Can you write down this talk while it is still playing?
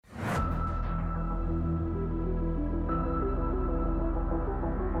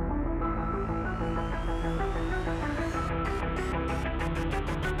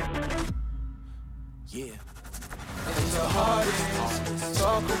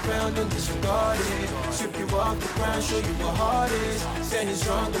Talk around and disregard it. Strip you off the ground, show you what heart is. Standing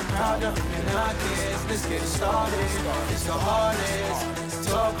strong and proud, nothing can knock it. Let's get it started, it's the hardest.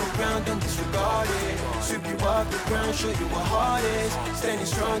 Talk around and disregard it. Strip you off the ground, show you what heart is. Standing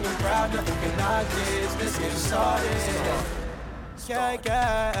strong and proud, nothing can knock it. Let's get it started. Yeah,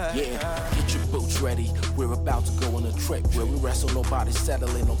 get your boots ready. We're about to go on a trip where we wrestle, nobody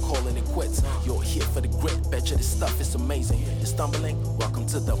settling or calling it quits. You're here for the grit, betcha this stuff is amazing. You're stumbling, welcome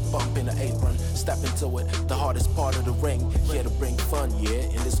to the bump in the apron. Step into it, the hardest part of the ring. Here to bring fun, yeah,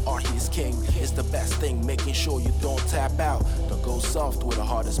 and this art he is king. It's the best thing, making sure you don't tap out. Don't go soft with the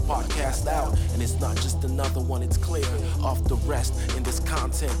hardest podcast out. And it's not just another one, it's clear. Off the rest, in this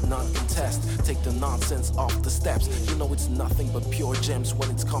content, non-contest. Take the nonsense off the steps. You know it's nothing but pure gems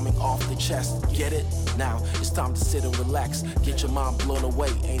when it's coming off the chest. Get it? Now it's time to sit and relax. Get your mind blown away,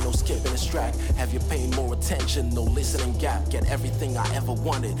 ain't no skipping this track. Have you paying more attention, no listening gap. Get everything I ever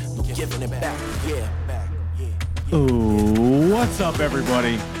wanted, no giving it back. Ooh, what's up,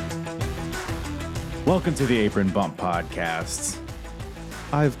 everybody? Welcome to the Apron Bump Podcast.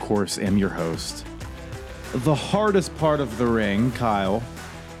 I, of course, am your host, the hardest part of the ring, Kyle.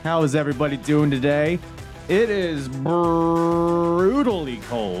 How is everybody doing today? It is brutally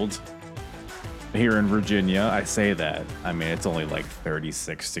cold here in Virginia. I say that. I mean, it's only like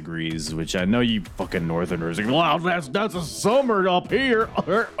 36 degrees, which I know you fucking Northerners are like, wow, that's a summer up here.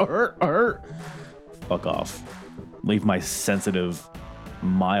 Fuck off. Leave my sensitive,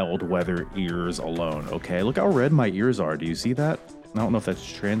 mild weather ears alone, okay? Look how red my ears are. Do you see that? I don't know if that's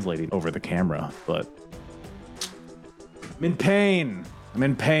translating over the camera, but I'm in pain.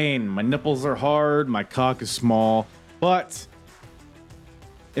 My nipples are hard. My cock is small. But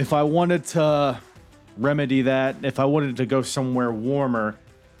if I wanted to remedy that, if I wanted to go somewhere warmer,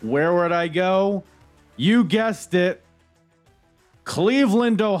 where would I go? You guessed it.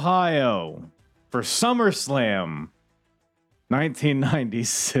 Cleveland, Ohio for SummerSlam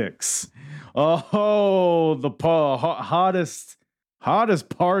 1996. Oh, the hottest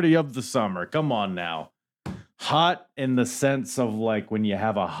party of the summer. Come on now. Hot in the sense of like when you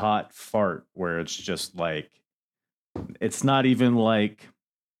have a hot fart where it's just like, it's not even like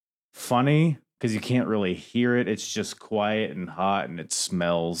funny because you can't really hear it. It's just quiet and hot and it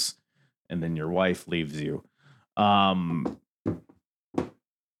smells and then your wife leaves you. Yeah,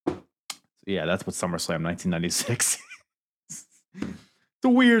 that's what SummerSlam 1996 is. It's a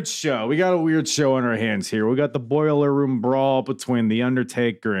weird show. We got a weird show on our hands here. We got the Boiler Room Brawl between The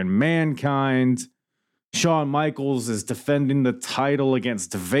Undertaker and Mankind. Shawn Michaels is defending the title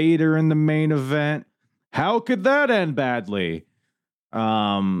against Vader in the main event. How could that end badly?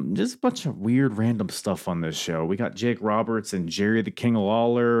 Just a bunch of weird random stuff on this show. We got Jake Roberts and Jerry the King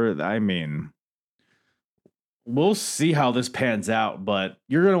Lawler. I mean, we'll see how this pans out, but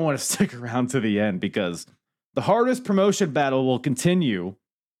you're going to want to stick around to the end because the hardest promotion battle will continue,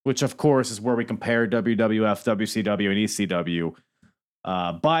 which of course is where we compare WWF, WCW, and ECW.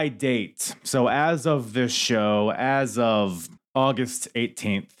 By date. So as of this show, as of August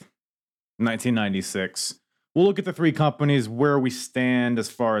 18th, 1996, we'll look at the three companies, where we stand as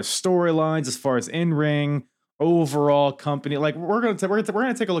far as storylines, as far as in-ring, overall company. Like we're gonna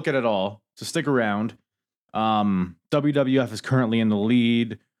take a look at it all. So stick around. WWF is currently in the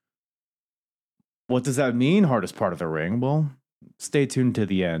lead. What does that mean? Hardest part of the ring? Well, stay tuned to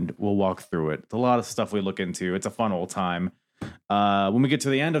the end. We'll walk through it. It's a lot of stuff we look into. It's a fun old time. When we get to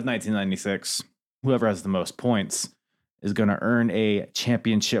the end of 1996, whoever has the most points is going to earn a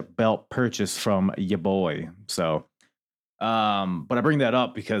championship belt purchase from ya boy. So, but I bring that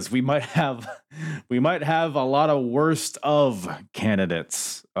up because we might have a lot of worst of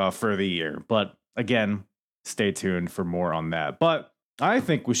candidates for the year. But again, stay tuned for more on that. But I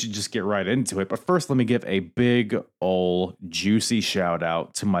think we should just get right into it. But first, let me give a big ol' juicy shout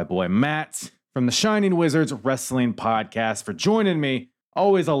out to my boy Matt from the Shining Wizards Wrestling Podcast for joining me.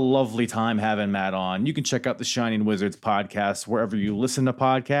 Always a lovely time having Matt on. You can check out the Shining Wizards Podcast wherever you listen to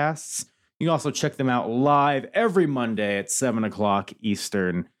podcasts. You can also check them out live every Monday at 7 o'clock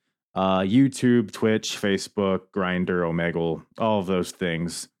Eastern. YouTube, Twitch, Facebook, Grindr, Omegle, all of those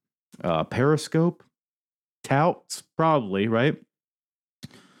things. Periscope? Touts? Probably, right?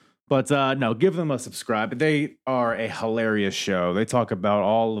 But no, give them a subscribe. They are a hilarious show. They talk about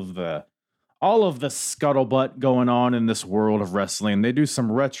all of the scuttlebutt going on in this world of wrestling. They do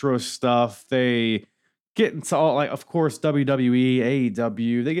some retro stuff. They get into all, like, of course, WWE,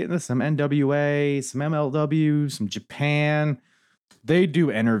 AEW. They get into some NWA, some MLW, some Japan. They do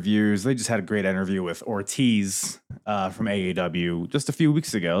interviews. They just had a great interview with Ortiz from AEW just a few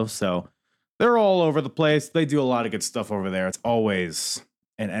weeks ago. So they're all over the place. They do a lot of good stuff over there. It's always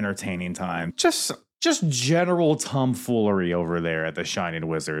an entertaining time. Just general tomfoolery over there at the Shining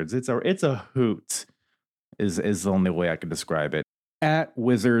Wizards. It's a hoot is the only way I can describe it. At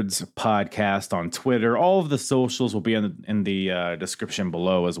Wizards Podcast on Twitter. All of the socials will be in the description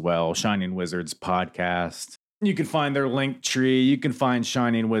below as well. Shining Wizards Podcast. You can find their link tree. You can find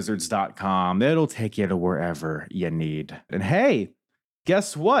shiningwizards.com. It'll take you to wherever you need. And hey,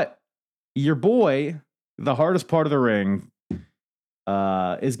 guess what? Your boy, the hardest part of the ring,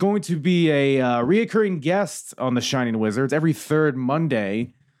 is going to be a reoccurring guest on the Shining Wizards. Every third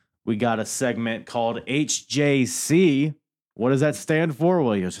Monday, we got a segment called HJC. What does that stand for?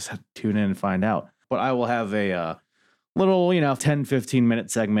 Well, you'll just have to tune in and find out. But I will have a little, 10, 15-minute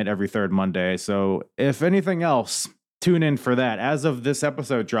segment every third Monday. So if anything else, tune in for that. As of this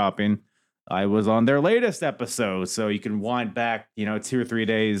episode dropping, I was on their latest episode. So you can wind back, 2 or 3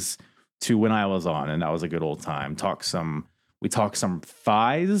 days to when I was on. And that was a good old time. We talk some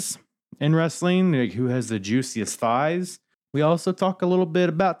thighs in wrestling, like who has the juiciest thighs. We also talk a little bit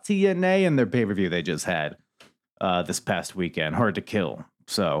about TNA and their pay-per-view they just had this past weekend, Hard to Kill.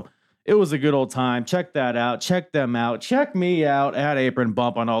 So it was a good old time. Check that out. Check them out. Check me out at Apron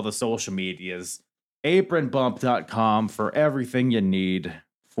Bump on all the social medias. apronbump.com for everything you need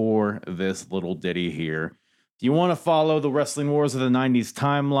for this little ditty here. If you want to follow the Wrestling Wars of the 90s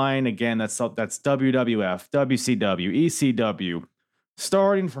timeline, again, that's WWF, WCW, ECW,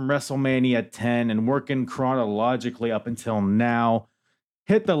 starting from WrestleMania 10 and working chronologically up until now.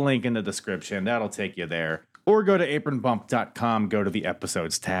 Hit the link in the description. That'll take you there. Or go to apronbump.com, go to the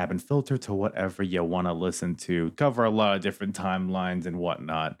episodes tab, and filter to whatever you want to listen to. Cover a lot of different timelines and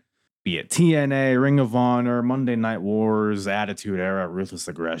whatnot. Be it TNA, Ring of Honor, Monday Night Wars, Attitude Era, Ruthless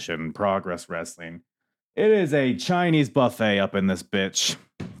Aggression, Progress Wrestling. It is a Chinese buffet up in this bitch.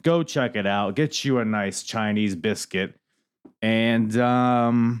 Go check it out. Get you a nice Chinese biscuit. And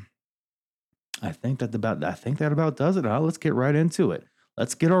I think that about does it. Let's get right into it.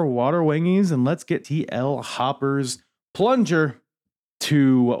 Let's get our water wingies and let's get TL Hopper's plunger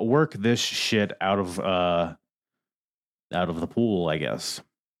to work this shit out of the pool, I guess.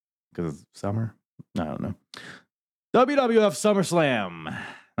 Because it's summer? I don't know. WWF Summerslam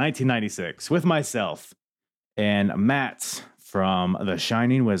 1996 with myself and Matt from the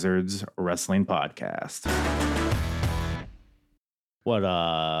Shining Wizards Wrestling Podcast. What,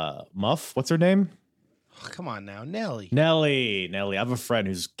 Muff? What's her name? Oh, come on now, Nelly. Nelly. I have a friend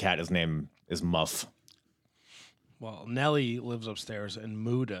whose cat, name is Muff. Well, Nelly lives upstairs and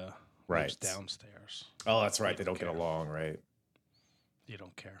Muda lives downstairs. Oh, that's right. They don't get along, right? You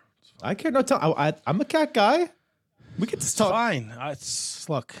don't care. I care. No, I'm a cat guy. We can just talk. Fine.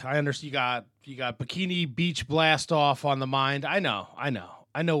 Look, I understand. You got Bikini Beach Blast Off on the mind. I know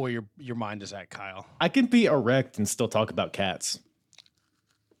where your mind is at, Kyle. I can be erect and still talk about cats.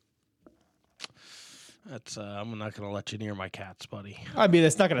 That's I'm not going to let you near my cats, buddy. I mean,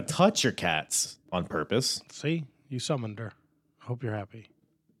 it's not going to touch your cats on purpose. See? You summoned her. Hope you're happy.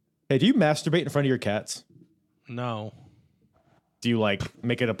 Hey, do you masturbate in front of your cats? No. Do you,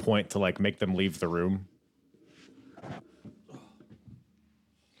 make it a point to, make them leave the room?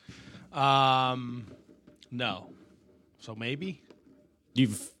 No. So maybe?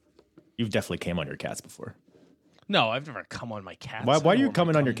 You've definitely came on your cats before. No, I've never come on my cats. Why are you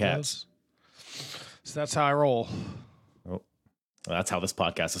coming on your cats? So that's how I roll. Oh, well, that's how this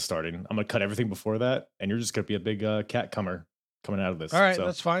podcast is starting. I'm going to cut everything before that, and you're just going to be a big cat comer coming out of this. All right,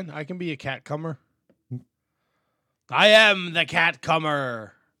 that's fine. I can be a cat comer. I am the cat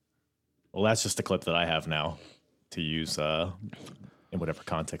comer. Well, that's just the clip that I have now to use in whatever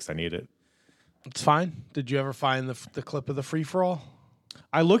context I need it. It's fine. Did you ever find the clip of the free-for-all?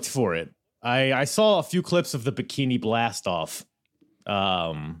 I looked for it. I saw a few clips of the Bikini Blast Off,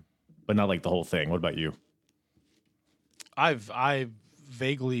 but not the whole thing. What about you? I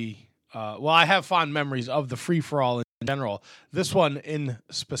vaguely, I have fond memories of the free-for-all in general. This one in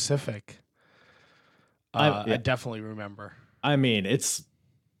specific, I definitely remember. I mean,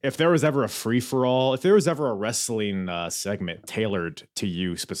 if there was ever a free-for-all, if there was ever a wrestling segment tailored to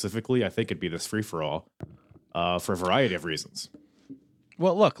you specifically, I think it'd be this free-for-all for a variety of reasons.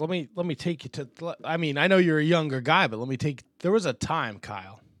 Well, look, let me take you to. I mean, I know you're a younger guy, but there was a time,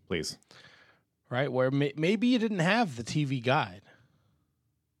 Kyle. Please. Right, where maybe you didn't have the TV guide.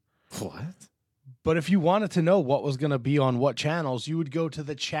 What? But if you wanted to know what was going to be on what channels, you would go to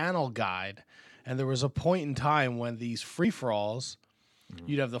the channel guide. And there was a point in time when these free-for-alls,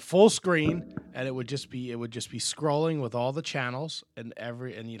 you'd have the full screen, and it would just be scrolling with all the channels and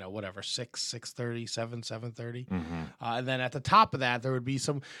whatever 6, 6:30, 7, 7:30, and then at the top of that there would be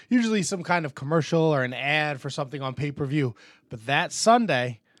usually some kind of commercial or an ad for something on pay-per-view. But that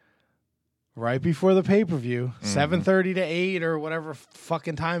Sunday, right before the pay-per-view, 7:30 to 8 or whatever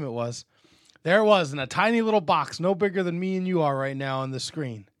fucking time it was. There it was in a tiny little box, no bigger than me and you are right now on the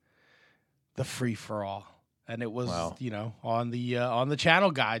screen. The free-for-all. And it was, on the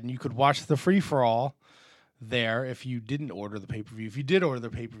channel guide, and you could watch the free-for-all there if you didn't order the pay-per-view. If you did order the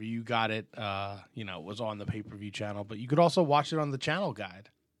pay-per-view, you got it, it was on the pay-per-view channel, but you could also watch it on the channel guide.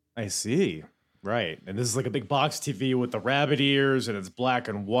 I see. Right. And this is like a big box TV with the rabbit ears, and it's black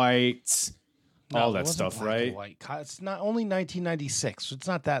and white. All that stuff, right? White. It's not only 1996, so it's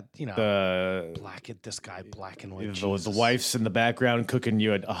not that, this guy black and white. The wife's in the background cooking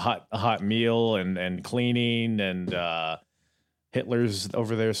you a hot meal and cleaning, and Hitler's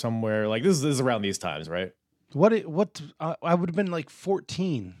over there somewhere. Like this is around these times, right? I would have been like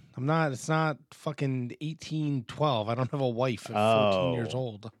 14. It's not fucking 18, 12. I don't have a wife at 14 years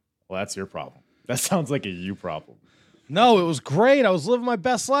old. Well, that's your problem. That sounds like a you problem. No, it was great. I was living my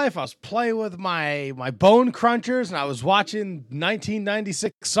best life. I was playing with my bone crunchers, and I was watching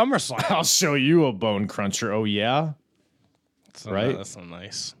 1996 SummerSlam. I'll show you a bone cruncher. Oh, yeah? Right? That's so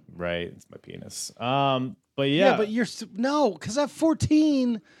nice. Right. It's my penis. But yeah. Yeah, but because at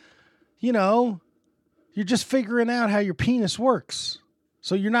 14, you're just figuring out how your penis works.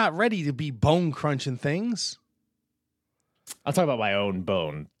 So you're not ready to be bone crunching things. I'll talk about my own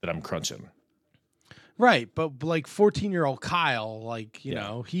bone that I'm crunching. Right, but like 14-year-old Kyle,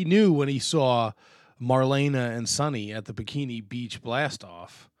 he knew when he saw Marlena and Sonny at the Bikini Beach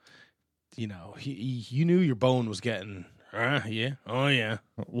Blast-Off, you knew your bone was getting, yeah, oh yeah.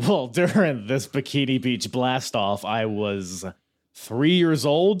 Well, during this Bikini Beach Blast-Off, I was 3 years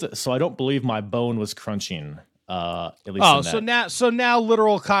old, so I don't believe my bone was crunching. At least so now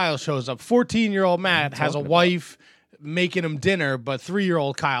literal Kyle shows up. 14-year-old Matt has a wife making him dinner, but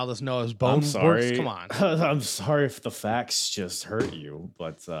 3-year-old Kyle doesn't know his bone works. Come on. I'm sorry if the facts just hurt you,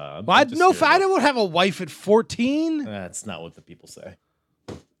 but I don't have a wife at 14. That's not what the people say.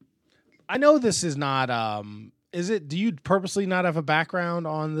 I know this is not. Is it? Do you purposely not have a background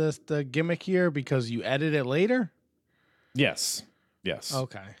on the gimmick here because you edit it later? Yes.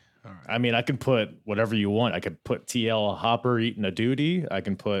 Okay. All right. I mean, I can put whatever you want. I could put TL Hopper eating a duty. I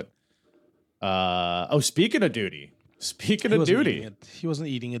can put. Speaking of duty. He wasn't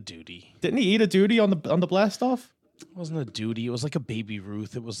eating a duty. Didn't he eat a duty on the blast off? It wasn't a duty. It was like a Baby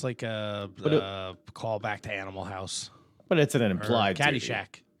Ruth. It was like a callback to Animal House. But it's an implied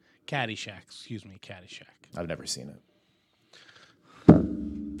Caddyshack. Caddyshack. Excuse me, Caddyshack. I've never seen it.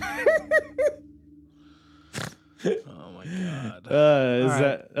 Oh my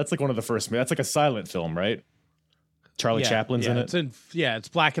god. That's like one of the first. That's like a silent film, right? Charlie Chaplin's in it. It's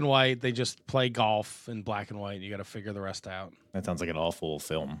black and white. They just play golf in black and white. You got to figure the rest out. That sounds like an awful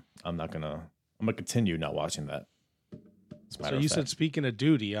film. I'm gonna continue not watching that. So you said, speaking of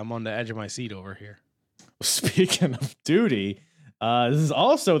duty, I'm on the edge of my seat over here. Speaking of duty, this is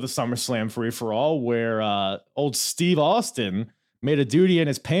also the SummerSlam free-for-all where old Steve Austin made a duty in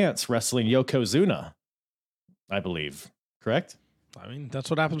his pants wrestling Yokozuna, I believe. Correct? I mean,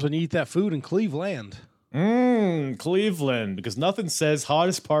 that's what happens when you eat that food in Cleveland. Cleveland, because nothing says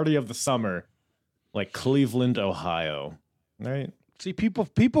hottest party of the summer like Cleveland, Ohio, right? See, people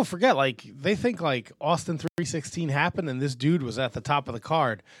forget, they think Austin 316 happened and this dude was at the top of the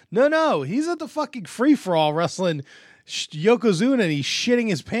card. No, he's at the fucking free-for-all wrestling Yokozuna and he's shitting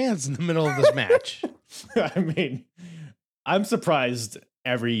his pants in the middle of this match. I mean, I'm surprised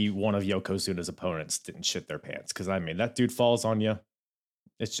every one of Yokozuna's opponents didn't shit their pants, because, I mean, that dude falls on you.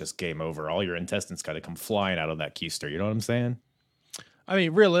 It's just game over. All your intestines got to come flying out of that keister. You know what I'm saying? I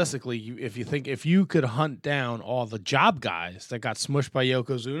mean, realistically, if you could hunt down all the job guys that got smushed by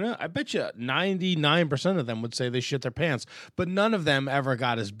Yokozuna, I bet you 99% of them would say they shit their pants. But none of them ever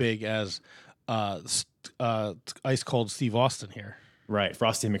got as big as Ice Cold Steve Austin here. Right.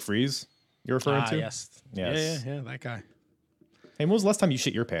 Frosty McFreeze you're referring to? Yes. Yeah, that guy. Hey, when was the last time you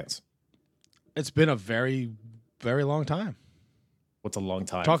shit your pants? It's been a very, very long time. What's a long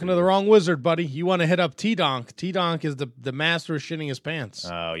time? Talking to the wrong wizard, buddy. You want to hit up T-Donk. T-Donk is the master of shitting his pants.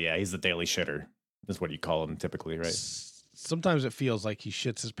 Oh, yeah. He's the daily shitter. That's what you call him typically, right? Sometimes it feels like he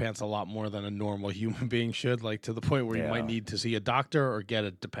shits his pants a lot more than a normal human being should, to the point where you might need to see a doctor or get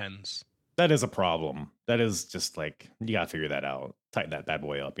it. Depends. That is a problem. That is just you got to figure that out. Tighten that bad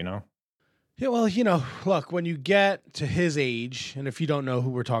boy up, you know? Yeah, well, look, when you get to his age, and if you don't know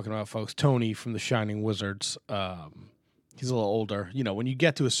who we're talking about, folks, Tony from the Shining Wizards, he's a little older. When you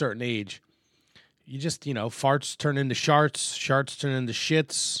get to a certain age, you just, farts turn into sharts, sharts turn into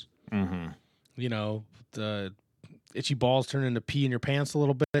shits. Mm-hmm. The itchy balls turn into pee in your pants a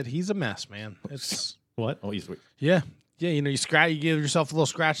little bit. He's a mess, man. It's what? Oh, he's yeah. Yeah, you give yourself a little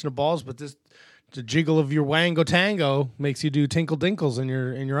scratch in the balls, but the jiggle of your wango tango makes you do tinkle dinkles in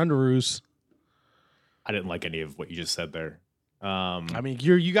your underoos. I didn't like any of what you just said there. I mean,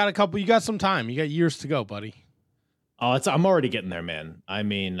 you got some time. You got years to go, buddy. Oh, I'm already getting there, man. I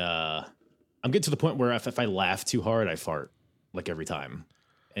mean, I'm getting to the point where if I laugh too hard, I fart like every time.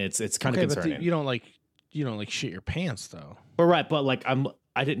 It's kind of concerning. But you don't like shit your pants though. But right, but like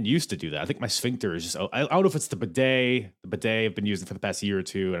I didn't used to do that. I think my sphincter is just. I don't know if it's the bidet. The bidet I've been using for the past year or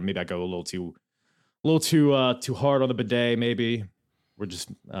two, and maybe I go a little too hard on the bidet. Maybe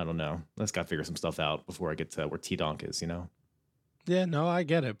I don't know. Let's gotta figure some stuff out before I get to where T-Donk is. Yeah, no, I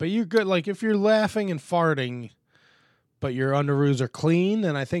get it. But you're good. Like if you're laughing and farting, but your underoos are clean,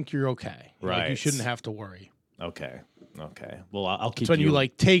 then I think you're okay. Right. Like, you shouldn't have to worry. Okay. Well, I'll keep. It's when you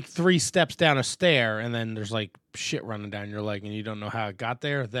like take 3 steps down a stair and then there's like shit running down your leg and you don't know how it got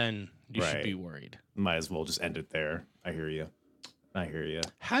there. Then you should be worried. Might as well just end it there. I hear you.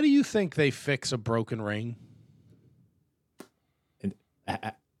 How do you think they fix a broken ring? And,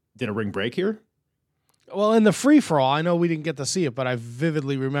 did a ring break here? Well, in the free-for-all, I know we didn't get to see it, but I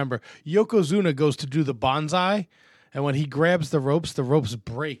vividly remember Yokozuna goes to do the bonsai, and when he grabs the ropes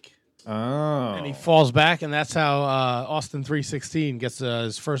break. Oh. And he falls back, and that's how Austin 316 gets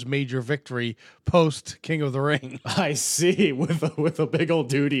his first major victory post King of the Ring. I see, with a big old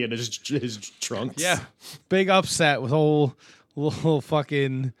duty in his trunks. Yeah, big upset with little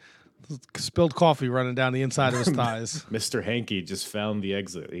fucking spilled coffee running down the inside of his thighs. Mr. Hanky just found the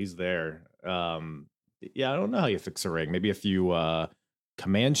exit. He's there. Yeah, I don't know how you fix a ring. Maybe a few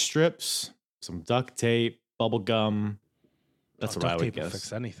command strips, some duct tape, bubble gum. That's what I would guess.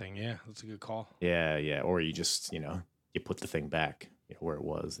 Fix anything, yeah. That's a good call. Yeah. Or you just, you put the thing back where it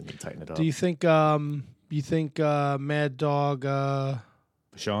was and you tighten it up. Do you think Mad Dog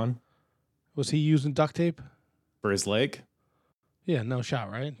Sean? Was he using duct tape? For his leg? Yeah, no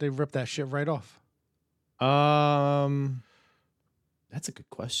shot, right? They ripped that shit right off. That's a good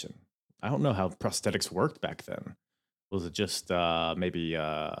question. I don't know how prosthetics worked back then. Was it just maybe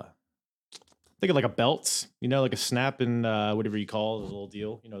thinking like a belt, like a snap and whatever you call it, the little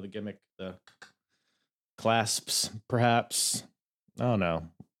deal, the gimmick, the clasps, perhaps. I don't know.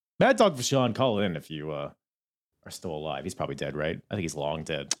 Mad Dog Vachon, call in if you are still alive. He's probably dead, right? I think he's long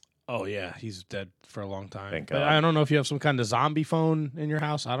dead. Oh, yeah. He's dead for a long time. Thank But God. I don't know if you have some kind of zombie phone in your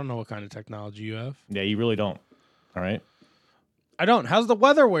house. I don't know what kind of technology you have. Yeah, you really don't. All right. I don't. How's the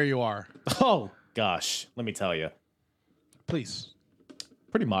weather where you are? Oh, gosh. Let me tell you. Please.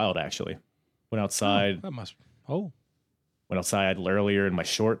 Pretty mild, actually. Went outside. Went outside earlier in my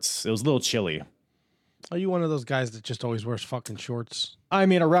shorts. It was a little chilly. Are you one of those guys that just always wears fucking shorts? I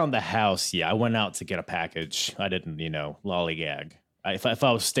mean, around the house, yeah. I went out to get a package. I didn't, lollygag. If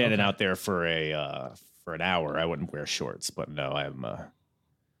I was standing out there for an hour, I wouldn't wear shorts. But no, I'm.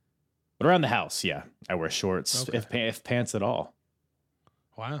 But around the house, yeah, I wear shorts, if pants at all.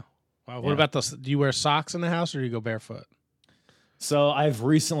 Wow. What about do you wear socks in the house or do you go barefoot? So I've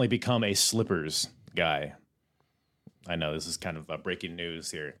recently become a slippers guy. I know this is kind of breaking news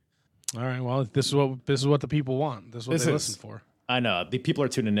here. All right. Well, this is what the people want. This is what they listen for. I know the people are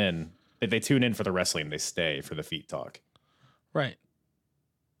tuning in. They tune in for the wrestling. They stay for the feet talk. Right.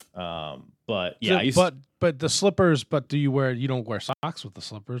 But yeah, but the slippers. But you don't wear socks with the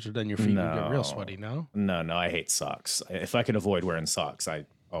slippers, or then your feet get real sweaty. No. No. I hate socks. If I can avoid wearing socks, I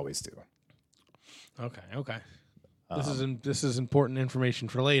always do. Okay. This is important information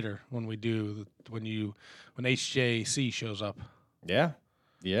for later when when HJC shows up. Yeah.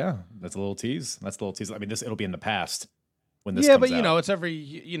 That's a little tease. I mean, it'll be in the past when this. Yeah, but it's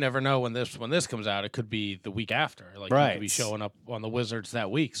you never know when this comes out. It could be the week after. Like you could be showing up on the Wizards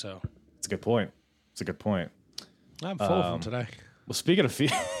that week. So it's a good point. I'm full of them today. Well, speaking of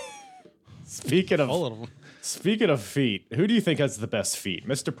feet, speaking of feet, who do you think has the best feet,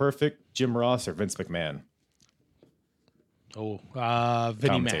 Mr. Perfect, Jim Ross, or Vince McMahon? Oh,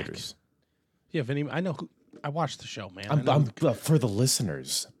 Vinnie Mac. Yeah, Vinnie. I know. I watched the show, man. I'm for the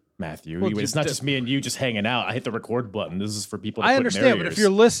listeners, Matthew. Well, it's not just me and you just hanging out. I hit the record button. This is for people to I put understand, in their but ears. if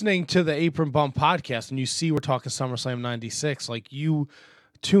you're listening to the Apron Bump podcast and you see we're talking SummerSlam 96, like you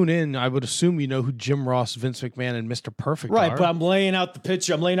tune in, I would assume you know who Jim Ross, Vince McMahon, and Mr. Perfect are. Right, but I'm laying out the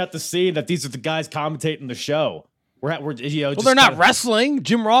picture. I'm laying out the scene that these are the guys commentating the show. Well, they're not wrestling.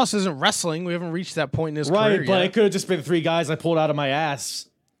 Jim Ross isn't wrestling. We haven't reached that point in his career Right, but it could have just been 3 guys I pulled out of my ass,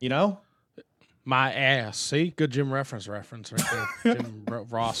 My ass. See? Good Jim reference right there. Jim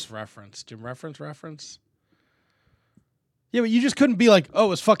Ross reference. Jim reference? Yeah, but you just couldn't be like,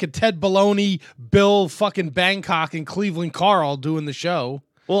 oh, it's fucking Ted Baloney, Bill fucking Bangkok, and Cleveland Carl doing the show.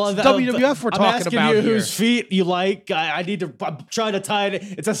 Well, It's WWF we're I'm talking asking about you here. whose feet you like. I need to. I'm trying to tie it.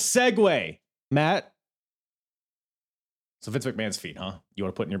 It's a segue, Matt. So Vince McMahon's feet, huh? You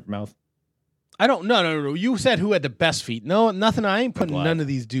want to put in your mouth? I don't. No. You said who had the best feet. No, nothing. I ain't putting glad. none of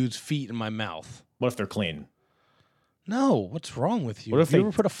these dudes' feet in my mouth. What if they're clean? No, what's wrong with you? What if Have you they-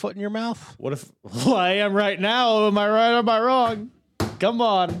 ever put a foot in your mouth? What if? Well, I am right now. Am I right? Am I wrong? Come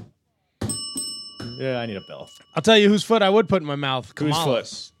on. Yeah, I need a bell. I'll tell you whose foot I would put in my mouth. Whose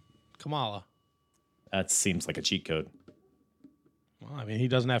Kamala's. Kamala. That seems like a cheat code. Well, I mean, he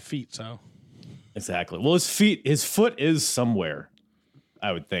doesn't have feet, so. Exactly. Well, his foot is somewhere.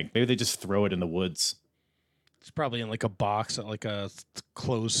 I would think maybe they just throw it in the woods. It's probably in like a box at like a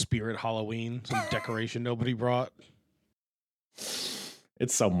closed spirit Halloween, some decoration nobody brought.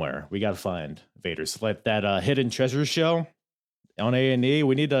 It's somewhere. We gotta find Vader's. Like that hidden treasure show on A&E.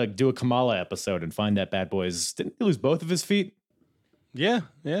 We need to do a Kamala episode and find that bad boy's. Didn't he lose both of his feet? Yeah.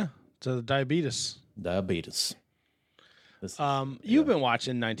 To diabetes. Diabetes. You've been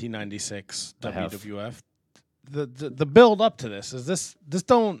watching 1996 I have. WWF. The build up to this is this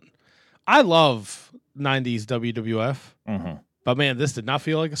don't. I love 90s WWF, but man, this did not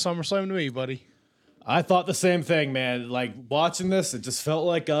feel like a SummerSlam to me, buddy. I thought the same thing, man. Like watching this, it just felt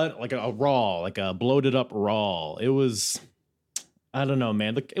like a Raw, like a bloated up Raw. It was, I don't know,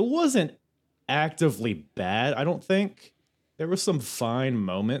 man. Like it wasn't actively bad. I don't think there were some fine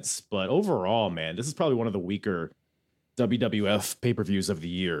moments, but overall, man, this is probably one of the weaker WWF pay-per-views of the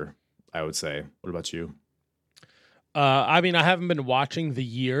year, I would say. What about you? I mean, I haven't been watching the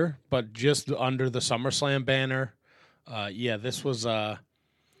year, but just under the SummerSlam banner, this wasn't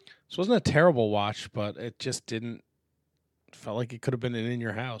a terrible watch, but it just didn't. Felt like it could have been an In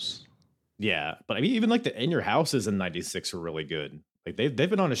Your House. Yeah, but I mean, even like the In Your Houses in '96 were really good. Like they've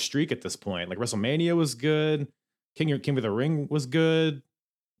been on a streak at this point. Like WrestleMania was good, King of the Ring was good,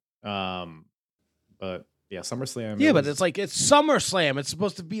 but yeah, SummerSlam. Yeah, but it's like it's SummerSlam. It's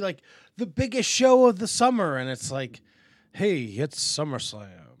supposed to be like the biggest show of the summer, and it's like, hey, it's SummerSlam,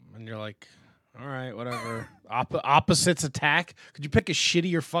 and you're like, all right, whatever. Opposites attack. Could you pick a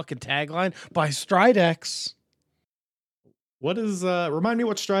shittier fucking tagline? By Stridex. What is? Remind me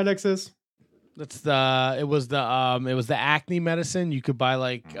what Stridex is. It was the acne medicine. You could buy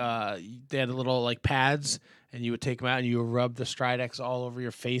like they had little like pads, and you would take them out and you would rub the Stridex all over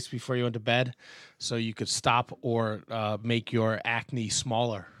your face before you went to bed, so you could stop or make your acne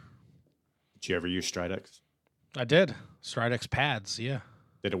smaller. Did you ever use Stridex? I did. Stridex pads, yeah.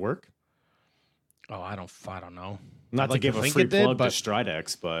 Did it work? Oh, I don't know. Not I'd to like give a think free it did, plug to but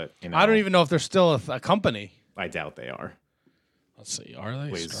Stridex, but you know, I don't even know if they're still a company. I doubt they are. Let's see. Are they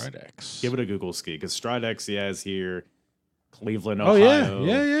Please. Stridex? Give it a Google ski because Stridex, is here, Cleveland, Oh Ohio.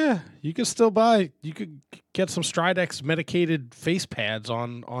 yeah. You could still buy. You could get some Stridex medicated face pads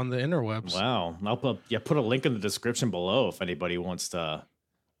on the interwebs. Wow. I'll put a link in the description below if anybody wants to.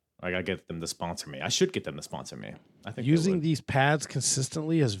 I gotta get them to sponsor me. I should get them to sponsor me. I think they Using would. these pads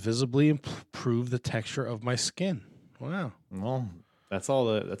consistently has visibly improved the texture of my skin. Wow. Well, that's all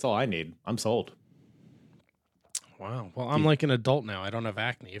I need. I'm sold. Wow. Well, I'm like an adult now. I don't have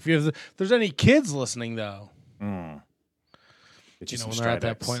acne. If there's any kids listening though, Get you know, some when they're at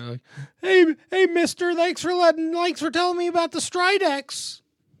that Stridex. point, like, hey, Mister, thanks for telling me about the Stridex.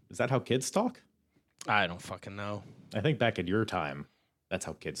 Is that how kids talk? I don't fucking know. I think back in your time, that's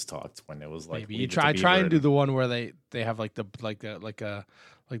how kids talked when it was like. Maybe Leave you It to try Beaver and do the one where they have like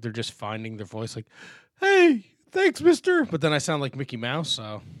they're just finding their voice, like, hey, thanks, Mister. But then I sound like Mickey Mouse,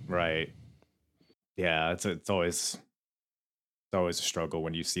 so Right. Yeah, it's always a struggle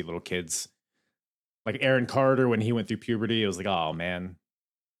when you see little kids. Like Aaron Carter when he went through puberty, it was like, oh man,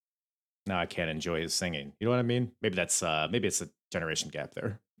 now I can't enjoy his singing. You know what I mean? Maybe it's a generation gap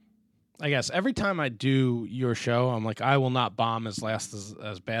there. I guess every time I do your show, I'm like, I will not bomb as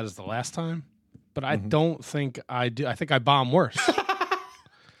bad as the last time. But I don't think I do. I think I bomb worse.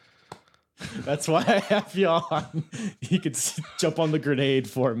 That's why I have you on. You could jump on the grenade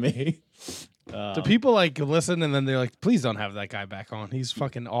for me. Do people like listen and then they're like, please don't have that guy back on. He's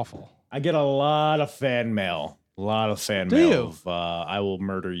fucking awful. I get a lot of fan mail. A lot of fan Do mail. you? Of, I will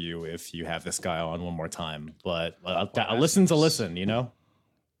murder you if you have this guy on one more time. But a listen's a listen, you know?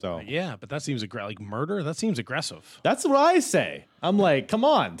 So Yeah, but that seems like murder. That seems aggressive. that's what I say. I'm like, come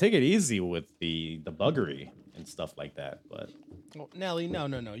on, take it easy with the buggery and stuff like that. But Oh, Nelly, no.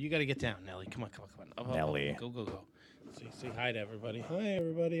 You got to get down, Nelly. Come on. Up, Nelly. Go. Say hi to everybody. Hi,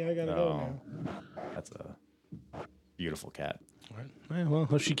 everybody. I got to go now. that's a beautiful cat. All right. Well,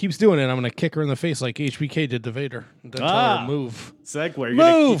 if she keeps doing it, I'm going to kick her in the face like HBK did to Vader. Tell her to move. Segue.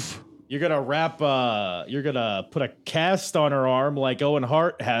 Move! You're gonna put a cast on her arm like Owen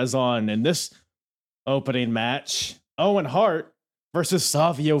Hart has on in this opening match. Owen Hart versus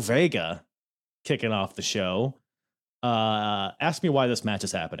Savio Vega kicking off the show. Ask me why this match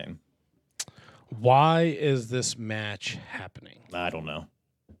is happening. Why is this match happening? I don't know.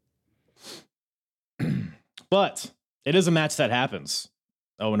 But it is a match that happens.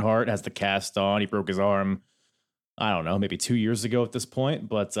 Owen Hart has the cast on. He broke his arm, I don't know, maybe 2 years ago at this point.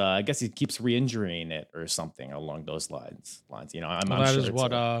 But I guess he keeps re-injuring it or something along those lines. You know, I'm that sure is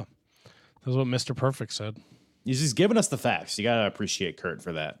what Mr. Perfect said. He's just giving us the facts. You gotta appreciate Kurt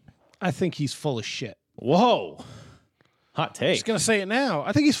for that. I think he's full of shit. Whoa. Hot take. Just gonna say it now.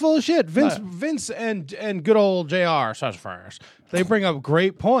 I think he's full of shit. Vince and good old JR, such fires. They bring up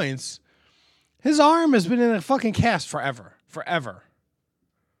great points. His arm has been in a fucking cast forever.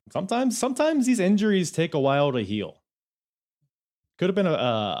 Sometimes these injuries take a while to heal. Could have been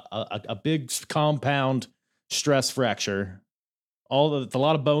a big compound stress fracture. A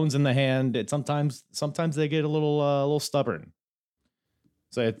lot of bones in the hand. Sometimes they get a little stubborn.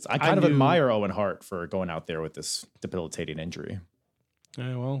 So I kind of admire Owen Hart for going out there with this debilitating injury.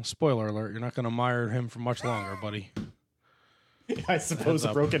 Yeah, well, spoiler alert, you're not going to admire him for much longer, buddy. I suppose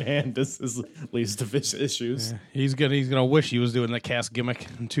a broken hand leads to issues. Yeah, he's gonna wish he was doing the cast gimmick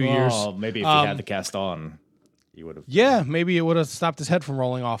in 2 years. Oh, maybe if he had the cast on, he would have. Yeah, maybe it would have stopped his head from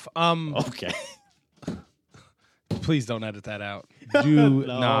rolling off. Okay. Please don't edit that out. Do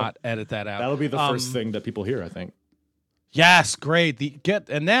not edit that out. That'll be the first thing that people hear, I think. Yes, great.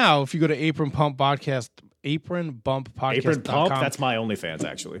 And now if you go to Apron Pump Podcast, apronbumppodcast.com. Apron Pump, that's my OnlyFans,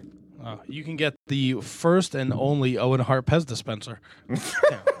 actually. You can get the first and only Owen Hart Pez dispenser.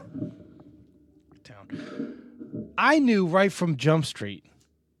 Town. I knew right from Jump Street.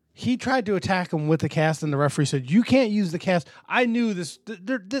 He tried to attack him with the cast, and the referee said, "You can't use the cast." I knew this.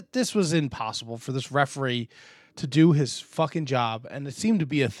 This was impossible for this referee to do his fucking job, and it seemed to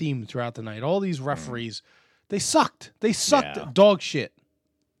be a theme throughout the night. All these referees, they sucked. They sucked dog shit.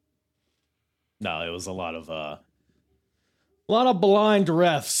 No, it was a lot of blind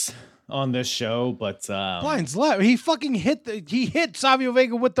refs on this show, but Blind's left. He fucking hit Savio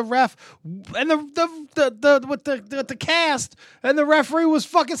Vega with the ref and the cast, and the referee was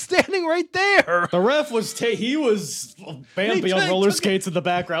fucking standing right there. The ref was he was vamping on roller skates in the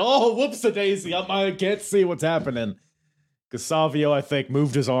background. Oh, whoops a daisy! I can't see what's happening. Because Savio, I think,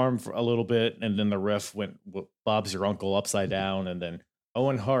 moved his arm for a little bit, and then the ref went Bob's your uncle upside down, and then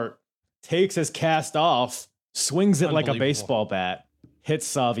Owen Hart takes his cast off, swings it like a baseball bat, hits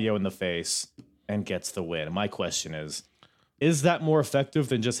Savio in the face, and gets the win. My question is that more effective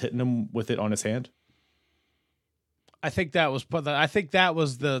than just hitting him with it on his hand? I think that was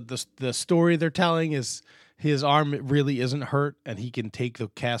the story they're telling is his arm really isn't hurt and he can take the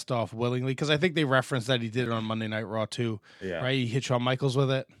cast off willingly. Because I think they referenced that he did it on Monday Night Raw too. Yeah. Right? He hit Shawn Michaels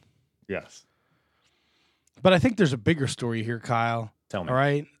with it. Yes. But I think there's a bigger story here, Kyle. Tell me. All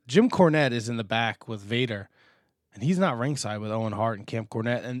right. Jim Cornette is in the back with Vader. And he's not ringside with Owen Hart and Camp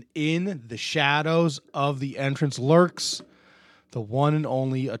Cornette. And in the shadows of the entrance lurks the one and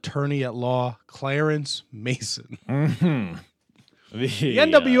only attorney at law, Clarence Mason. Mm-hmm. The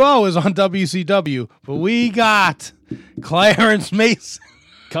NWO is on WCW, but we got Clarence Mason.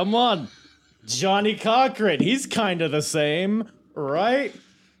 Come on, Johnny Cochran. He's kind of the same, right?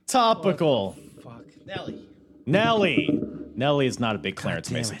 Topical. Fuck. Nelly is not a big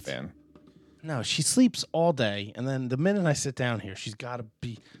Clarence Mason fan. No, she sleeps all day, and then the minute I sit down here, she's got to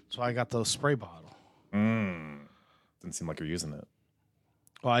be. So I got the spray bottle. Doesn't seem like you're using it.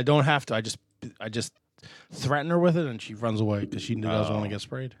 Well, I don't have to. I just threaten her with it, and she runs away because she doesn't want to get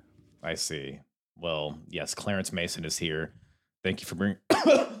sprayed. I see. Well, yes, Clarence Mason is here. Thank you for bringing.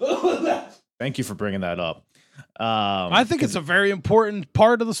 Thank you for bringing that up. I think it's a very important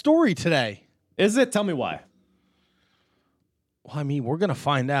part of the story today. Is it? Tell me why. Well, I mean, we're gonna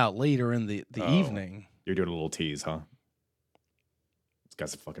find out later in the evening. You're doing a little tease, huh? This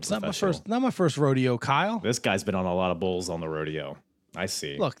guy's a fucking. It's not my first rodeo, Kyle. This guy's been on a lot of bulls on the rodeo. I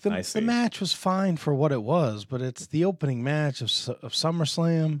see. Look, the match was fine for what it was, but it's the opening match of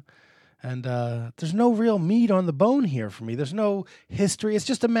SummerSlam, and there's no real meat on the bone here for me. There's no history. It's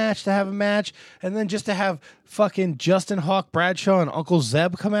just a match to have a match, and then just to have fucking Justin Hawk Bradshaw and Uncle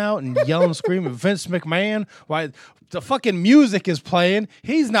Zeb come out and yell and scream at Vince McMahon while the fucking music is playing.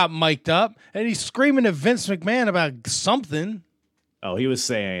 He's not mic'd up, and he's screaming at Vince McMahon about something. Oh, he was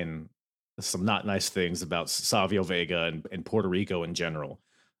saying some not nice things about Savio Vega and Puerto Rico in general.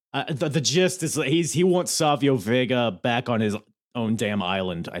 The gist is he wants Savio Vega back on his own damn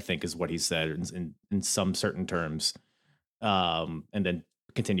island, I think is what he said in some certain terms. And then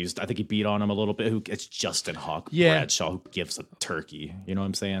continues. I think he beat on him a little bit. It's Justin Hawk Bradshaw who gives a turkey. You know what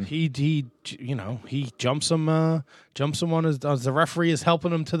I'm saying? He jumps him on as the referee is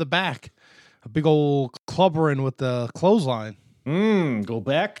helping him to the back. A big old clubbering with the clothesline. Go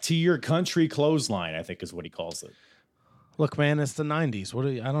back to your country clothesline, I think is what he calls it. Look, man, it's the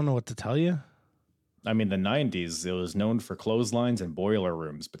 90s. I don't know what to tell you. I mean, the 90s, it was known for clotheslines and boiler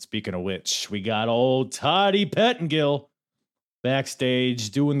rooms. But speaking of which, we got old Toddy Pettengill backstage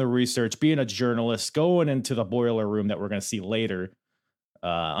doing the research, being a journalist, going into the boiler room that we're going to see later,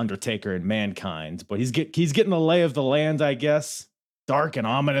 Undertaker and Mankind. But he's getting the lay of the land, I guess. Dark and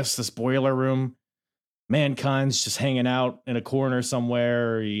ominous, this boiler room. Mankind's just hanging out in a corner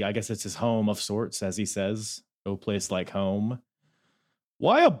somewhere. I guess it's his home of sorts, as he says. No place like home.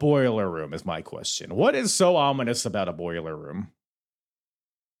 Why a boiler room is my question. What is so ominous about a boiler room?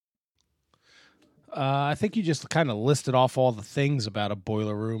 I think you just kind of listed off all the things about a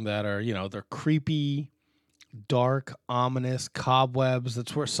boiler room that are, they're creepy, dark, ominous, cobwebs.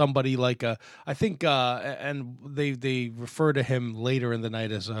 That's where somebody and they refer to him later in the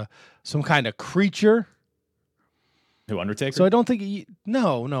night as some kind of creature. Who, Undertaker? So I don't think the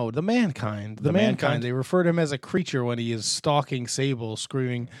Mankind. The Mankind? They refer to him as a creature when he is stalking Sable,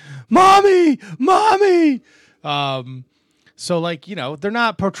 screaming, "Mommy! Mommy!" So, they're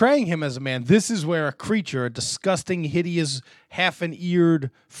not portraying him as a man. This is where a creature, a disgusting, hideous,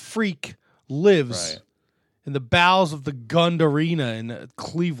 half-an-eared freak lives in the bowels of the Gund Arena in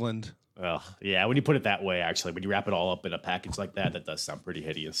Cleveland. Well, yeah, when you put it that way, actually, when you wrap it all up in a package like that, that does sound pretty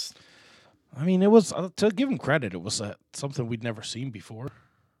hideous. I mean, it was, to give him credit, it was something we'd never seen before.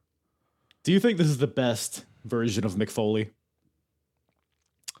 Do you think this is the best version of Mick Foley?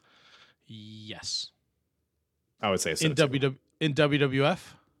 Yes. I would say so. In WWF?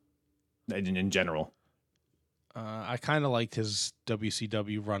 In general. I kind of liked his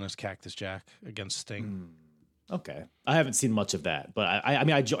WCW run as Cactus Jack against Sting. Okay. I haven't seen much of that, but I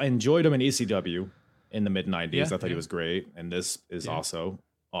enjoyed him in ECW in the mid-90s. Yeah, I thought he was great, and this is also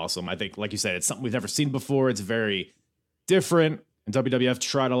awesome. I think, like you said, it's something we've never seen before. It's very different, and WWF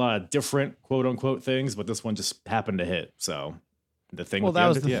tried a lot of different quote-unquote things, but this one just happened to hit. So the thing. Well, that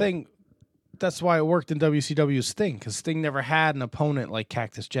was the thing. That's why it worked in WCW's Sting, because Sting never had an opponent like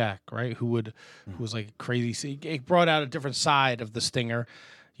Cactus Jack, right? Who was like crazy. It brought out a different side of the Stinger,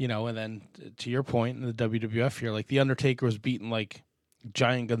 and then to your point in the WWF here, like the Undertaker was beating like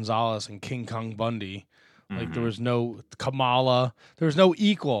Giant Gonzalez and King Kong Bundy. Like there was no Kamala, there was no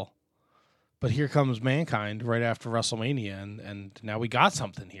equal. But here comes Mankind right after WrestleMania, and now we got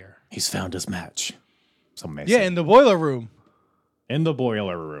something here. He's found his match. In the boiler room. In the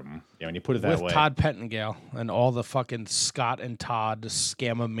boiler room. Yeah, when you put it that way. With Todd Pettengill and all the fucking Scott and Todd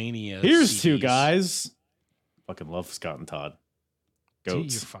Scamamania. Here's CDs. two guys. Fucking love Scott and Todd.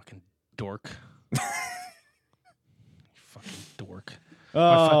 Goats. You fucking dork. Fucking dork.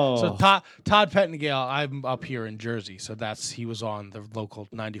 Oh. So Todd Pettengill, I'm up here in Jersey, so he was on the local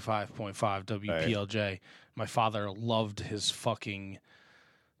 95.5 WPLJ. Right. My father loved his fucking.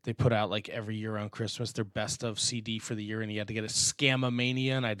 They put out like every year on Christmas their best of CD for the year, and he had to get a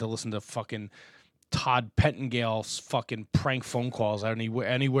Scamamania, and I had to listen to fucking Todd Pettengill's fucking prank phone calls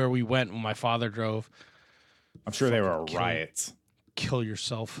anywhere we went when my father drove. I'm sure they were a riot. Kill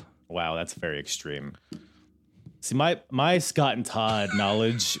yourself. Wow, that's very extreme. See, my Scott and Todd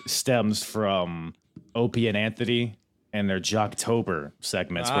knowledge stems from Opie and Anthony and their Jocktober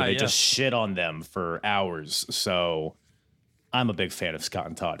segments where they just shit on them for hours. So I'm a big fan of Scott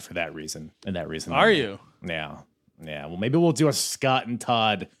and Todd for that reason. And that reason. Are you? Yeah. Yeah. Well, maybe we'll do a Scott and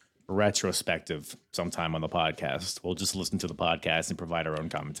Todd retrospective sometime on the podcast. We'll just listen to the podcast and provide our own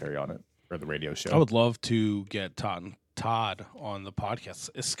commentary on it for the radio show. I would love to get Todd on the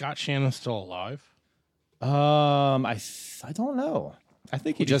podcast. Is Scott Shannon still alive? I don't know. I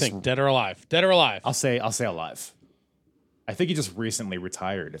think he just think? Dead or alive? Dead or alive? I'll say alive. I think he just recently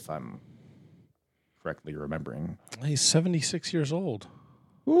retired, if I'm correctly remembering. He's 76 years old.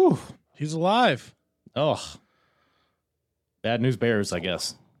 Ooh, he's alive. Oh, bad news bears, I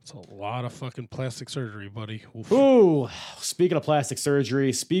guess. It's a lot of fucking plastic surgery, buddy. Oof. Ooh, speaking of plastic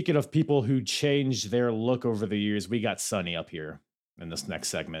surgery, speaking of people who changed their look over the years, we got Sonny up here in this next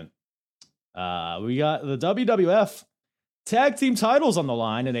segment. We got the WWF tag team titles on the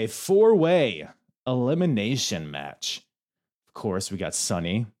line in a 4-way elimination match. Of course, we got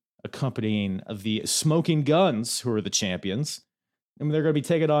Sonny accompanying the Smoking Guns, who are the champions. And they're going to be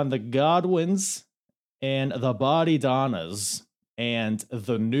taking on the Godwins and the Body Donnas and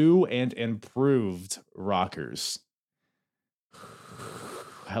the new and improved Rockers.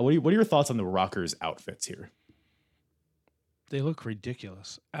 What are your thoughts on the Rockers' outfits here? They look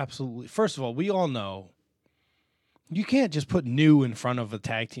ridiculous. Absolutely. First of all, we all know you can't just put new in front of a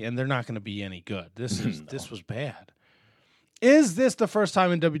tag team and they're not going to be any good. This was bad. Is this the first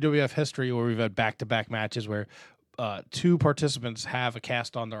time in WWF history where we've had back-to-back matches where two participants have a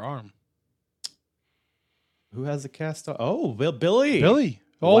cast on their arm? Who has a cast on? Oh, Billy. Billy.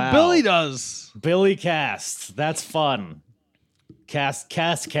 Oh, Wow. Billy does. Billy cast. That's fun. Cast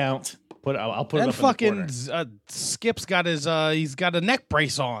count. I'll put it And up fucking in the corner. Skip's got he's got a neck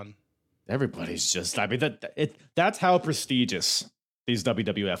brace on. Everybody's just, I mean, that's how prestigious these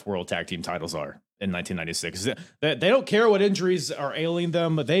WWF World Tag Team titles are in 1996. They don't care what injuries are ailing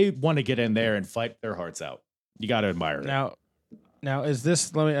them. They want to get in there and fight their hearts out. You got to admire it. Now is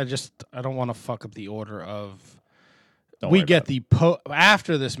this, I don't want to fuck up the order of, Don't we worry get about the,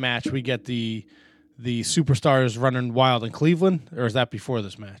 after this match, we get the superstars running wild in Cleveland, or is that before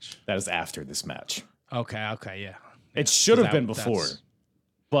this match? That is after this match. Okay, yeah. It should have been That's- before,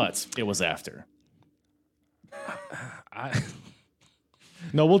 but it was after.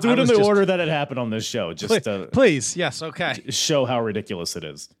 No, we'll do I it in was the just- order that it happened on this show, just to Please, yes, okay. show how ridiculous it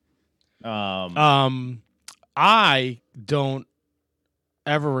is. I don't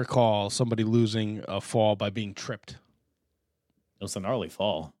ever recall somebody losing a fall by being tripped. It was a gnarly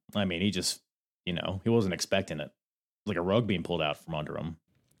fall. I mean, he just, he wasn't expecting it. It was like a rug being pulled out from under him.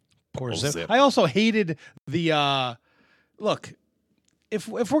 Poor Little Zip. Zip. I also hated the look. If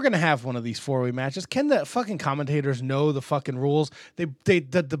we're gonna have one of these 4-way matches, can the fucking commentators know the fucking rules?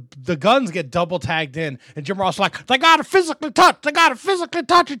 The guns get double tagged in, and Jim Ross like they gotta physically touch. They gotta physically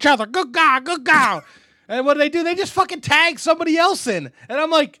touch each other. Good guy, good guy. And what do? They just fucking tag somebody else in, and I'm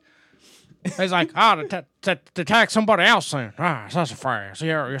like, he's like, to tag somebody else in. That's a phrase.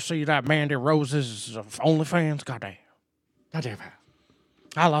 You see that Mandy Rose's OnlyFans? Goddamn.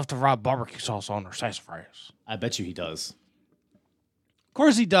 I love to rub barbecue sauce on her sassafras. I bet you he does. Of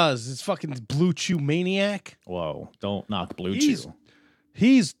course he does. This fucking Blue Chew maniac. Whoa, don't knock Blue He's- Chew.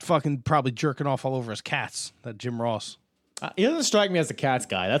 He's fucking probably jerking off all over his cats. That Jim Ross. He doesn't strike me as a cats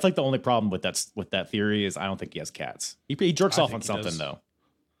guy. That's like the only problem with that theory is I don't think he has cats. He jerks I off think on he something does. though.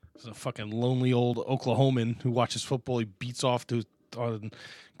 He's a fucking lonely old Oklahoman who watches football. He beats off to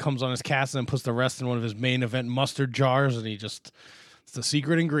comes on his cats and then puts the rest in one of his main event mustard jars, and it's the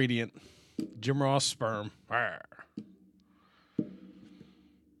secret ingredient. Jim Ross sperm. Arr. I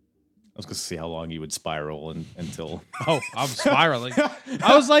was going to see how long you would spiral until. Oh, I'm spiraling.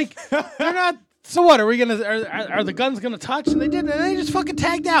 I was like, they're not. So what? Are we gonna? Are the guns gonna touch? And they didn't. And they just fucking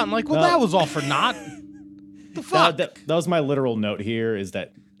tagged out. I'm like, well, No. that was all for naught. The fuck? That was my literal note here is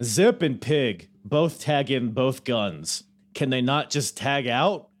that Zip and Pig both tag in both guns. Can they not just tag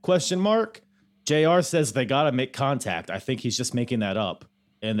out? Question mark. JR says they got to make contact. I think he's just making that up.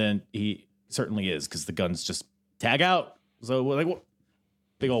 And then he certainly is because the guns just tag out. So like,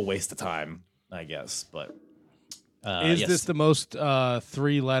 big old waste of time, I guess. But Is yes. this the most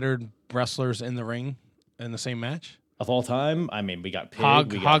 3-lettered wrestlers in the ring in the same match? Of all time? I mean, we got Pig.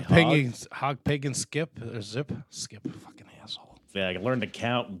 Hog, we got Pig, and Skip. Or Zip, Skip, fucking asshole. Yeah, I learned to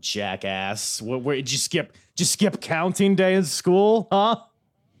count, jackass. Where did you skip? Just skip counting day in school, huh?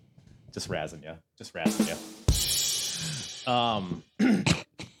 Just razzing you.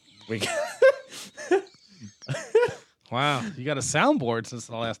 We Wow, you got a soundboard since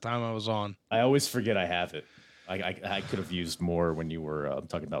the last time I was on. I always forget I have it. I could have used more when you were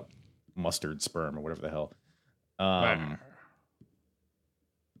talking about mustard sperm or whatever the hell.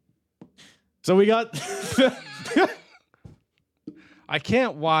 So we got. I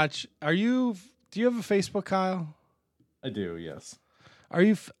can't watch. Do you have a Facebook, Kyle? I do, yes. Are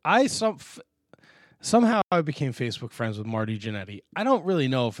you? Somehow I became Facebook friends with Marty Jannetty. I don't really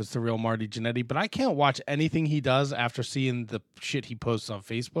know if it's the real Marty Jannetty, but I can't watch anything he does after seeing the shit he posts on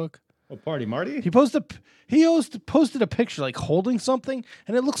Facebook. What party, Marty? He posted a picture like holding something,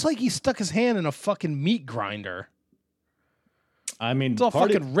 and it looks like he stuck his hand in a fucking meat grinder. I mean, It's all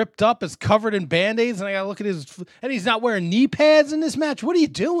fucking ripped up. It's covered in Band-Aids, and I gotta look at and he's not wearing knee pads in this match. What are you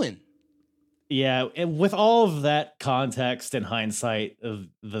doing? Yeah, and with all of that context and hindsight of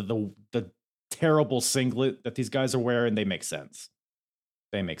the terrible singlet that these guys are wearing, they make sense.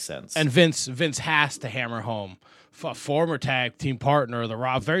 And Vince has to hammer home. Former tag team partner, the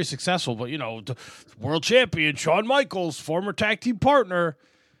Rob, very successful, but the world champion Shawn Michaels, former tag team partner.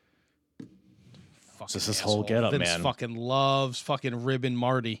 Just this whole getup, Vince man. fucking loves fucking ribbing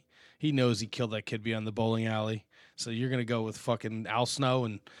Marty. He knows he killed that kid beyond the bowling alley. So you're gonna go with fucking Al Snow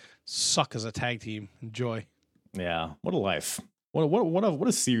and suck as a tag team. Enjoy. Yeah, what a life. What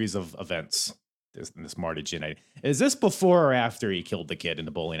a series of events. This Marty Jannetty. Is this before or after he killed the kid in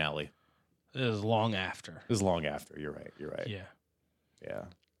the bowling alley? It was long after. It was long after. You're right. Yeah. Yeah.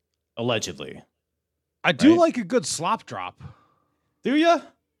 Allegedly. I do Right? like a good slop drop. Do ya?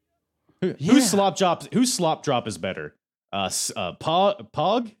 Yeah. Whose slop drop is better?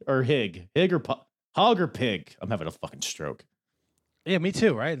 Pog or Hig? Hog or Pig? I'm having a fucking stroke. Yeah, me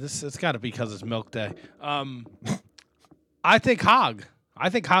too, right? It's got to be because it's milk day. I think Hog.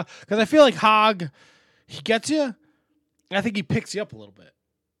 Because I feel like Hog, he gets you, and I think he picks you up a little bit,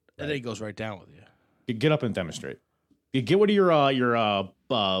 and then he goes right down with you. You get up and demonstrate. You get one of your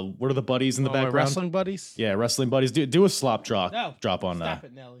what are the buddies in the background? Wrestling buddies? Yeah, wrestling buddies. Do a slop drop. No, drop on stop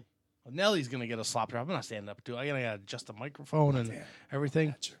it, Nelly. Well, Nelly's gonna get a slop drop. I'm not standing up to it. I gotta adjust the microphone and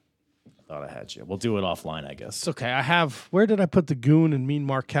everything. I thought I had you. We'll do it offline, I guess. It's okay. I have. Where did I put the goon and mean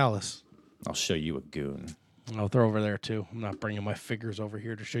Mark Callis? I'll show you a goon. Oh, they're over there too. I'm not bringing my figures over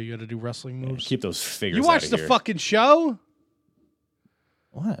here to show you how to do wrestling moves. Keep those figures. You watched the fucking show?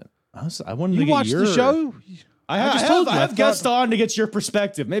 What? I wanted to You get watched the show? I have guests on to get your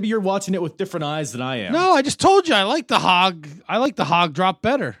perspective. Maybe you're watching it with different eyes than I am. No, I just told you I like the hog. I like the hog drop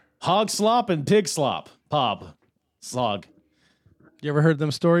better. Hog slop and pig slop. Slog. You ever heard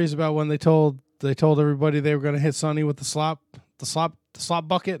them stories about when they told everybody they were going to hit Sonny with the slop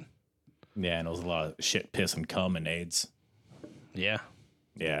bucket? Yeah, and it was a lot of shit, piss, and cum and AIDS. Yeah.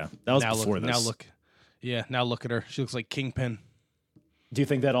 Yeah, that was before this. Now look at her. She looks like Kingpin. Do you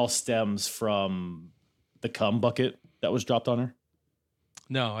think that all stems from the cum bucket that was dropped on her?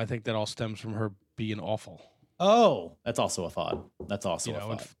 No, I think that all stems from her being awful. Oh, that's also a thought.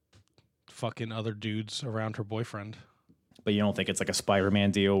 And fucking other dudes around her boyfriend. But you don't think it's like a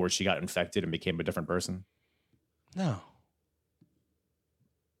Spider-Man deal where she got infected and became a different person? No.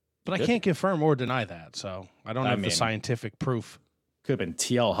 But I can't confirm or deny that, so I don't have the scientific proof. Could have been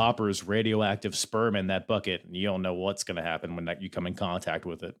T.L. Hopper's radioactive sperm in that bucket, and you don't know what's going to happen when you come in contact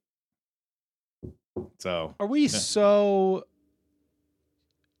with it. So, are we so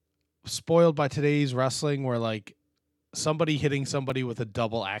spoiled by today's wrestling where like somebody hitting somebody with a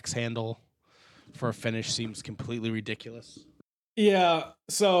double axe handle for a finish seems completely ridiculous? Yeah,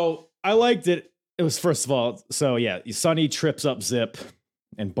 so I liked it. It was, first of all, Sonny trips up Zip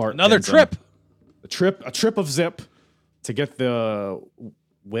and Bart. Another trip. A trip of Zip to get the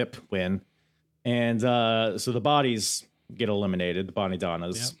whip win. And so the bodies get eliminated, the Bonnie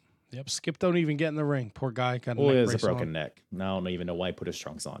Donnas. Yep. Skip don't even get in the ring. Poor guy got a neck he has a brace broken on. neck. Now I don't even know why he put his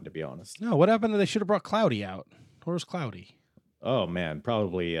trunks on, to be honest. No, what happened? They should have brought Cloudy out. Where's Cloudy? Oh, man.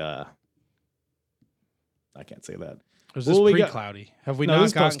 Probably, I can't say that. Was this pre-Cloudy? Have we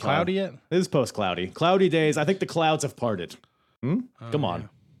not gotten Cloudy yet? This is post-Cloudy. Cloudy days. I think the clouds have parted. Come on.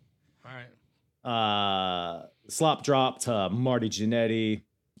 All right. Slop drop to Marty Jannetty.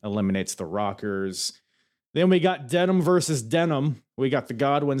 Eliminates the Rockers. Then we got Denim versus Denim. We got the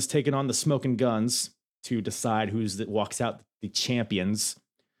Godwins taking on the Smoking Guns to decide that walks out the champions.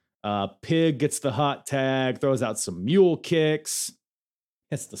 Pig gets the hot tag, throws out some mule kicks.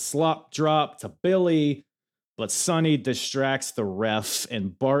 Hits the slop drop to Billy. But Sonny distracts the ref,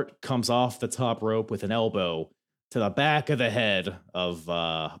 and Bart comes off the top rope with an elbow to the back of the head of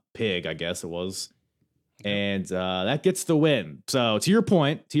Pig, I guess it was. And that gets the win. So to your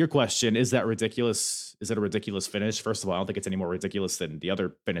point, to your question, is that ridiculous? Is it a ridiculous finish? First of all, I don't think it's any more ridiculous than the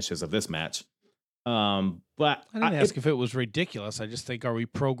other finishes of this match. But I didn't ask if it was ridiculous. I just think, are we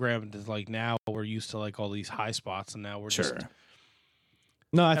programmed to like now we're used to like all these high spots, and now we're just...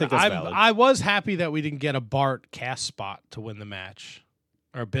 No, I think that's valid. I was happy that we didn't get a Bart cast spot to win the match,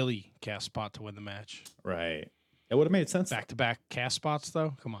 or a Billy cast spot to win the match. Right. It would have made sense. Back-to-back cast spots,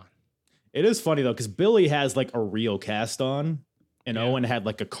 though? Come on. It is funny, though, because Billy has, like, a real cast on, and Owen had,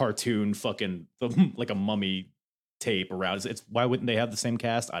 like, a cartoon fucking, like, a mummy tape around. Why wouldn't they have the same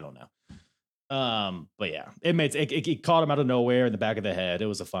cast? I don't know. But, yeah, it caught him out of nowhere in the back of the head. It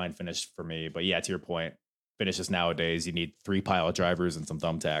was a fine finish for me. But, yeah, to your point, finishes nowadays, you need 3 pile drivers and some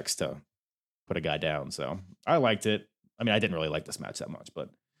thumbtacks to put a guy down. So, I liked it. I mean, I didn't really like this match that much, but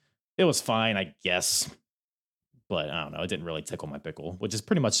it was fine, I guess. But I don't know. It didn't really tickle my pickle, which is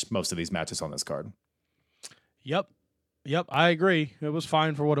pretty much most of these matches on this card. Yep. I agree. It was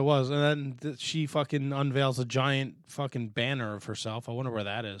fine for what it was. And then she fucking unveils a giant fucking banner of herself. I wonder where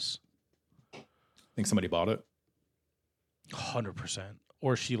that is. Think somebody bought it? 100%.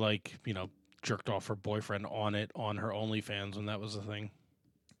 Or she, like, jerked off her boyfriend on it on her OnlyFans when that was the thing.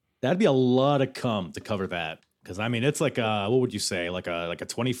 That'd be a lot of cum to cover that. Because, I mean, it's like what would you say? Like a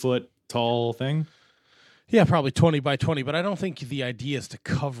 20-foot tall thing? Yeah, probably 20 by 20, but I don't think the idea is to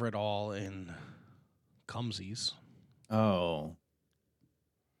cover it all in cumsies. Oh.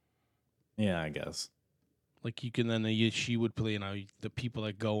 Yeah, I guess. Like you can then she would play, the people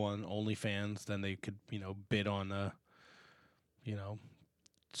that go on OnlyFans, then they could bid on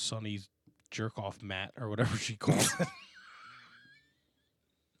Sonny's jerk off mat or whatever she calls it.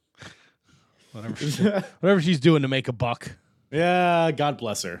 whatever she's doing to make a buck. Yeah, God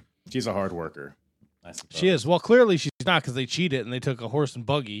bless her. She's a hard worker. I suppose. She is. Well, clearly she's not, because they cheated and they took a horse and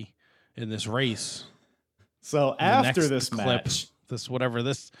buggy in this race. So after this match, whatever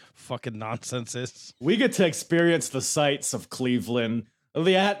this fucking nonsense is, we get to experience the sights of Cleveland,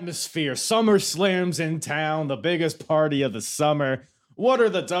 the atmosphere. SummerSlam's in town, the biggest party of the summer. What are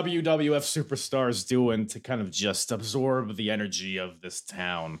the WWF superstars doing to kind of just absorb the energy of this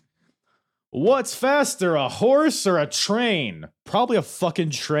town? What's faster, a horse or a train? Probably a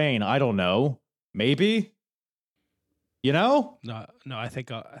fucking train. I don't know. Maybe. You know? No. I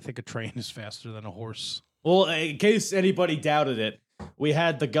think a train is faster than a horse. Well, in case anybody doubted it, we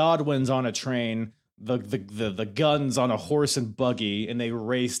had the Godwins on a train, the Guns on a horse and buggy, and they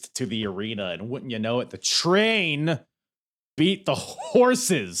raced to the arena. And wouldn't you know it, the train beat the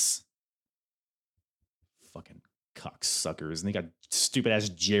horses. Fucking cocksuckers. And they got stupid ass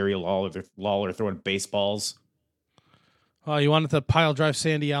Jerry Lawler throwing baseballs. Oh, you wanted to pile drive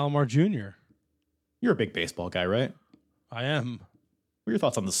Sandy Alomar Jr. You're a big baseball guy, right? I am. What are your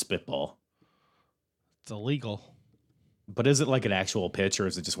thoughts on the spitball? It's illegal. But is it like an actual pitch, or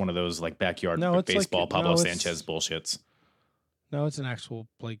is it just one of those like backyard baseball Pablo Sanchez bullshits? No, it's an actual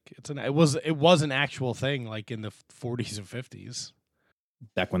it was an actual thing like in the 40s and 50s.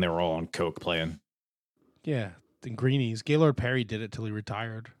 Back when they were all on coke playing. Yeah, the Greenies. Gaylord Perry did it till he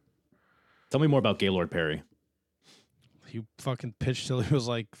retired. Tell me more about Gaylord Perry. He fucking pitched till he was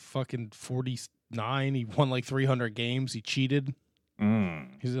like fucking 49. He won like 300 games. He cheated.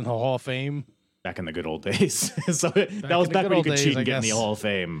 He's in the Hall of Fame. Back in the good old days. So that was back when you could cheat and get in the Hall of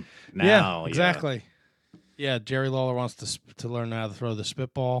Fame. Now, yeah, exactly. Yeah, Jerry Lawler wants to learn how to throw the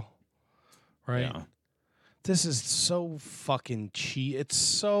spitball. Right? Yeah. This is so fucking cheat. It's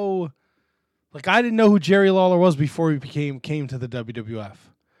so... Like, I didn't know who Jerry Lawler was before he came to the WWF.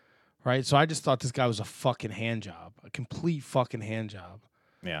 Right? So I just thought this guy was a fucking hand job. A complete fucking hand job.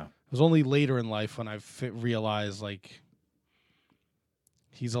 Yeah. It was only later in life when I realized, like,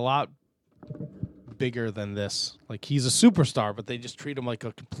 he's a lot bigger than this. Like, he's a superstar, but they just treat him like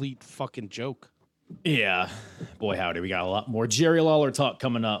a complete fucking joke. Yeah. Boy, howdy. We got a lot more Jerry Lawler talk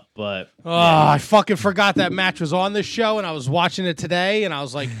coming up, but... I fucking forgot that match was on this show, and I was watching it today, and I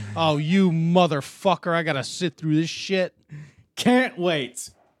was like, oh, you motherfucker, I gotta sit through this shit. Can't wait,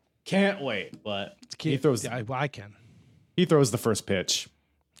 but he throws... I can. He throws the first pitch.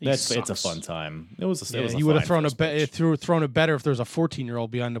 It's a fun time. It was a you would have thrown thrown it better if there was a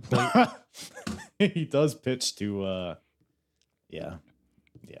 14-year-old behind the plate. He does pitch to yeah,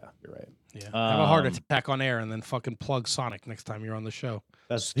 you're right. Yeah. Have a heart attack on air and then fucking plug Sonic next time you're on the show.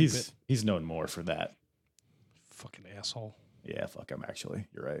 He's known more for that. Fucking asshole. Yeah, fuck him actually.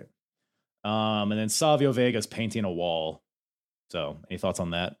 You're right. And then Savio Vega's painting a wall. So, any thoughts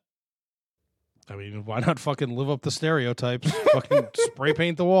on that? I mean, why not fucking live up the stereotypes? Fucking spray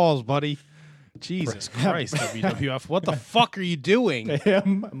paint the walls, buddy. Jesus Christ, WWF. What the fuck are you doing?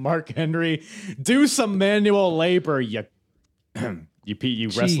 Him, Mark Henry, do some manual labor, you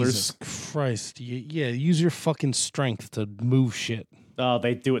wrestlers. Jesus Christ. Use your fucking strength to move shit. Oh,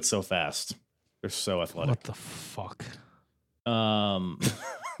 they do it so fast. They're so athletic. What the fuck?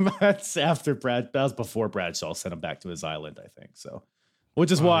 That's after that was before Bradshaw sent him back to his island, I think. So,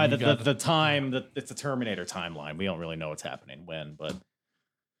 which is why the time that it's a Terminator timeline. We don't really know what's happening when, but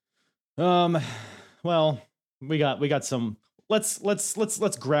well, we got some.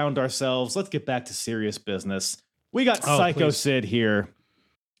 Let's ground ourselves. Let's get back to serious business. We got Psycho Sid here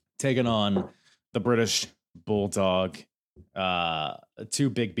taking on the British Bulldog, two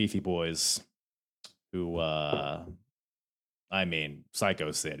big beefy boys who I mean,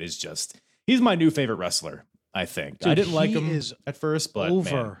 Psycho Sid is he's my new favorite wrestler, I think. Dude, I didn't like him at first, but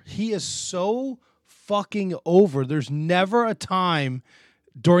over. Man. He is so fucking over. There's never a time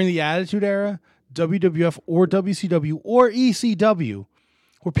during the Attitude Era, WWF or WCW or ECW,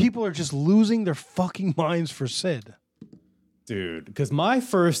 where people are just losing their fucking minds for Sid. Dude, because my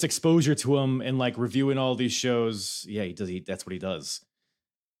first exposure to him and like reviewing all these shows, that's what he does.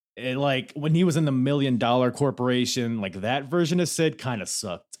 And like when he was in the $1 Million Corporation, like that version of Sid kind of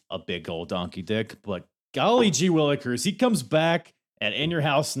sucked a big old donkey dick. But golly gee willikers, he comes back at In Your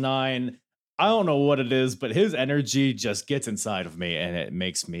House 9. I don't know what it is, but his energy just gets inside of me and it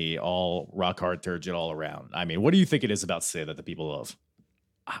makes me all rock hard turgid all around. I mean, what do you think it is about Sid that the people love?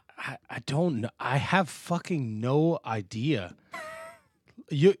 I don't know. I have fucking no idea.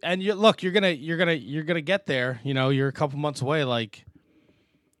 you look, you're gonna get there. You know, you're a couple months away. Like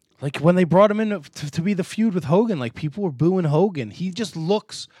when they brought him in to be the feud with Hogan, like people were booing Hogan. He just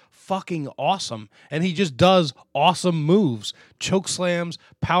looks fucking awesome, and he just does awesome moves, choke slams,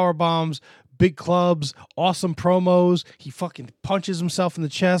 power bombs, big clubs, awesome promos. He fucking punches himself in the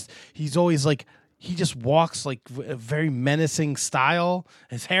chest. He's always like, he just walks like a very menacing style.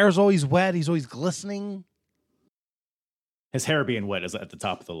 His hair's always wet. He's always glistening. His hair being wet is at the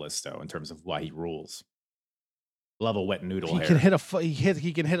top of the list, though, in terms of why he rules. Love a wet noodle hair. He can hit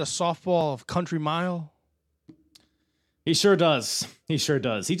a softball of country mile. He sure does.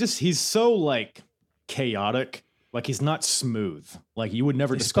 He's so like chaotic. Like he's not smooth. Like you would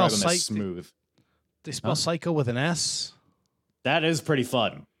never describe him as smooth. They spell psycho with an S. That is pretty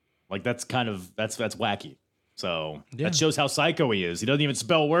fun. Like that's wacky. So that shows how psycho he is. He doesn't even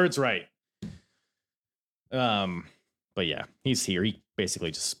spell words right. But yeah, he's here. He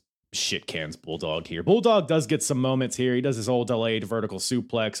basically just shit cans Bulldog here. Bulldog does get some moments here. He does his old delayed vertical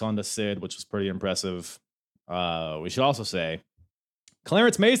suplex onto Sid, which was pretty impressive. We should also say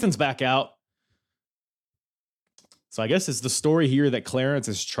Clarence Mason's back out. So I guess it's the story here that Clarence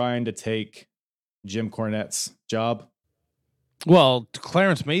is trying to take Jim Cornette's job. Well,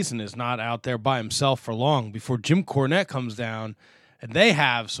 Clarence Mason is not out there by himself for long before Jim Cornette comes down, and he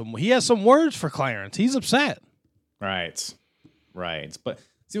has some words for Clarence. He's upset. Right. But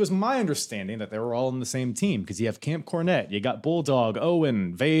see, it was my understanding that they were all in the same team because you have Camp Cornette, you got Bulldog,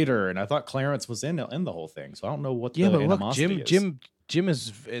 Owen, Vader, and I thought Clarence was in the whole thing. So I don't know what the animosity is. Jim is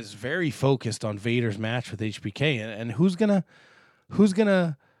very focused on Vader's match with HBK, and who's gonna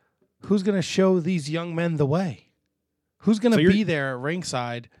show these young men the way? Who's gonna be there at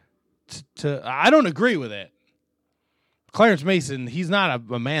ringside? I don't agree with it. Clarence Mason, he's not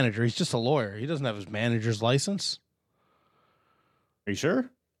a manager. He's just a lawyer. He doesn't have his manager's license. Are you sure?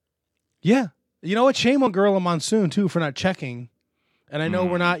 Yeah. You know what? Shame on Gorilla Monsoon, too, for not checking. And I know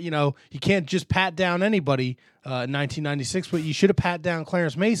we're not, you can't just pat down anybody in 1996, but you should have pat down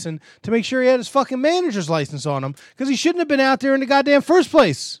Clarence Mason to make sure he had his fucking manager's license on him because he shouldn't have been out there in the goddamn first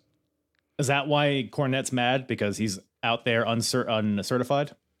place. Is that why Cornette's mad? Because he's out there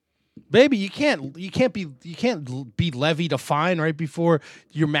uncertified? Baby, you can't be levied a fine right before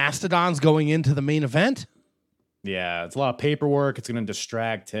your Mastodon's going into the main event. Yeah, it's a lot of paperwork. It's going to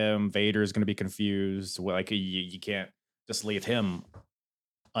distract him. Vader's going to be confused. Like you can't just leave him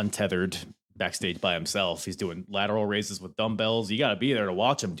untethered backstage by himself. He's doing lateral raises with dumbbells. You got to be there to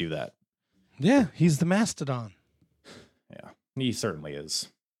watch him do that. Yeah, he's the Mastodon. Yeah, he certainly is.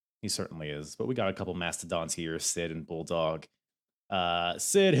 But we got a couple Mastodons here, Sid and Bulldog.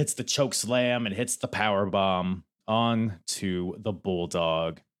 Sid hits the choke slam and hits the power bomb onto the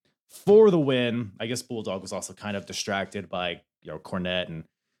Bulldog for the win. I guess Bulldog was also kind of distracted by Cornette and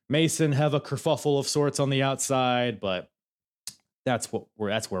Mason have a kerfuffle of sorts on the outside, but that's where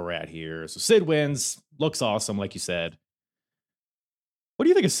we're at here. So Sid wins, looks awesome, like you said. What do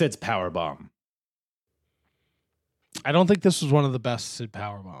you think of Sid's power bomb? I don't think this was one of the best Sid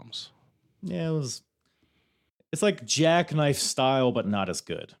power bombs. Yeah, it was. It's like jackknife style, but not as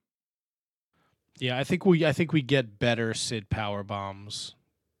good. Yeah, I think we get better Sid power bombs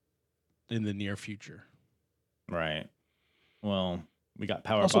in the near future. Right. Well, we got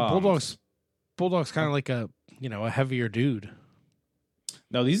power also, bombs. Bulldog's kind of like a heavier dude.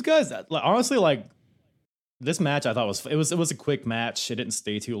 No, these guys honestly, like this match, I thought it was a quick match. It didn't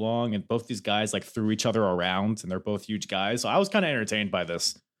stay too long, and both these guys like threw each other around, and they're both huge guys. So I was kind of entertained by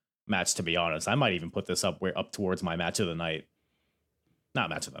this match, to be honest. I might even put this up towards my match of the night. Not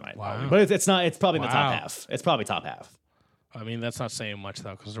match of the night, wow. Probably, but it's not. It's probably in the top half. It's probably top half. I mean, that's not saying much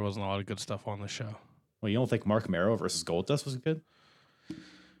though, because there wasn't a lot of good stuff on the show. Well, you don't think Mark Mero versus Goldust was good?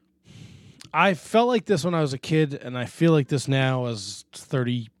 I felt like this when I was a kid, and I feel like this now as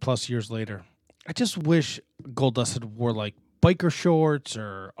 30 plus years later. I just wish Goldust had wore like biker shorts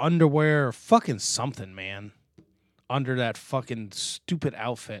or underwear or fucking something, man, under that fucking stupid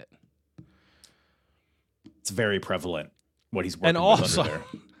outfit. It's very prevalent what he's wearing. And with under there.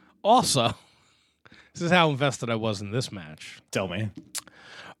 Also, this is how invested I was in this match. Tell me.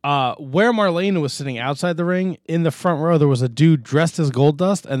 Where Marlena was sitting outside the ring, in the front row, there was a dude dressed as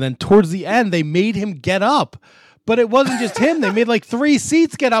Goldust, and then towards the end, they made him get up. But it wasn't just him. They made like 3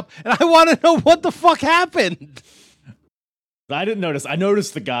 seats get up, and I want to know what the fuck happened. I didn't notice. I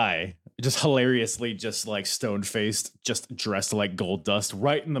noticed the guy just hilariously, just like stone-faced, just dressed like Goldust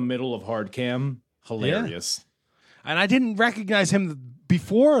right in the middle of hard cam. Hilarious. Yeah. And I didn't recognize him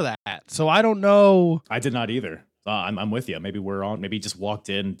before that, so I don't know. I did not either. I'm with you. Maybe maybe he just walked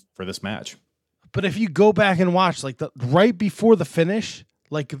in for this match. But if you go back and watch, like right before the finish,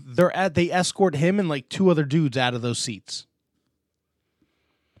 Like they escort him and like 2 other dudes out of those seats.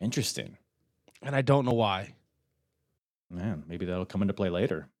 Interesting. And I don't know why. Man, maybe that'll come into play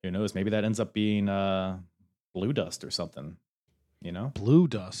later. Who knows? Maybe that ends up being Blue Dust or something. You know? Blue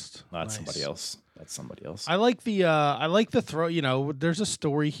Dust. That's Nice. somebody else. That's somebody else. I like the throw. You know, there's a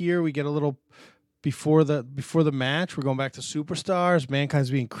story here. We get a little before the match. We're going back to Superstars. Mankind's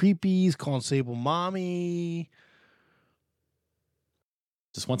being creepy. He's calling Sable mommy.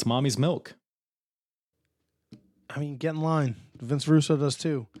 Just wants mommy's milk. I mean, get in line. Vince Russo does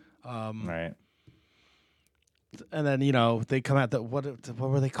too. Right. And then, you know, they come out. What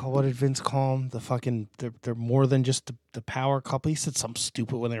were they called? What did Vince call them? The fucking they're more than just the power couple. He said something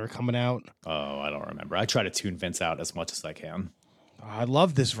stupid when they were coming out. Oh, I don't remember. I try to tune Vince out as much as I can. I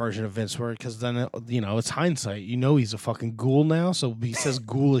love this version of Vince where because then you know it's hindsight. You know he's a fucking ghoul now, so he says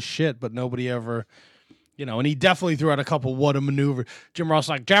ghoul as shit, but nobody ever. You know, and he definitely threw out a couple what a maneuver. Jim Ross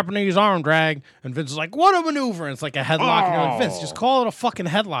like Japanese arm drag, and Vince is like what a maneuver. And it's like a headlock. And you're like, Vince, just call it a fucking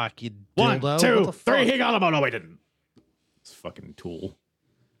headlock, you dildo. 1, What 2, the 3. fuck? He got him. Oh no, he didn't. It's fucking tool.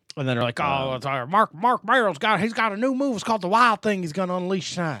 And then they're like, oh, it's Mark Merrill's he's got a new move. It's called the Wild Thing. He's gonna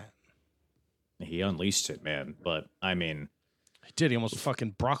unleash tonight. He unleashed it, man. But I mean, He did. He almost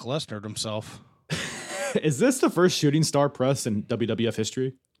fucking Brock Lesnar'd himself. is this the first shooting star press in WWF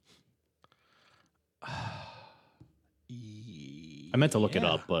history? I meant to look it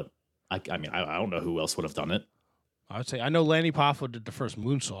up, but I mean, I don't know who else would have done it. I would say I know Lanny Poffo did the first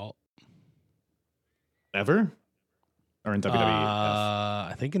moonsault. Ever? Or in WWF?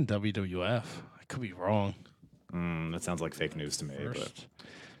 I think in WWF. I could be wrong. That sounds like fake news to me. First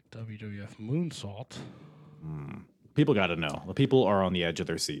WWF moonsault. But people got to know. The people are on the edge of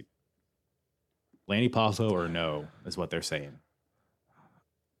their seat. Lanny Poffo or no is what they're saying.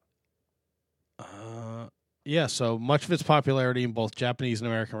 Yeah, so much of its popularity in both Japanese and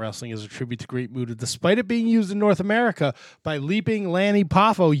American wrestling is a tribute to Great Muta, despite it being used in North America by Leaping Lanny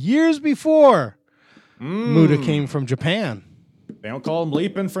Poffo years before Muta came from Japan. They don't call him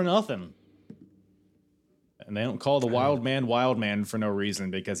Leaping for nothing. And they don't call the Wild Man for no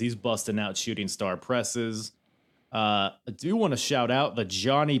reason because he's busting out shooting star presses. I do want to shout out the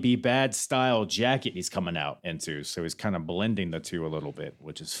Johnny B. Bad style jacket he's coming out into. So he's kind of blending the two a little bit,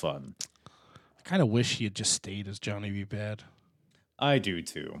 which is fun. I kind of wish he had just stayed as Johnny B. Bad. I do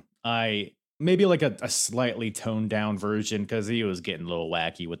too. Maybe like a slightly toned down version because he was getting a little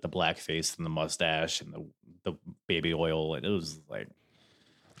wacky with the blackface and the mustache and the baby oil. And it was like,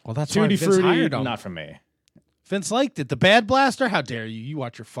 Well, that's why tutti Vince frutti, hired him. not for me. Vince liked it. The Bad Blaster? How dare you? You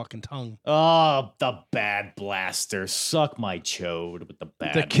watch your fucking tongue. Oh, the Bad Blaster. Suck my chode with the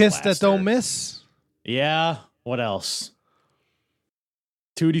Bad The kiss Blaster. that don't miss? Yeah. What else?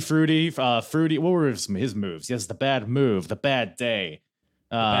 Tutti Frutti. Fruity. What were his moves? Yes, the bad move. The bad day.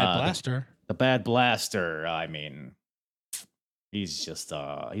 Bad Blaster. The Bad Blaster. I mean, he's just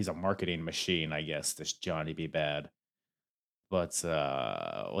he's a marketing machine, I guess, this Johnny B. Bad. But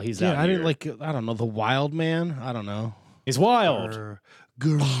well, he's out I here. didn't like, I don't know, the Wild Man? I don't know. He's wild.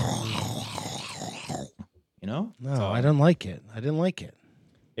 You know? No, So, I didn't like it. I didn't like it.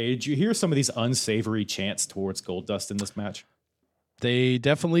 hey, did you hear some of these unsavory chants towards Goldust in this match? They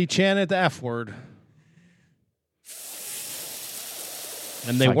definitely chanted the F word.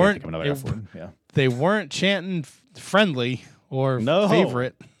 And they I can't weren't think of another F word. Yeah. they weren't chanting friendly or No.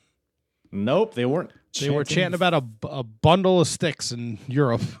 favorite. Nope, they weren't. They were chanting about a bundle of sticks in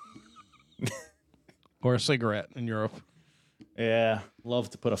Europe. Or a cigarette in Europe. Yeah, love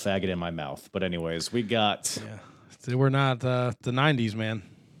to put a faggot in my mouth. But anyways, we got. Yeah. They were not the 90s, man.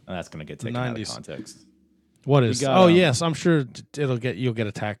 And that's gonna get taken out of 90s. context. What is? got, Yes, I'm sure you'll get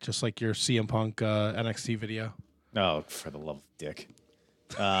attacked just like your CM Punk NXT video. Oh, for the love of dick.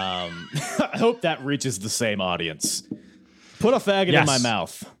 I hope that reaches the same audience. Put a faggot in Yes. my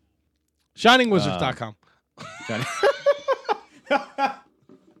mouth. ShiningWizards.com.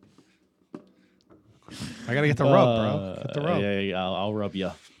 I gotta get the rub, bro. Get the rub. Yeah, I'll rub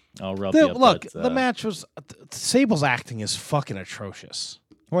you. I'll rub you. Look, the match was Sable's acting is fucking atrocious.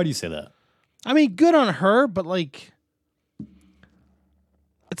 Why do you say that? I mean, good on her, but like,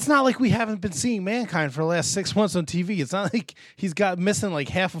 it's not like we haven't been seeing Mankind for the last 6 months on TV. It's not like he's got missing like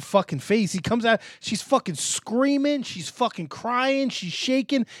half a fucking face. He comes out, she's fucking screaming, she's fucking crying, she's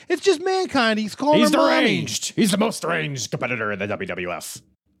shaking. It's just Mankind. He's calling He's her mommy. deranged. He's the most deranged competitor in the WWF.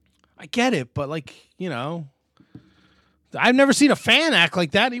 I get it, but like, you know, I've never seen a fan act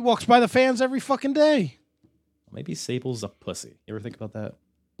like that. He walks by the fans every fucking day. Maybe Sable's a pussy. You ever think about that?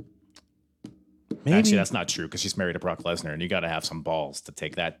 Maybe. Actually, that's not true because she's married to Brock Lesnar, and you got to have some balls to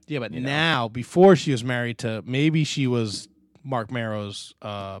take that. Yeah, but you know. now, before she was married to, maybe she was Mark Marrow's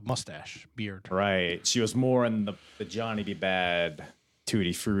mustache, beard. Right. She was more in the Johnny B. Bad,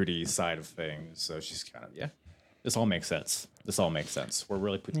 Tutti Frutti side of things. So she's kind of, this all makes sense. We're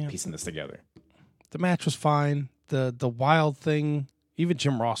really piecing this together. The match was fine. The wild thing, even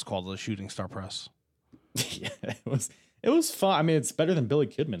Jim Ross called it a shooting star press. Yeah, it was fun. I mean, it's better than Billy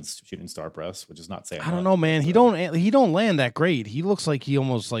Kidman's shooting star press, which is not saying I don't know, man. He don't land that great. He looks like he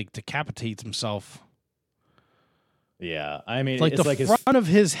almost like decapitates himself. Yeah, I mean, Like it's the front of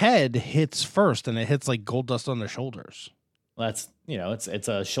his head hits first, and it hits like gold dust on the shoulders. That's it's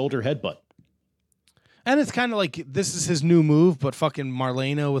a shoulder headbutt. And it's kind of like this is his new move, but fucking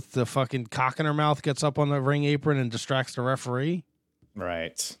Marlena with the fucking cock in her mouth gets up on the ring apron and distracts the referee.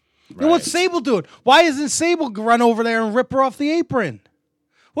 Right. And what's Sable doing? Why isn't Sable run over there and rip her off the apron?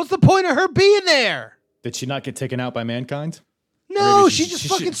 What's the point of her being there? Did she not get taken out by Mankind? No, she just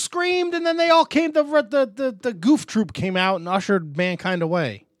fucking screamed, and then they all came. The goof troop came out and ushered Mankind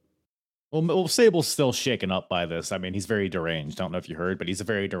away. Well, Sable's still shaken up by this. I mean, he's very deranged. Don't know if you heard, but he's a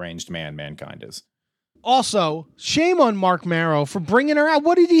very deranged man. Mankind is. Also, shame on Mark Marrow for bringing her out.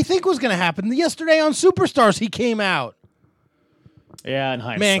 What did he think was going to happen? Yesterday on Superstars, he came out. Yeah, in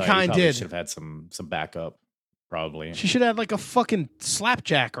hindsight, Mankind did. Should have had some backup, probably. She should have had like a fucking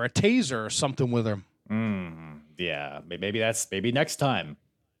slapjack or a taser or something with her. Yeah, maybe next time.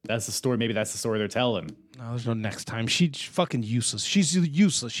 That's the story. Maybe that's the story they're telling. No, there's no next time. She's fucking useless. She's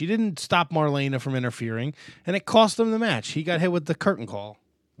useless. She didn't stop Marlena from interfering, and it cost him the match. He got hit with the curtain call.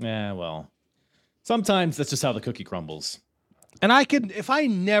 Yeah, well, sometimes that's just how the cookie crumbles. And if I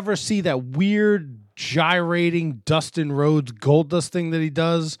never see that weird gyrating Dustin Rhodes gold dust thing that he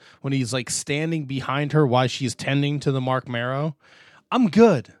does when he's like standing behind her while she's tending to the Mark Marrow, I'm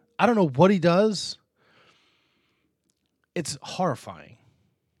good. I don't know what he does. It's horrifying.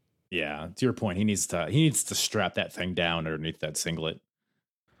 Yeah, to your point, he needs to strap that thing down underneath that singlet.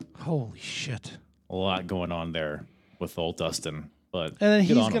 Holy shit. A lot going on there with old Dustin. But and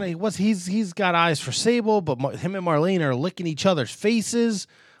then he's got eyes for Sable, but him and Marlene are licking each other's faces.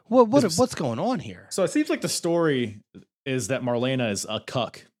 What's going on here? So it seems like the story is that Marlena is a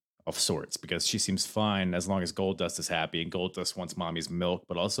cuck of sorts because she seems fine as long as Goldust is happy, and Goldust wants mommy's milk,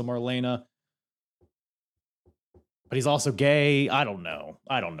 but also Marlena. But he's also gay. I don't know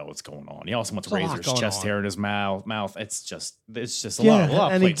what's going on. He also wants to raise his chest hair in his mouth. It's just a lot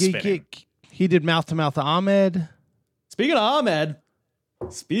of plate spinning. He did mouth to mouth to Ahmed.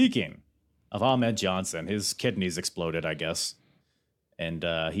 Speaking of Ahmed Johnson, his kidneys exploded, I guess. And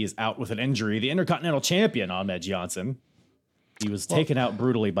he is out with an injury. The Intercontinental Champion, Ahmed Johnson. He was taken out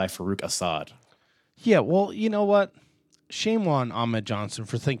brutally by Farouk Assad. Yeah, well, you know what? Shame on Ahmed Johnson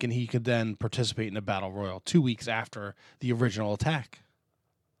for thinking he could then participate in a battle royal 2 weeks after the original attack.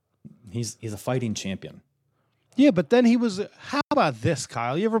 He's a fighting champion. Yeah, but then he was... How about this,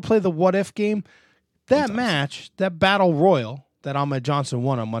 Kyle? You ever play the What If game? That match, that battle royal that Ahmed Johnson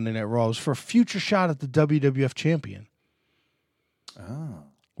won on Monday Night Raw was for a future shot at the WWF champion. Oh.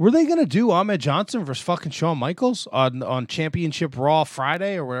 Were they going to do Ahmed Johnson versus fucking Shawn Michaels on Championship Raw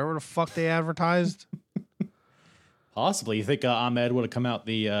Friday or whatever the fuck they advertised? Possibly. You think Ahmed would have come out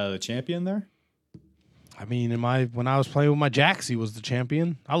the champion there? I mean, when I was playing with my Jax, he was the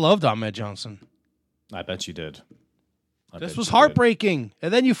champion. I loved Ahmed Johnson. I bet you did. This was heartbreaking.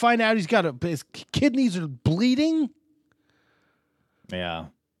 And then you find out his kidneys are bleeding. Yeah.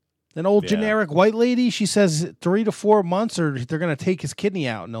 An old generic white lady, she says 3 to 4 months or they're going to take his kidney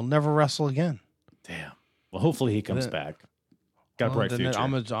out and he'll never wrestle again. Damn. Well, hopefully he comes back. Got a bright future.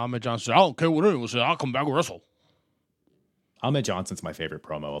 Ahmed Johnson said, I don't care what anyone says. I'll come back and wrestle. Ahmed Johnson's my favorite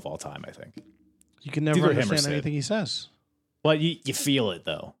promo of all time, I think. You can never understand anything he says. But you feel it,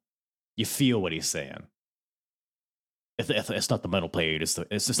 though. You feel what he's saying. It's not the metal plate. It's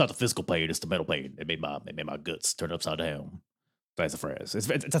not the physical plate. It's the metal plate. It made my guts turn upside down. That's the phrase.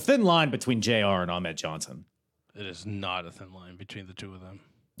 It's a thin line between JR and Ahmed Johnson. It is not a thin line between the two of them.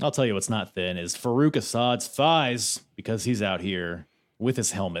 I'll tell you what's not thin is Farouk Assad's thighs because he's out here with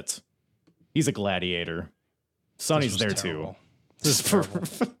his helmet. He's a gladiator. Sonny's there terrible. too. This is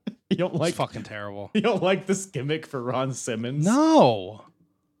terrible. You don't like fucking terrible. You don't like this gimmick for Ron Simmons? No.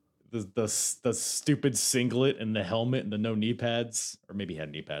 The stupid singlet and the helmet and the no knee pads, or maybe he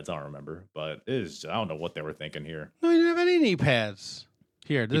had knee pads. I don't remember, but I don't know what they were thinking here. No, he didn't have any knee pads.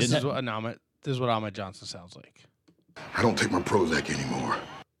 Here, this is what Ahmed Johnson sounds like. I don't take my Prozac anymore.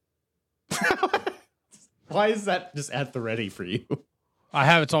 Why is that just at the ready for you? I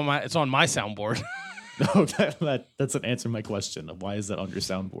have it's on my soundboard. No, that's an answer to my question. Why is that on your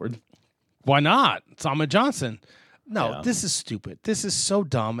soundboard? Why not? It's Ahmed Johnson. No, This is stupid. This is so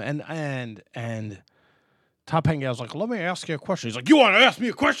dumb and Top Hat gal's like, let me ask you a question. He's like, you want to ask me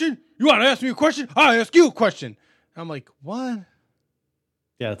a question? You want to ask me a question? I'll ask you a question. I'm like, what?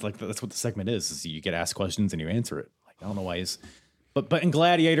 Yeah, it's like that's what the segment is you get asked questions and you answer it. Like, I don't know why he's, but in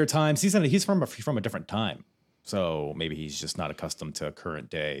Gladiator times, he's from a different time, so maybe he's just not accustomed to current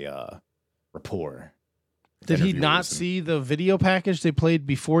day rapport. Did he not see the video package they played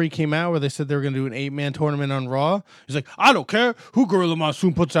before he came out where they said they were going to do an 8-man tournament on Raw? He's like, I don't care who Gorilla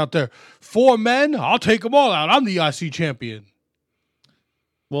Monsoon puts out there. 4 men, I'll take them all out. I'm the IC champion.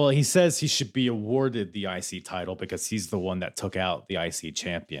 Well, he says he should be awarded the IC title because he's the one that took out the IC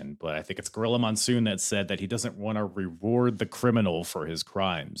champion. But I think it's Gorilla Monsoon that said that he doesn't want to reward the criminal for his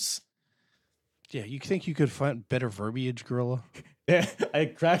crimes. Yeah, you think you could find better verbiage, Gorilla? Yeah,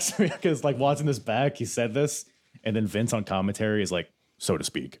 it cracks me because, like, watching this back, he said this, and then Vince on commentary is like, so to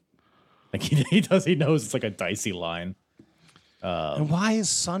speak. Like, he knows it's like a dicey line. And why is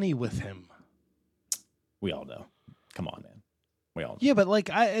Sonny with him? We all know. Come on, man. We all know. Yeah, but like,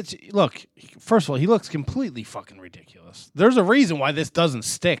 look. First of all, he looks completely fucking ridiculous. There's a reason why this doesn't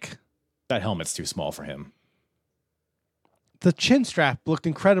stick. That helmet's too small for him. The chin strap looked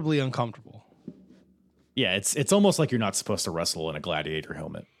incredibly uncomfortable. Yeah, it's almost like you're not supposed to wrestle in a gladiator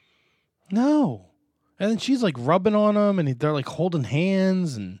helmet. No. And then she's like rubbing on him, and they're like holding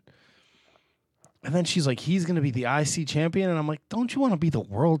hands, and then she's like, he's going to be the IC champion, and I'm like, don't you want to be the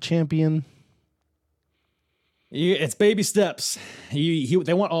world champion? It's baby steps.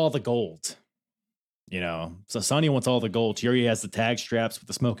 They want all the gold. You know, so Sonny wants all the gold. She already has the tag straps with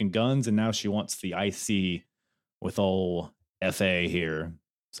the smoking guns, and now she wants the IC with all FA here.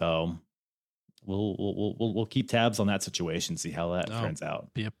 So we'll keep tabs on that situation, see how that turns out.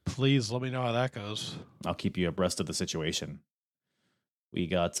 Yeah, please let me know how that goes. I'll keep you abreast of the situation. We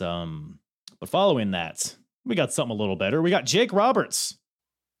got but following that, we got something a little better. We got Jake Roberts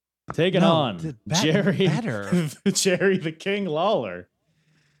taking on Jerry Jerry the King Lawler.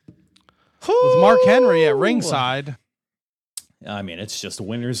 With Mark Henry at ringside. I mean, it's just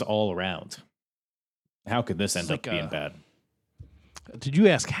winners all around. How could this end up being bad? Did you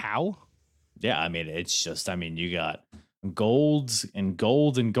ask how? Yeah, I mean, it's just, you got golds and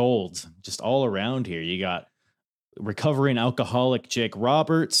gold and gold just all around here. You got recovering alcoholic Jake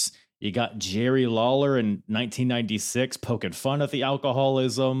Roberts. You got Jerry Lawler in 1996 poking fun at the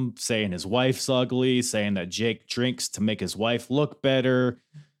alcoholism, saying his wife's ugly, saying that Jake drinks to make his wife look better.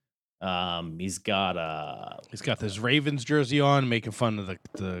 He's got this Ravens jersey on, making fun of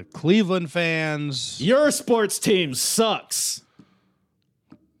the Cleveland fans. Your sports team sucks.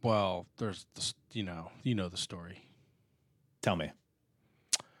 Well, there's this, you know the story. Tell me.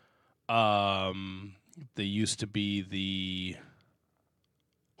 They used to be the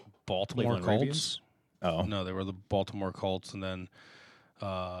Baltimore Cleveland Colts. Ravens? Oh no, they were the Baltimore Colts, and then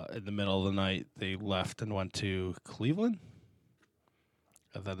in the middle of the night they left and went to Cleveland.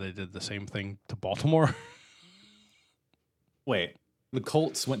 And then they did the same thing to Baltimore. Wait, the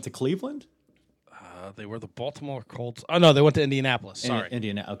Colts went to Cleveland? They were the Baltimore Colts. Oh, no, they went to Indianapolis. Sorry.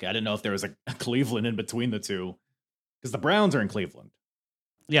 Okay, I didn't know if there was a Cleveland in between the two. Because the Browns are in Cleveland.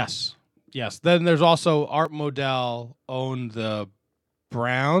 Yes. Then there's also Art Modell owned the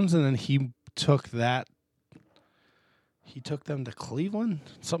Browns, and then he took them to Cleveland?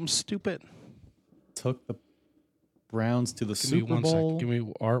 Something stupid. Took the Browns to the Super Bowl. Give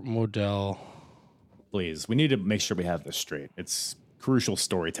me Art Modell. Please, we need to make sure we have this straight. It's crucial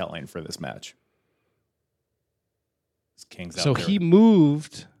storytelling for this match. King's out So there. he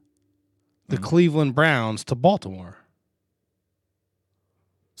moved the Cleveland Browns to Baltimore.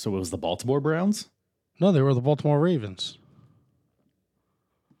 So it was the Baltimore Browns? No, they were the Baltimore Ravens.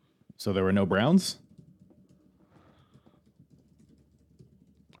 So there were no Browns?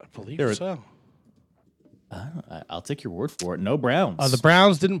 I believe so. I'll take your word for it. No Browns. The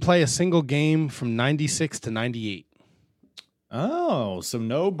Browns didn't play a single game from 96 to 98. Oh, so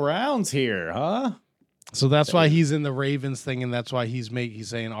no Browns here, huh? So that's why he's in the Ravens thing, and that's why he's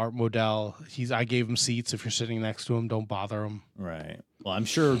saying Art Modell. I gave him seats. If you're sitting next to him, don't bother him. Right. Well, I'm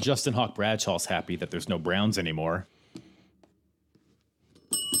sure Justin Hawk Bradshaw's happy that there's no Browns anymore.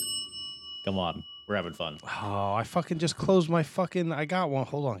 Come on, we're having fun. Oh, I fucking just closed my fucking. I got one.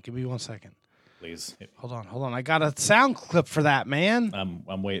 Hold on, give me 1 second. Please. Hold on. I got a sound clip for that, man.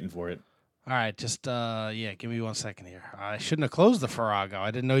 I'm waiting for it. All right, just give me 1 second here. I shouldn't have closed the Farrago.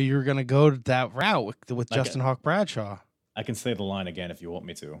 I didn't know you were gonna go that route with Justin Hawk Bradshaw. I can say the line again if you want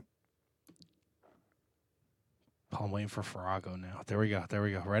me to. I'm waiting for Farrago now. There we go.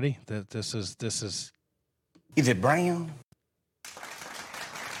 Ready? This is. Is it brown?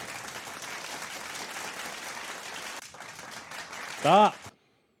 Stop.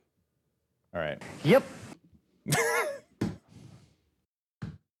 All right. Yep.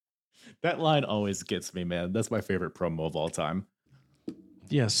 That line always gets me, man. That's my favorite promo of all time.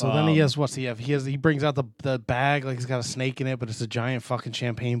 Yeah, so then he has, what's he have? He brings out the bag like he's got a snake in it, but it's a giant fucking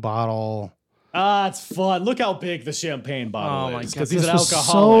champagne bottle. Ah, it's fun. Look how big the champagne bottle is. Because he's an was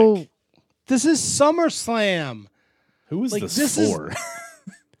alcoholic. This is SummerSlam. Who is like, this for?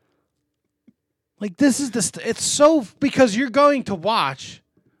 Like, this is it's so, because you're going to watch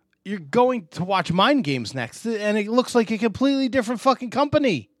Mind Games next, and it looks like a completely different fucking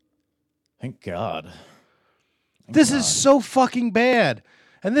company. Thank God. This is so fucking bad.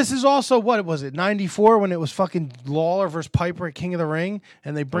 And this is also, what was it, 94 when it was fucking Lawler versus Piper at King of the Ring,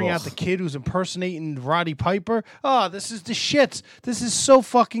 and they bring out the kid who's impersonating Roddy Piper. Oh, this is the shits. This is so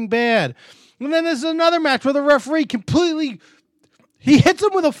fucking bad. And then there's another match where the referee he hits him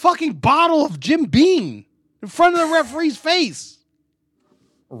with a fucking bottle of Jim Beam in front of the referee's face.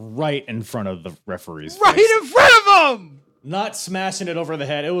 Right in front of the referee's face. Right in front of him! Not smashing it over the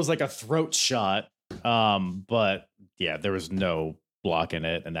head. It was like a throat shot. But yeah, there was no blocking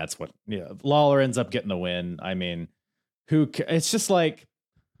it, and that's what Lawler ends up getting the win. I mean, it's just like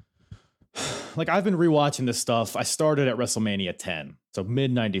I've been rewatching this stuff. I started at WrestleMania 10, so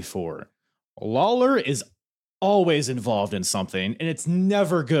mid 94. Lawler is always involved in something, and it's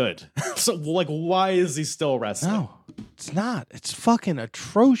never good. So like, why is he still wrestling? No, it's not. It's fucking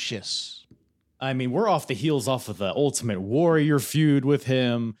atrocious. I mean, we're off the heels off of the Ultimate Warrior feud with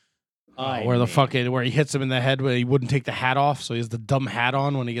him. Where he hits him in the head when he wouldn't take the hat off, so he has the dumb hat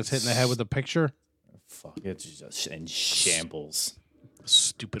on when he gets hit in the head with the picture. Fuck, it's just in shambles.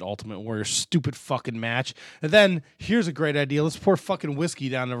 Stupid Ultimate Warrior, stupid fucking match. And then here's a great idea: let's pour fucking whiskey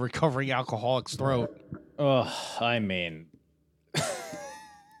down the recovering alcoholic's throat. Ugh, I mean,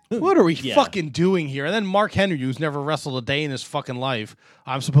 what are we fucking doing here? And then Mark Henry, who's never wrestled a day in his fucking life,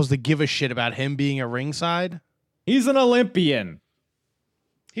 I'm supposed to give a shit about him being a ringside? He's an Olympian.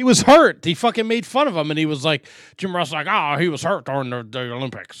 He was hurt. He fucking made fun of him, and he was like, Jim Ross like, he was hurt during the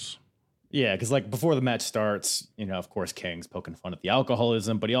Olympics. Yeah, because like before the match starts, of course, King's poking fun at the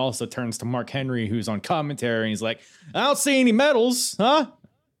alcoholism, but he also turns to Mark Henry, who's on commentary, and he's like, I don't see any medals, huh?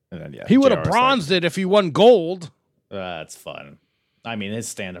 And then, he would have bronzed it if he won gold. That's fun. I mean, his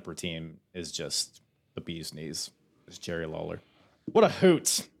stand-up routine is just the bee's knees. It's Jerry Lawler. What a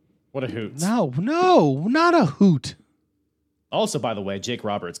hoot. What a hoot. No, not a hoot. Also, by the way, Jake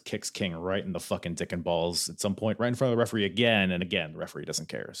Roberts kicks King right in the fucking dick and balls at some point, right in front of the referee again, and again, the referee doesn't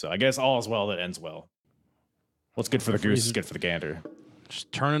care. So I guess all is well that ends well. What's good for the goose is good for the gander.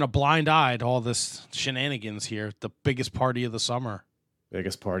 Just turning a blind eye to all this shenanigans here. The biggest party of the summer.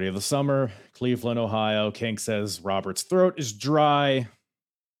 Biggest party of the summer, Cleveland, Ohio. King says Robert's throat is dry.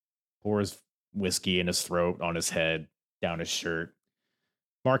 Pours whiskey in his throat, on his head, down his shirt.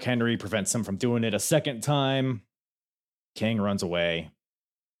 Mark Henry prevents him from doing it a second time. King runs away,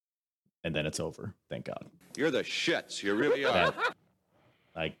 and then it's over. Thank God. You're the shits. You really are.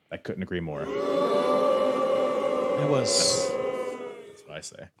 I couldn't agree more. It was. That's what I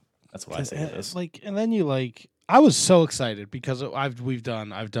say. That's what I say. It is. And then I was so excited because I've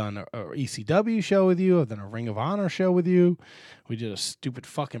done a ECW show with you. I've done a Ring of Honor show with you. We did a stupid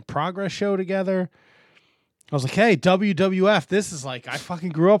fucking Progress show together. I was like, hey, WWF, this is like, I fucking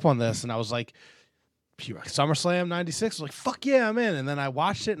grew up on this, and I was like, SummerSlam 96. I was like, fuck yeah, I'm in. And then I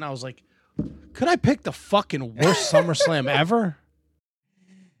watched it and I was like, could I pick the fucking worst SummerSlam ever?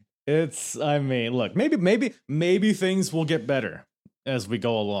 Look, maybe things will get better as we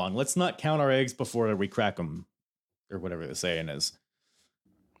go along. Let's not count our eggs before we crack them, or whatever the saying is.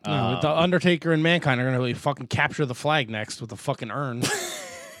 No, the Undertaker and Mankind are going to really fucking capture the flag next with the fucking urn.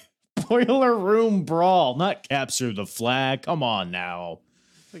 Boiler Room Brawl, not capture the flag. Come on now.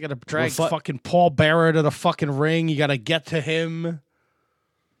 They got to drag fucking Paul Bearer to the fucking ring. You got to get to him.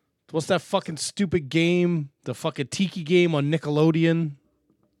 What's that fucking stupid game? The fucking Tiki game on Nickelodeon.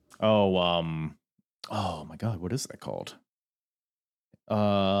 Oh my God, what is that called?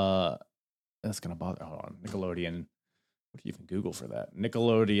 That's gonna bother. Hold on, Nickelodeon. What do you even Google for that?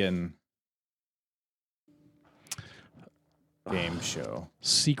 Nickelodeon game show.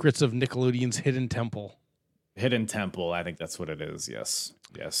 Secrets of Nickelodeon's Hidden Temple. Hidden Temple, I think that's what it is. Yes.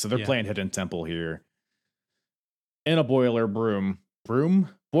 So they're playing Hidden Temple here in a boiler room.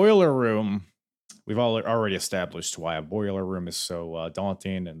 Boiler room. We've already established why a boiler room is so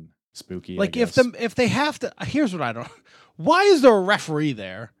daunting and spooky. Like if they have to, here's what I don't. Why is there a referee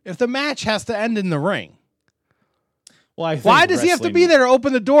there if the match has to end in the ring? Well, why does he have to be there to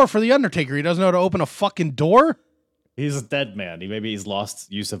open the door for the Undertaker? He doesn't know how to open a fucking door. He's a dead man. He's lost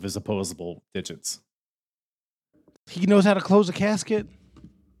use of his opposable digits. He knows how to close a casket.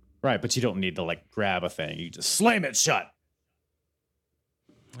 Right, but you don't need to grab a thing. You just slam it shut.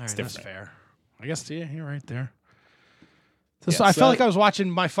 All right, that's different. fair. I guess, yeah, you're right there. Yeah, I so felt like I was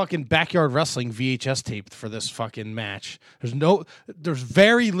watching my fucking backyard wrestling VHS tape for this fucking match. There's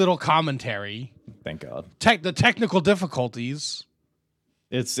very little commentary. Thank God. The technical difficulties.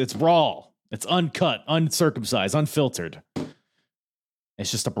 It's raw. It's uncut, uncircumcised, unfiltered. It's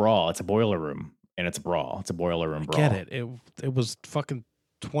just a brawl. It's a boiler room, and it's a brawl. It's a boiler room brawl. Get it? It was fucking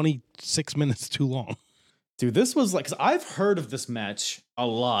 26 minutes too long. Dude, this was like, 'cause I've heard of this match a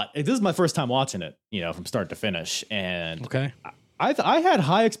lot. This is my first time watching it, from start to finish. And Okay. I had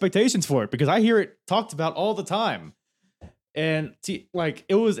high expectations for it because I hear it talked about all the time. And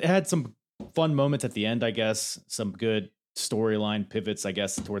it had some fun moments at the end, I guess. Some good storyline pivots, I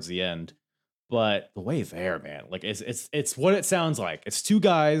guess, towards the end. But the way there, man, like it's what it sounds like. It's two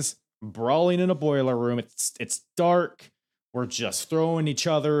guys brawling in a boiler room. It's dark. We're just throwing each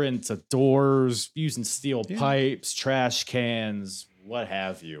other into doors, using steel pipes, trash cans, what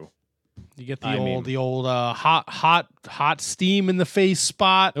have you. You get the old hot steam in the face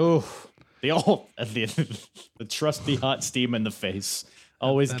spot. Oh, the trusty hot steam in the face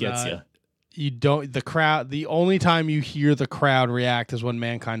always gets you. The only time you hear the crowd react is when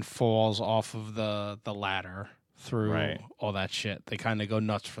Mankind falls off of the ladder through all that shit. They kind of go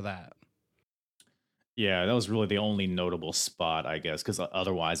nuts for that. Yeah, that was really the only notable spot, I guess, because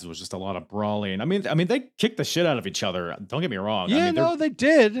otherwise it was just a lot of brawling. I mean, they kicked the shit out of each other. Don't get me wrong. Yeah, I mean, no, they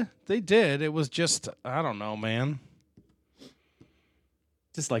did. They did. It was just, I don't know, man.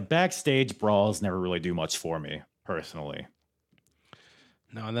 Just like backstage brawls never really do much for me personally.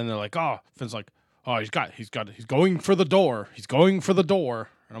 No, and then they're like, Finn's like, he's going for the door. He's going for the door.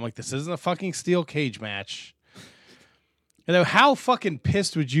 And I'm like, this isn't a fucking steel cage match. And then how fucking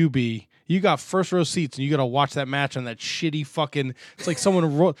pissed would you be? You got first row seats and you got to watch that match on that shitty fucking, it's like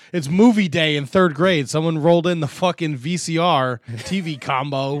it's movie day in third grade. Someone rolled in the fucking VCR TV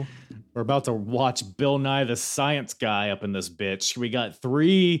combo. We're about to watch Bill Nye the Science Guy up in this bitch. We got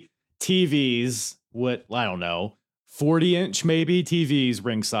 3 TVs with, I don't know, 40-inch maybe TVs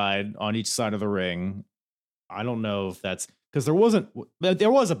ringside on each side of the ring. I don't know if that's because there was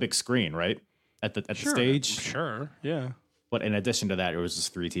a big screen, right? At the stage. Sure, yeah. But in addition to that, it was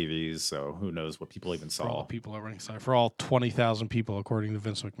just 3 TVs, so who knows what people even For all saw. the people at ringside, for all 20,000 people, according to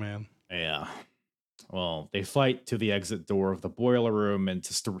Vince McMahon. Yeah. Well, they fight to the exit door of the boiler room, and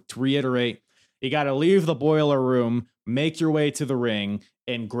just to reiterate, you got to leave the boiler room, make your way to the ring,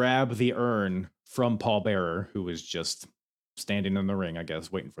 and grab the urn from Paul Bearer, who was just standing in the ring, I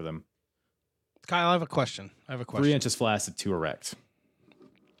guess, waiting for them. Kyle, I have a question. 3 inches flaccid, 2 erect.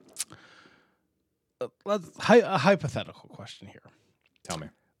 A hypothetical question here. Tell me.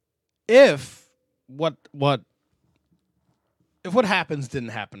 If what happens didn't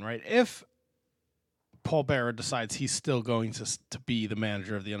happen, right? If Paul Bearer decides he's still going to be the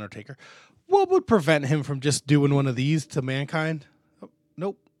manager of The Undertaker, what would prevent him from just doing one of these to Mankind? Oh,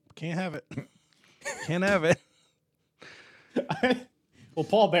 nope. Can't have it. Can't have it. Well,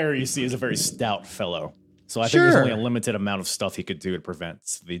 Paul Bearer, you see, is a very stout fellow. So I think there's only a limited amount of stuff he could do to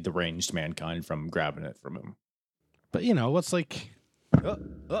prevent the deranged Mankind from grabbing it from him. But, what's like,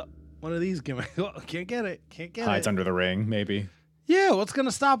 one of these gimmicks. Can't get it. Can't get Hides it. under the ring, maybe. Yeah, what's going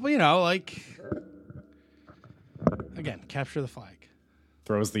to stop, again, capture the flag.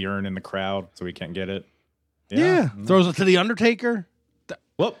 Throws the urn in the crowd so he can't get it. Yeah. Throws it to The Undertaker.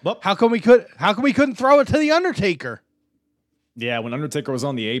 Whoop. How come we couldn't throw it to The Undertaker? Yeah, when Undertaker was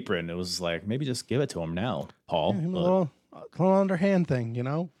on the apron, it was like, maybe just give it to him now, Paul. A little underhand thing,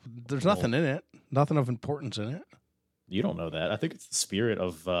 There's nothing in it. Nothing of importance in it. You don't know that. I think it's the spirit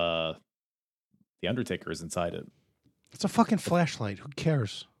of the Undertaker is inside it. It's a fucking flashlight. Who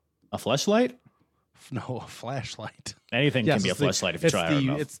cares? A fleshlight? No, a flashlight. Anything can be a fleshlight if you try hard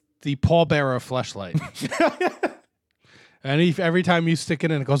enough. It's the Paul Bearer flashlight. And every time you stick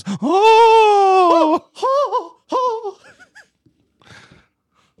it in, it goes, oh!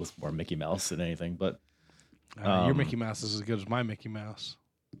 It was more Mickey Mouse than anything, but your Mickey Mouse is as good as my Mickey Mouse.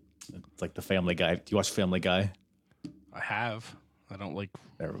 It's like the Family Guy. Do you watch Family Guy? I have. I don't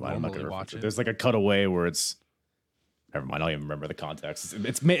Never mind. I'm not normally gonna watch it. There's like a cutaway where it's. Never mind. I don't even remember the context.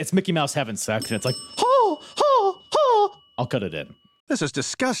 It's Mickey Mouse having sex, and it's like, I'll cut it in. This is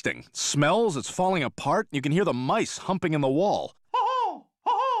disgusting. It smells, it's falling apart. You can hear the mice humping in the wall. Oh,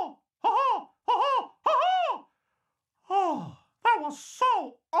 that was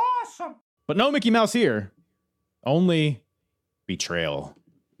so awesome. But no Mickey Mouse here. Only betrayal.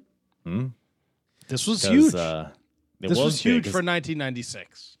 This was huge. This was huge for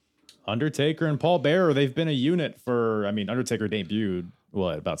 1996. Undertaker and Paul Bearer, they've been a unit for, Undertaker debuted,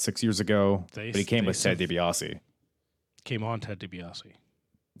 about 6 years ago? But he came with Ted DiBiase. Came on Ted DiBiase.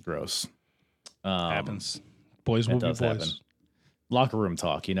 Gross. Happens. Boys will be boys. Happen. Locker room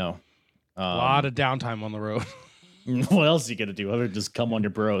talk, you know. A lot of downtime on the road. What else are you gonna do other than just come on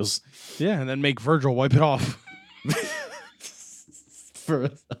your bros? Yeah, and then make Virgil wipe it off.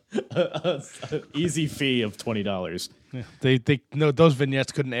 For a easy fee of $20. Yeah. They no, those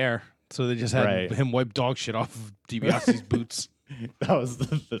vignettes couldn't air, so they just had Right. him wipe dog shit off of DiBiase's boots. That was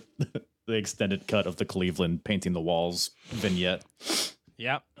the extended cut of the Cleveland painting the walls vignette.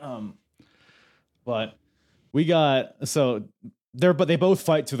 Yep. But we got they both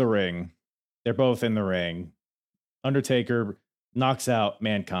fight to the ring. They're both in the ring. Undertaker knocks out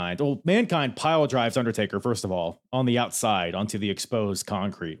Mankind. Well, Mankind pile drives Undertaker, first of all, on the outside onto the exposed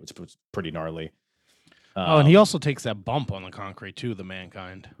concrete, which was pretty gnarly. And he also takes that bump on the concrete too, the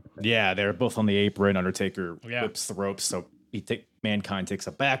Mankind. Yeah, they're both on the apron. Undertaker Yeah. whips the ropes, so Mankind takes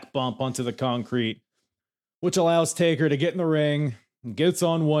a back bump onto the concrete, which allows Taker to get in the ring, gets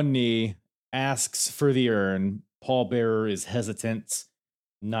on one knee, asks for the urn. Paul Bearer is hesitant.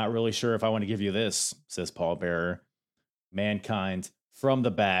 Not really sure if I want to give you this, says Paul Bearer. Mankind from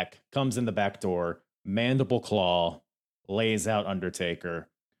the back comes in the back door, mandible claw, lays out Undertaker,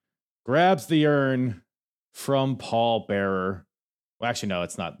 grabs the urn from Paul Bearer. Well, actually, no,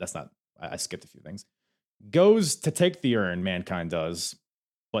 it's not. That's not. I skipped a few things. Goes to take the urn, Mankind does,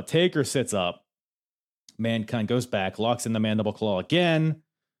 but Taker sits up. Mankind goes back, locks in the mandible claw again,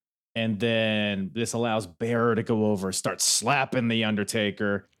 and then this allows Bearer to go over, start slapping the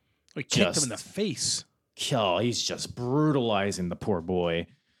Undertaker. We kicked him in the face. Oh, he's just brutalizing the poor boy,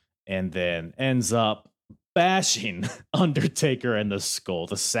 and then ends up bashing Undertaker in the skull.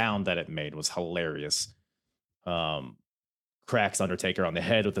 The sound that it made was hilarious. Cracks Undertaker on the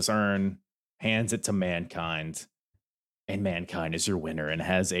head with this urn, hands it to Mankind, and Mankind is your winner and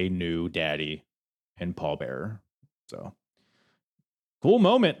has a new daddy in Paul Bearer. So cool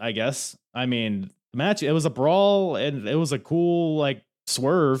moment, I guess. I mean, the match, it was a brawl, and it was a cool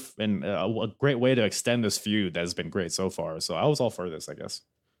swerve, and a great way to extend this feud that has been great so far. So I was all for this, I guess.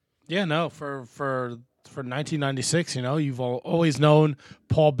 Yeah, no, for 1996, you've always known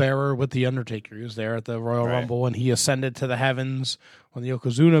Paul Bearer with the Undertaker. He was there at the Royal Rumble when he ascended to the heavens, when the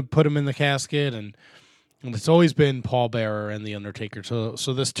Yokozuna put him in the casket, and it's always been Paul Bearer and the Undertaker. So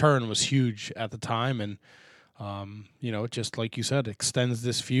this turn was huge at the time, and it just, like you said, extends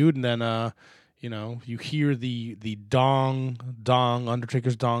this feud, and then you hear the dong,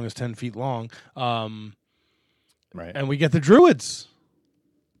 Undertaker's dong is 10 feet long. Right. And we get the Druids.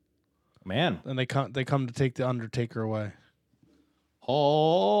 Man. And they come to take the Undertaker away.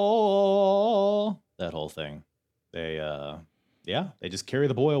 Oh, that whole thing. They just carry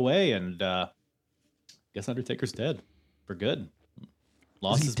the boy away, and guess Undertaker's dead for good.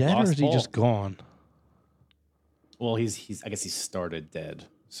 Is he dead, or is he just gone? Well, he's I guess he started dead.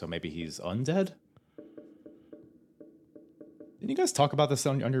 So maybe he's undead? Didn't you guys talk about this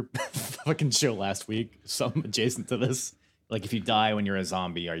on your fucking show last week? Something adjacent to this? Like, if you die when you're a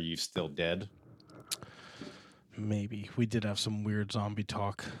zombie, are you still dead? Maybe. We did have some weird zombie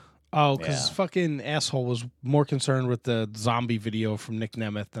talk. Oh, because fucking asshole was more concerned with the zombie video from Nick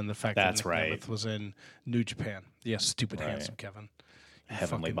Nemeth than the fact that Nick Nemeth was in New Japan. Yeah, stupid handsome Kevin. You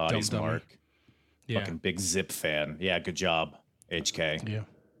Heavenly Bodies, dumb Mark. Yeah. Fucking big Zip fan. Yeah, good job, HK. Yeah.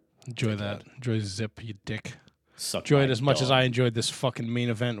 Enjoy that. Enjoy Zip, you dick. Suck Enjoy it as much as I enjoyed this fucking main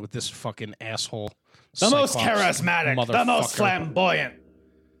event with this fucking asshole. The most charismatic, the most flamboyant.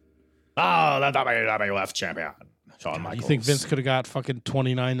 Oh, the WWF champion, Shawn Michaels. You think Vince could have got fucking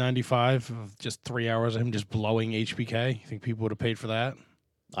 $29.95 of just 3 hours of him just blowing HBK? You think people would have paid for that?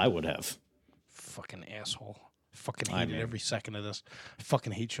 I would have. Fucking asshole. Fucking hated every second of this. I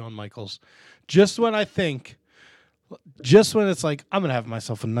fucking hate Shawn Michaels. Just when it's like, I'm going to have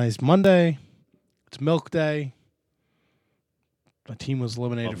myself a nice Monday. It's milk day. My team was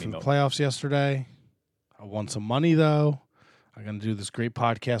eliminated from the playoffs yesterday. I won some money, though. I'm going to do this great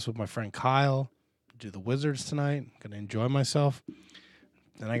podcast with my friend Kyle. Do the Wizards tonight. I'm going to enjoy myself.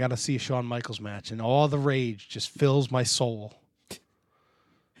 Then I got to see a Shawn Michaels match, and all the rage just fills my soul.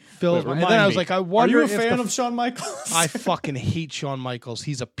 And then I was like, I wonder Are you a fan of Shawn Michaels? I fucking hate Shawn Michaels.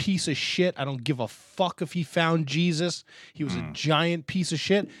 He's a piece of shit. I don't give a fuck if he found Jesus. He was a giant piece of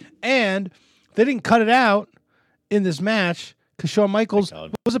shit. And they didn't cut it out in this match because Shawn Michaels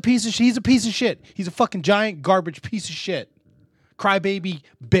was a piece of shit. He's a piece of shit. He's a fucking giant garbage piece of shit. Crybaby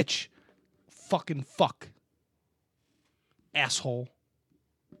bitch. Fucking fuck. Asshole.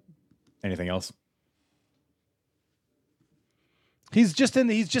 Anything else? He's just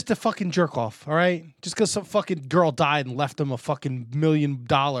a fucking jerk off, all right? Just because some fucking girl died and left him a fucking $1 million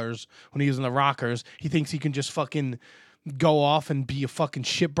when he was in the Rockers, he thinks he can just fucking go off and be a fucking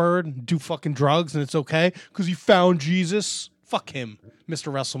shitbird and do fucking drugs and it's okay because you found Jesus. Fuck him,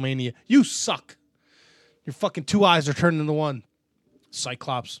 Mr. WrestleMania. You suck. Your fucking two eyes are turned into one.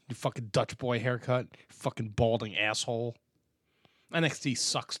 Cyclops, you fucking Dutch boy haircut, you fucking balding asshole. NXT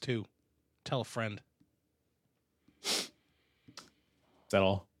sucks too. Tell a friend. Is that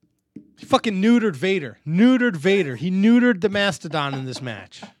all? He fucking neutered Vader. Neutered Vader. He neutered the Mastodon in this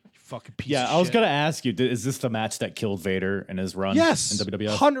match. You fucking piece of shit. Yeah, I was going to ask you, is this the match that killed Vader in his run yes, in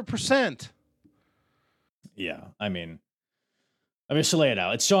WWF? 100%. Yeah, I mean, should lay it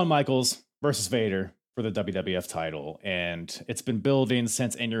out. It's Shawn Michaels versus Vader for the WWF title, and it's been building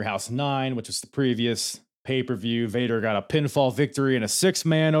since In Your House 9, which was the previous pay-per-view. Vader got a pinfall victory in a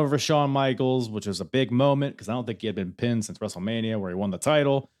 6-man over Shawn Michaels, which was a big moment because I don't think he had been pinned since WrestleMania where he won the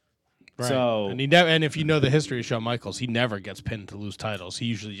title. Right. So, and if you know the history of Shawn Michaels, he never gets pinned to lose titles. He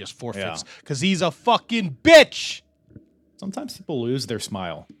usually just forfeits because he's a fucking bitch. Sometimes people lose their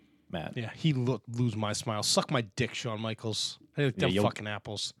smile, Matt. Yeah, he lose my smile. Suck my dick, Shawn Michaels. I like them fucking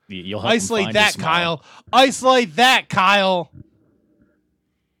apples. You'll help isolate that, Kyle. Isolate that, Kyle.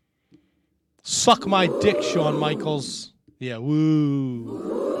 Suck my dick, Shawn Michaels. Yeah, woo.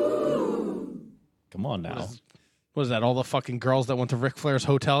 Come on now. What is that? All the fucking girls that went to Ric Flair's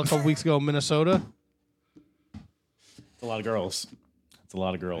hotel a couple weeks ago in Minnesota? It's a lot of girls. They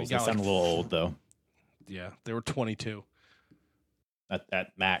sound a little old, though. Yeah, they were 22.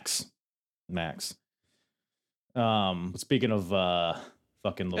 At max. Speaking of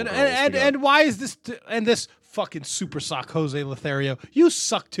fucking little girls. And why is this fucking super sock Jose Lothario? You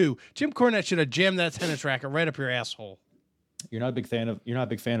suck too. Jim Cornette should have jammed that tennis racket right up your asshole. You're not a big fan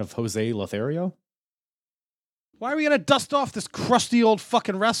of Jose Lothario? Why are we gonna dust off this crusty old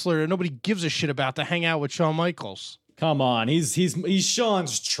fucking wrestler that nobody gives a shit about to hang out with Shawn Michaels? Come on, he's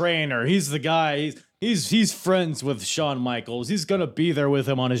Shawn's trainer. He's the guy. He's friends with Shawn Michaels. He's gonna be there with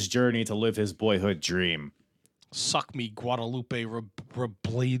him on his journey to live his boyhood dream. Suck me, Guadalupe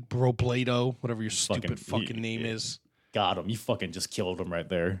Robledo, whatever your stupid fucking name is. Got him. You fucking just killed him right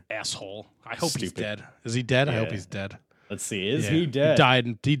there. Asshole. I hope he's dead. Is he dead? Yeah. I hope he's dead. Let's see. Is he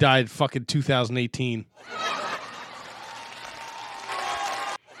dead? He died fucking 2018.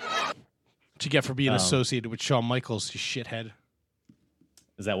 What you get for being associated with Shawn Michaels, you shithead?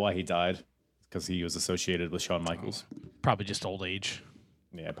 Is that why he died? Because he was associated with Shawn Michaels? Probably just old age.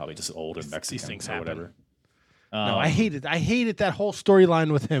 Yeah, probably just old and Mexican. These things happen. Whatever. No, I hated that whole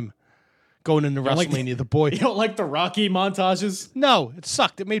storyline with him going into WrestleMania. The boy. You don't like the Rocky montages? No, it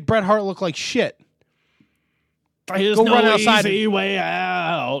sucked. It made Bret Hart look like shit. There's Go no run outside easy way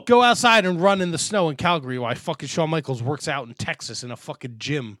out. Go outside and run in the snow in Calgary while fucking Shawn Michaels works out in Texas in a fucking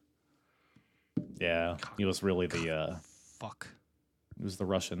gym. Yeah, he was really the fuck. He was the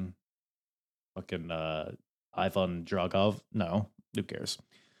Russian fucking Ivan Dragov. No, who cares?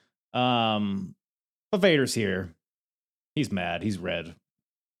 But Vader's here. He's mad. He's red.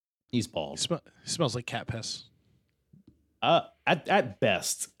 He's bald. He smells like cat piss. At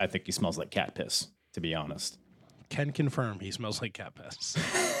best, I think he smells like cat piss, to be honest. Can confirm he smells like cat piss.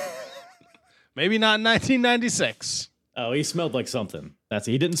 Maybe not in 1996. Oh, he smelled like something.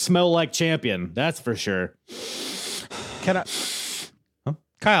 He didn't smell like champion. That's for sure.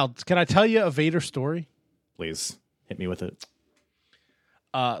 Kyle, can I tell you a Vader story? Please hit me with it.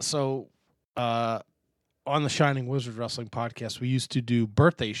 On the Shining Wizard Wrestling podcast, we used to do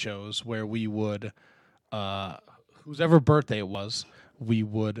birthday shows where we would, whoever birthday it was, we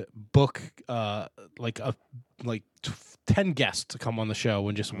would book 10 guests to come on the show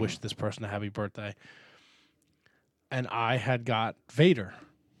and just wish this person a happy birthday. And I had got Vader.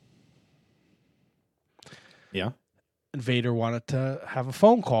 Yeah. And Vader wanted to have a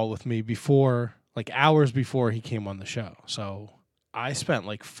phone call with me hours before he came on the show. So I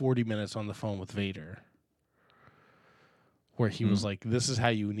spent 40 minutes on the phone with Vader where he was like, this is how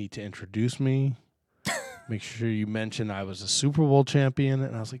you need to introduce me. Make sure you mention I was a Super Bowl champion.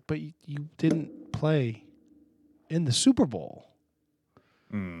 And I was like, but you didn't play in the Super Bowl.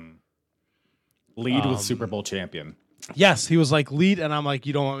 Lead with Super Bowl champion. Yes, he was like, lead. And I'm like,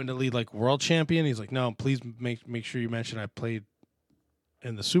 you don't want me to lead world champion? He's like, no, please make sure you mention I played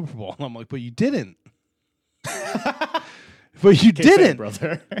in the Super Bowl. And I'm like, but you didn't. But you didn't,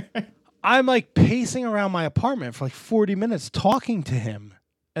 brother. I'm pacing around my apartment for 40 minutes talking to him.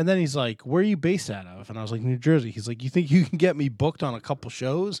 And then he's like, where are you based out of? And I was like, New Jersey. He's like, you think you can get me booked on a couple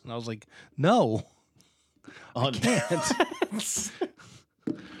shows? And I was like, no, I can't.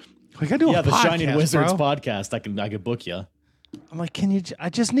 I do a the podcast, Shining Wizards bro. podcast. I could book you. I'm like, I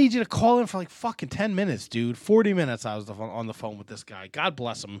just need you to call in for fucking 10 minutes, dude. 40 minutes I was on the phone with this guy. God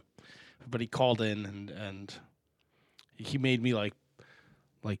bless him. But he called in and he made me like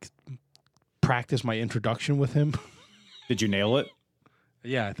practice my introduction with him. Did you nail it?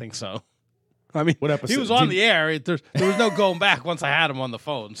 Yeah, I think so. I mean, What episode? he was on the air. There was no going back once I had him on the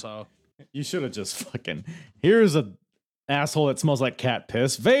phone. So You should have just fucking. Here's a asshole that smells like cat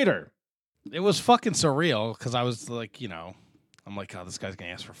piss. Vader. it was fucking surreal because I was like, I'm like, oh, this guy's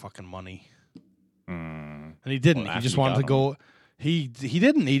gonna ask for fucking money, and he didn't. Well, he after just you wanted got to go. He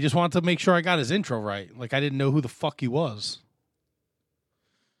didn't. He just wanted to make sure I got his intro right. Like I didn't know who the fuck he was.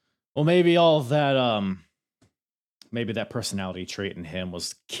 Well, maybe all of that. Maybe that personality trait in him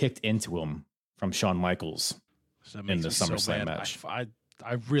was kicked into him from Shawn Michaels So that in makes the me so SummerSlam mad. match.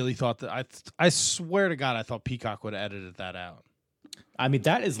 I really thought that I swear to God I thought Peacock would have edited that out. I mean,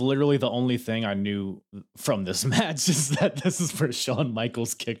 that is literally the only thing I knew from this match is that this is where Shawn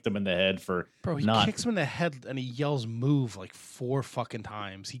Michaels kicked him in the head for Bro, he not. kicks him in the head and he yells "move" like 4 fucking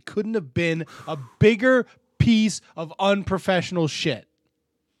times. He couldn't have been a bigger piece of unprofessional shit.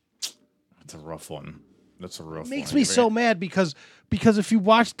 That's a rough one. That's a rough one. Makes me so mad because if you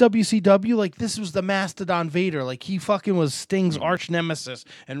watch WCW, like this was the Mastodon Vader, like he fucking was Sting's arch nemesis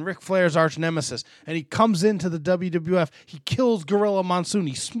and Ric Flair's arch nemesis, and he comes into the WWF, he kills Gorilla Monsoon,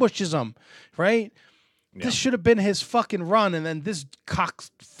 he smushes him, right? Yeah. This should have been his fucking run, and then this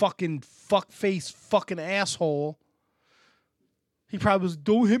fucking fuckface fucking asshole, he probably was,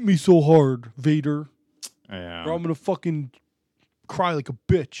 don't hit me so hard, Vader, Yeah. or I'm gonna fucking cry like a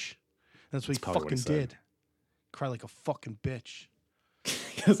bitch. That's what he fucking did. Cry like a fucking bitch.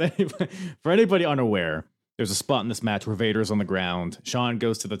 Because for anybody unaware, there's a spot in this match where Vader's on the ground. Shawn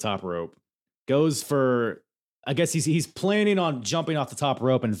goes to the top rope, goes for, I guess he's planning on jumping off the top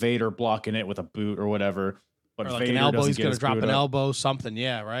rope and Vader blocking it with a boot or whatever. But or like Vader an elbow, he's going to drop an elbow, something,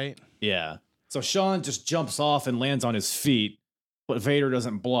 yeah, right? Yeah. So Shawn just jumps off and lands on his feet, but Vader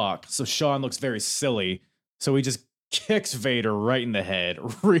doesn't block. So Shawn looks very silly. So he just kicks Vader right in the head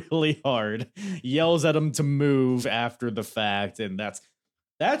really hard, yells at him to move after the fact, and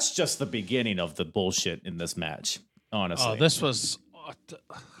that's just the beginning of the bullshit in this match, honestly. Oh, this was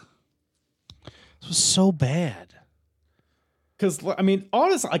so bad. Because, I mean,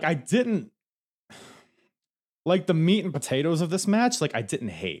 honestly, like, I didn't like the meat and potatoes of this match. Like, I didn't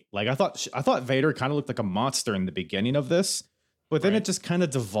hate. Like, I thought Vader kind of looked like a monster in the beginning of this, but then it just kind of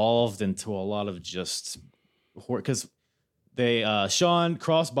devolved into a lot of just because Shawn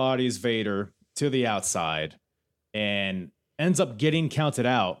crossbodies Vader to the outside and ends up getting counted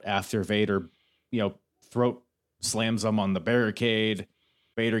out after Vader, throat slams him on the barricade.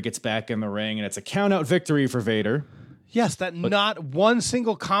 Vader gets back in the ring, and it's a count out victory for Vader. Yes, not one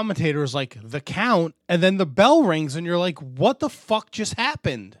single commentator is like the count, and then the bell rings, and you're like, what the fuck just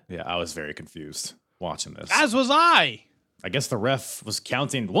happened? Yeah, I was very confused watching this. As was I. I guess the ref was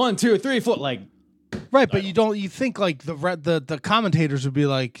counting 1, 2, 3, 4, like. Right, but you think like the commentators would be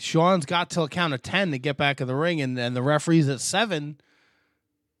like, Shawn's got till a count of 10 to get back in the ring, and the referee's at 7.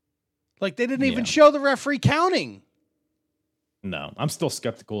 Like they didn't even show the referee counting. No, I'm still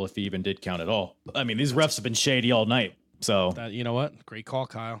skeptical if he even did count at all. I mean, these refs have been shady all night. So you know what? Great call,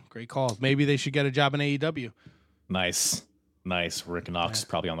 Kyle. Great call. Maybe they should get a job in AEW. Nice. Rick Knox is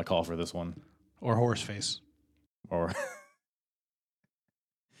probably on the call for this one. Or Horseface. Or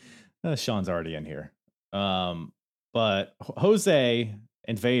Shawn's already in here. But Jose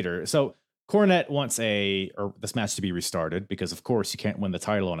and Vader. So Cornette wants this match to be restarted because, of course, you can't win the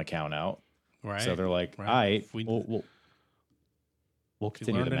title on a count out. Right. So they're like, all right, we'll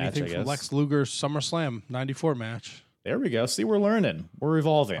continue the match, I guess. From Lex Luger's SummerSlam 94 match. There we go. See, we're learning. We're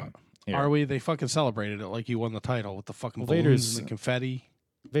evolving. Here. Are we? They fucking celebrated it like he won the title with the fucking balloons and the confetti.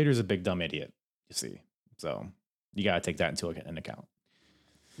 Vader's a big dumb idiot, you see. So you got to take that into account.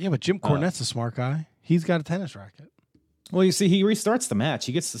 Yeah, but Jim Cornette's a smart guy. He's got a tennis racket. Well, you see, he restarts the match.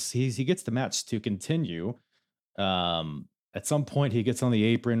 He gets the match to continue. At some point, he gets on the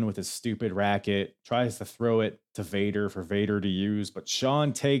apron with his stupid racket, tries to throw it to Vader for Vader to use, but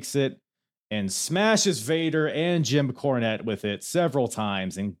Shawn takes it and smashes Vader and Jim Cornette with it several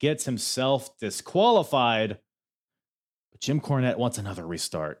times and gets himself disqualified. But Jim Cornette wants another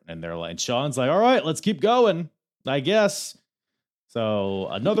restart, and Shawn's like, all right, let's keep going, I guess. So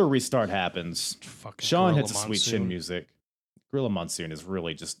another restart happens. Shawn hits a sweet chin music. Gorilla Monsoon is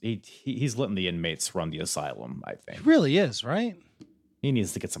really just he's letting the inmates run the asylum, I think. He really is, right? He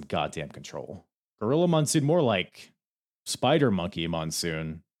needs to get some goddamn control. Gorilla Monsoon, more like Spider Monkey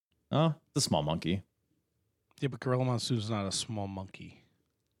Monsoon. Oh, it's a small monkey. Yeah, but Gorilla Monsoon's not a small monkey.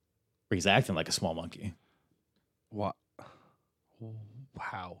 Or he's acting like a small monkey. What?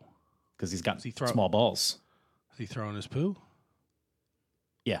 How? Because he's got small balls. Is he throwing his poo?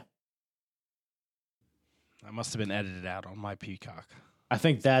 Yeah. That must have been edited out on my Peacock. I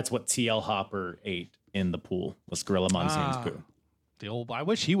think that's what TL Hopper ate in the pool, was Gorilla Monsoon's poo. The old. I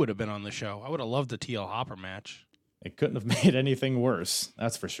wish he would have been on the show. I would have loved the TL Hopper match. It couldn't have made anything worse.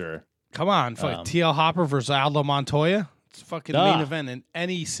 That's for sure. Come on, TL Hopper versus Aldo Montoya. It's fucking main event in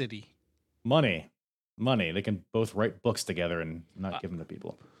any city. Money. They can both write books together and not give them to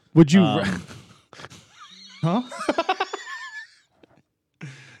people. Would you? Huh?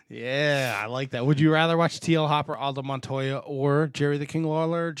 Yeah, I like that. Would you rather watch TL Hopper, Aldo Montoya, or Jerry the King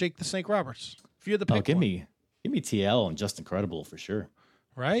Lawler, or Jake the Snake Roberts? If you had the pick, give me TL and Just Incredible for sure.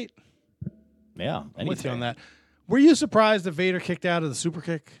 Right? Yeah, I'm with you on that. Were you surprised that Vader kicked out of the super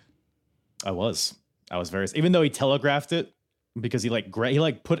kick? I was very, even though he telegraphed it because he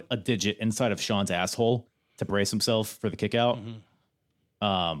put a digit inside of Sean's asshole to brace himself for the kick out.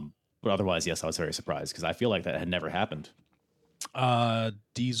 Mm-hmm. But otherwise, yes, I was very surprised because I feel like that had never happened.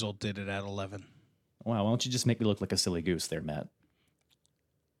 Diesel did it at 11. Wow, why don't you just make me look like a silly goose there, Matt?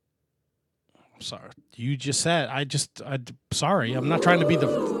 I'm sorry. You just said sorry. I'm not trying to be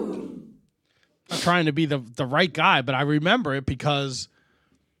the right guy, but I remember it because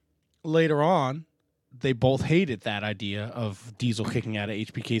later on they both hated that idea of Diesel kicking out of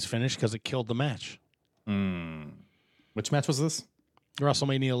HBK's finish because it killed the match. Which match was this?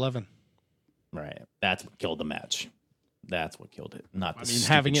 WrestleMania 11. Right. That's what killed the match. That's what killed it.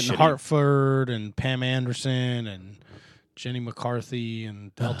 Having it in Hartford and Pam Anderson and Jenny McCarthy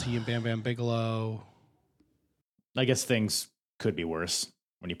and LT and Bam Bam Bigelow. I guess things could be worse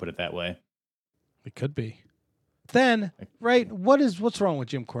when you put it that way. It could be. Then, right, what's wrong with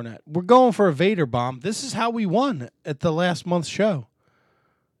Jim Cornette? We're going for a Vader bomb. This is how we won at the last month's show.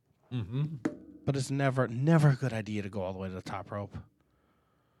 Mm-hmm. But it's never a good idea to go all the way to the top rope.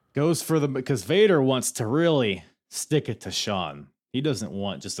 Goes for because Vader wants to really stick it to Sean. He doesn't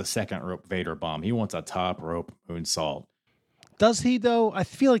want just a second rope Vader bomb. He wants a top rope moonsault. Does he though? I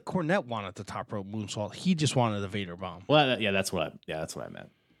feel like Cornette wanted the top rope moonsault. He just wanted the Vader bomb. Well, that's what I meant.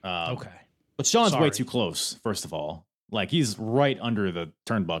 Okay. But Sean's way too close, first of all. Like, he's right under the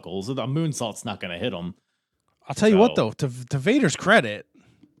turnbuckles. The moonsault's not going to hit him. I'll tell you what, though. To Vader's credit,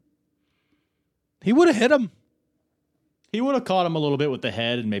 he would have hit him. He would have caught him a little bit with the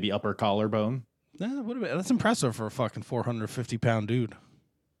head and maybe upper collarbone. That's impressive for a fucking 450-pound dude.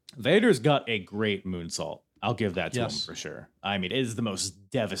 Vader's got a great moonsault. I'll give that to him for sure. I mean, it is the most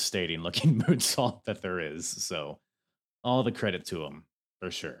devastating-looking moonsault that there is. So, all the credit to him,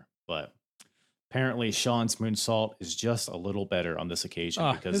 for sure. But apparently, Sean's moonsault is just a little better on this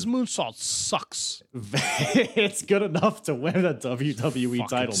occasion because his moonsault sucks. It's good enough to win a WWE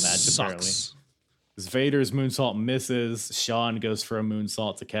title match. Apparently, because Vader's moonsault misses, Sean goes for a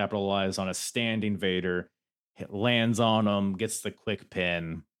moonsault to capitalize on a standing Vader. It lands on him, gets the quick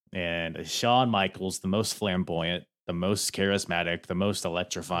pin, and Shawn Michaels, the most flamboyant, the most charismatic, the most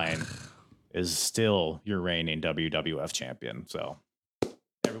electrifying, is still your reigning WWF champion. So.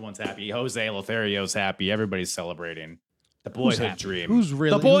 Everyone's happy. Jose Lothario's happy. Everybody's celebrating. The boyhood dream.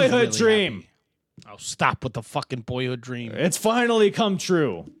 The boyhood dream. Oh, stop with the fucking boyhood dream. It's finally come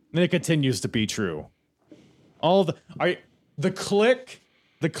true. And it continues to be true. The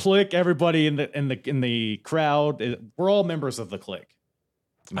clique, everybody in the crowd, we're all members of the clique.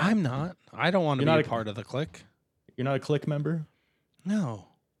 I'm not. I don't want to be a part of the clique. You're not a clique member? No.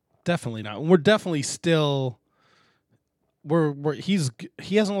 Definitely not. We're definitely still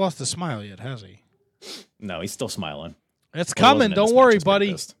he hasn't lost his smile yet, has he? No, he's still smiling. It's coming. Don't worry,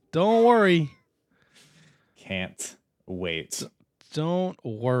 buddy. Don't worry. Can't wait. Don't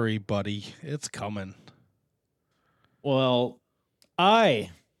worry, buddy. It's coming. Well,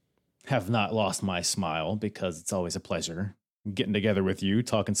 I have not lost my smile because it's always a pleasure getting together with you,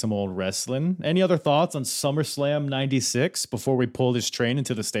 talking some old wrestling. Any other thoughts on SummerSlam 96 before we pull this train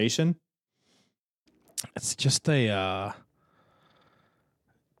into the station? It's just to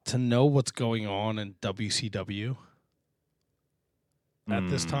know what's going on in WCW at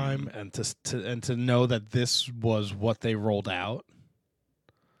this time, and to know that this was what they rolled out.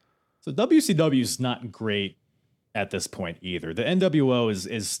 So WCW is not great at this point either. The NWO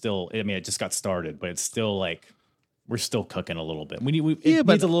is still. I mean, it just got started, but it's still like we're still cooking a little bit. It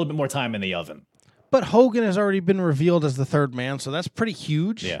needs a little bit more time in the oven. But Hogan has already been revealed as the third man, so that's pretty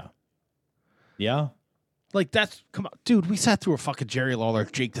huge. Yeah. Yeah. Like, come on, dude, we sat through a fucking Jerry Lawler,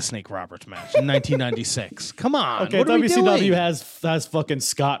 Jake the Snake Roberts match in 1996. Come on. Okay, WCW has fucking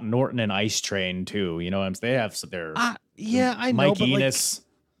Scott Norton and Ice Train, too. You know what I'm saying? They have their... yeah, I know, Mike Enos.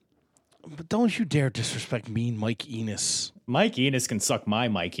 But don't you dare disrespect mean Mike Enos. Mike Enos can suck my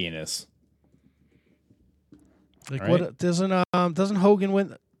Mike Enos. Like, right? What, doesn't Hogan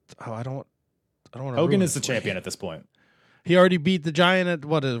win... Oh, I don't... I don't want Hogan is the champion at this point. He already beat the Giant at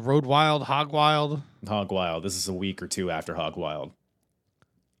what is Road Wild, Hog Wild. Hog Wild. This is a week or two after Hog Wild.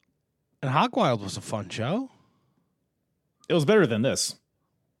 And Hog Wild was a fun show. It was better than this,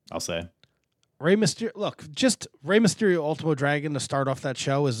 I'll say. Rey Mysterio, look, just Rey Mysterio Ultimo Dragon to start off that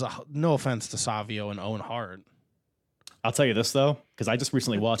show is no offense to Savio and Owen Hart. I'll tell you this though, because I just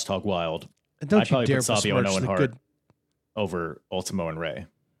recently watched Hog Wild. And don't I'd you probably dare put Savio and Owen Hart good... over Ultimo and Rey.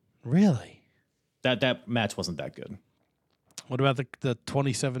 Really? That match wasn't that good. What about the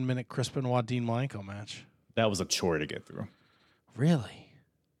 27-minute Chris Benoit Dean Malenko match? That was a chore to get through. Really?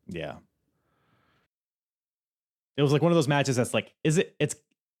 Yeah. It was like one of those matches that's like,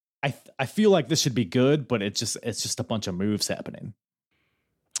 I feel like this should be good, but it's just a bunch of moves happening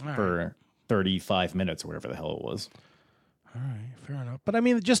for 35 minutes or whatever the hell it was. All right, fair enough. But I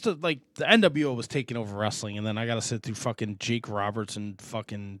mean, just like the NWO was taking over wrestling, and then I got to sit through fucking Jake Roberts and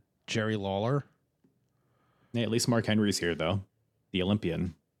fucking Jerry Lawler. Yeah, at least Mark Henry's here though, the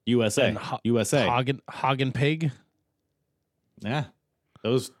Olympian, USA. Hagen Pig. Yeah,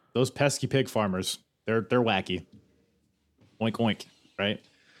 those pesky pig farmers, they're wacky. Oink oink, right?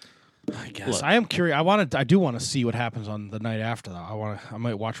 I guess. Look, I am curious. I do want to see what happens on the night after though. I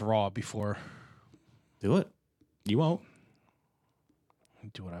might watch Raw before. Do it. You won't.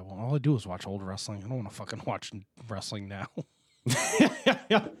 Do what I want. All I do is watch old wrestling. I don't want to fucking watch wrestling now.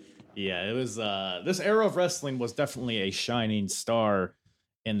 Yeah, it was this era of wrestling was definitely a shining star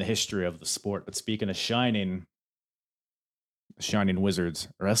in the history of the sport. But speaking of Shining Wizards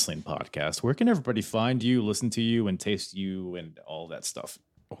Wrestling Podcast, where can everybody find you, listen to you, and taste you and all that stuff?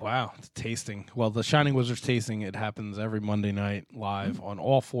 Wow, it's tasting. Well, the Shining Wizards tasting, it happens every Monday night live on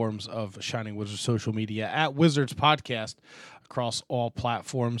all forms of Shining Wizards social media at Wizards Podcast across all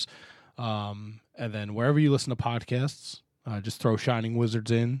platforms. And then wherever you listen to podcasts, just throw Shining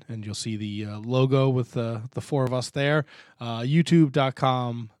Wizards in, and you'll see the logo with the four of us there.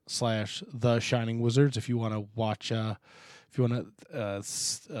 YouTube.com/The Shining Wizards if you want to watch, if you want to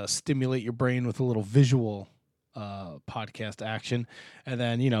stimulate your brain with a little visual podcast action. And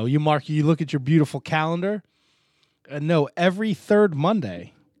then, you look at your beautiful calendar, and no, every third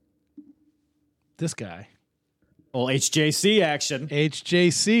Monday, this guy. Well, HJC action.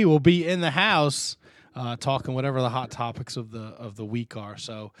 HJC will be in the house. Talking whatever the hot topics of the week are.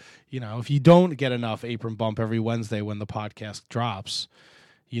 So, if you don't get enough Apron Bump every Wednesday when the podcast drops,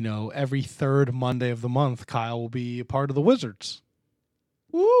 every third Monday of the month, Kyle will be a part of the Wizards.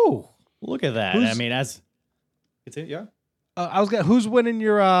 Woo! Look at that. Who's winning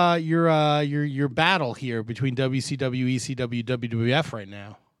your battle here between WCW, ECW, WWF right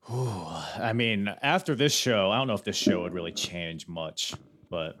now? I mean, after this show, I don't know if this show would really change much,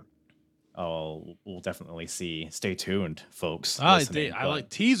 but we'll definitely see. Stay tuned, folks. I like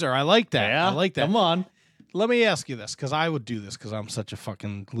teaser. I like that. Yeah, I like that. Come on. Let me ask you this, because I would do this because I'm such a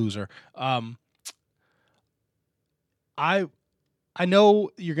fucking loser. I know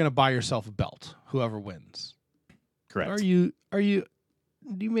you're gonna buy yourself a belt, whoever wins. Correct. Do you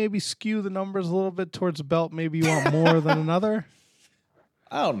maybe skew the numbers a little bit towards a belt? Maybe you want more than another?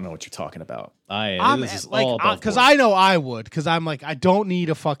 I don't know what you're talking about. Because I know I would, because I'm like, I don't need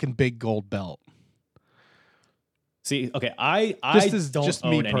a fucking big gold belt. See, okay, I don't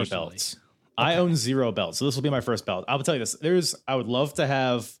own any belts. Okay. I own 0 belts, so this will be my first belt. I will tell you this: I would love to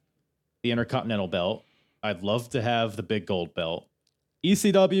have the Intercontinental belt. I'd love to have the big gold belt.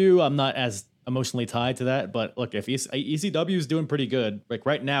 ECW, I'm not as emotionally tied to that, but look, if ECW is doing pretty good, like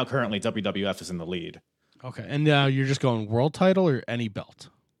right now, currently WWF is in the lead. Okay, and now you're just going world title or any belt?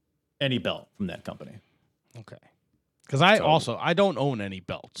 Any belt from that company. Okay, because I don't own any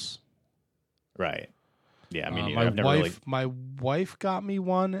belts. Right. Yeah, I mean, my wife got me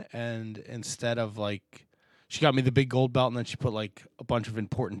one, and instead of she got me the big gold belt, and then she put a bunch of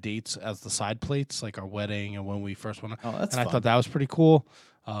important dates as the side plates, like our wedding and when we first went. Oh, that's fun. I thought that was pretty cool.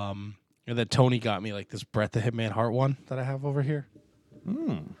 And then Tony got me this Bret the Hitman Hart one that I have over here.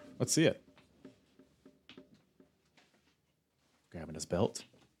 Let's see it. Grabbing his belt.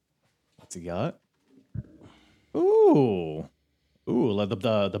 What's he got? Ooh,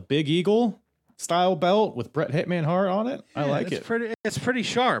 the Big Eagle style belt with Bret Hitman Hart on it. Yeah, I like it. It's pretty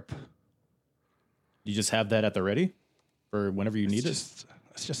sharp. You just have that at the ready for whenever you need it.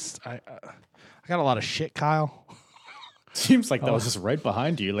 I got a lot of shit, Kyle. Seems like that was just right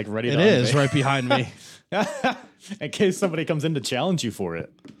behind you, ready. It is right behind me. In case somebody comes in to challenge you for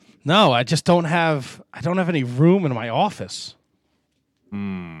it. No, I just don't have. I don't have any room in my office.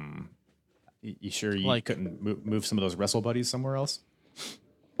 You sure you couldn't move some of those wrestle buddies somewhere else?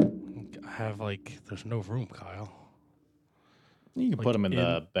 I have there's no room, Kyle. You can put them in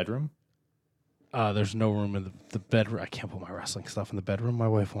the bedroom. There's no room in the bedroom. I can't put my wrestling stuff in the bedroom. My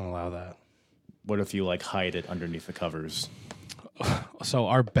wife won't allow that. What if you like hide it underneath the covers? So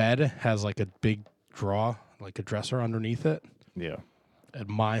our bed has like a big drawer, like a dresser underneath it. Yeah. And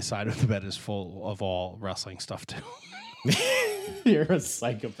my side of the bed is full of all wrestling stuff too. You're a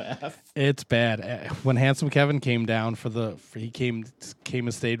psychopath. It's bad. When Handsome Kevin came down he came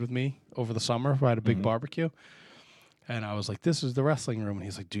and stayed with me over the summer. We had a big barbecue. And I was like, this is the wrestling room. And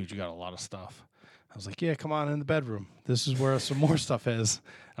he's like, dude, you got a lot of stuff. I was like, yeah, come on in the bedroom. This is where some more stuff is.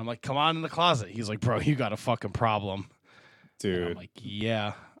 I'm like, come on in the closet. He's like, bro, you got a fucking problem. Dude. And I'm like,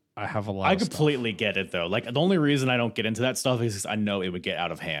 yeah, I have a lot I of completely get it, though. Like, the only reason I don't get into that stuff is I know it would get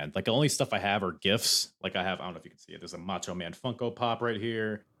out of hand. Like, the only stuff I have are gifts. Like, I don't know if you can see it. There's a Macho Man Funko Pop right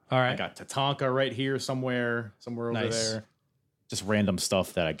here. All right. I got Tatanka right here somewhere over there. Just random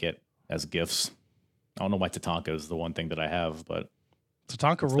stuff that I get as gifts. I don't know why Tatanka is the one thing that I have, but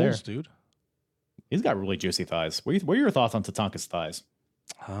Tatanka rules, dude. He's got really juicy thighs. What are your thoughts on Tatanka's thighs?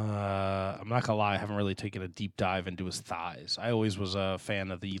 I'm not gonna lie, I haven't really taken a deep dive into his thighs. I always was a fan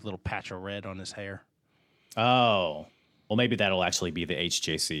of the little patch of red on his hair. Oh, well, maybe that'll actually be the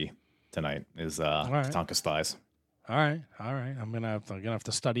HJC tonight. Is Tatanka's thighs? All right. I'm gonna have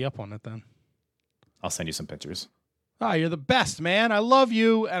to study up on it then. I'll send you some pictures. Ah, you're the best, man. I love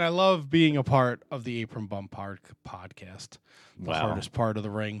you, and I love being a part of the Apron Bump podcast. The hardest part of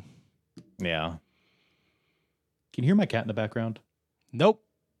the ring. Yeah. Can you hear my cat in the background? Nope.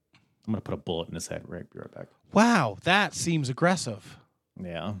 I'm gonna put a bullet in his head. Be right back. Wow, that seems aggressive.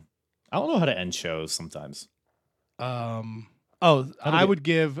 Yeah. I don't know how to end shows sometimes. I would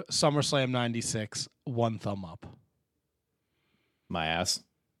give SummerSlam 96 1 thumb up. My ass.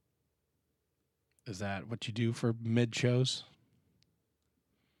 Is that what you do for mid shows?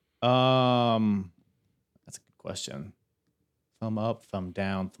 That's a good question. Thumb up, thumb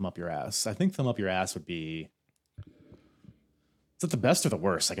down, thumb up your ass. I think thumb up your ass would be. Is it the best or the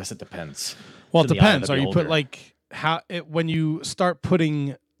worst? I guess it depends. Well, it depends. Are you put like when you start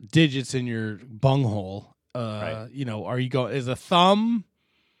putting digits in your bunghole? Right. You know, are you going? Is a thumb?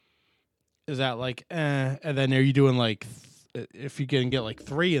 Is that like? And then are you doing like? If you can get like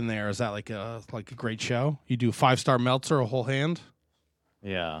 3 in there, is that like a great show? You do 5-star Meltzer, a whole hand.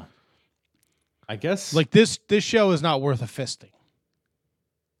 Yeah. I guess like this show is not worth a fisting.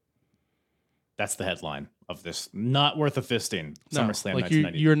 That's the headline of this. Not worth a fisting. No, SummerSlam like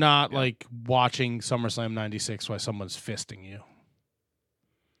 1990. you're not like watching SummerSlam 96 while someone's fisting you.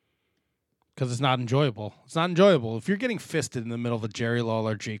 Because it's not enjoyable. It's not enjoyable. If you're getting fisted in the middle of a Jerry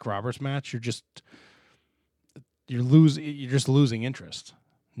Lawler Jake Roberts match, you're just losing interest.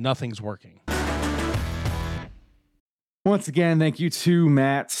 Nothing's working. Once again, thank you to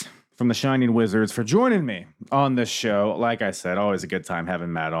Matt from the Shining Wizards for joining me on this show. Like I said, always a good time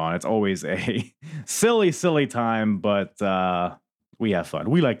having Matt on. It's always a silly time, but we have fun.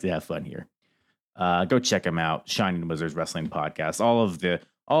 We like to have fun here. Go check him out, Shining Wizards Wrestling Podcast. All of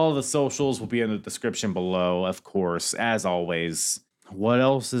the socials will be in the description below, of course, as always. What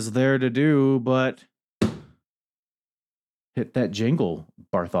else is there to do but hit that jingle,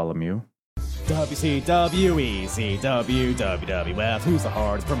 Bartholomew? WCW, ECW, WWF, who's the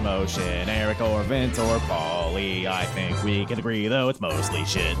hardest promotion? Eric or Vince or Paulie? I think we can agree, though, it's mostly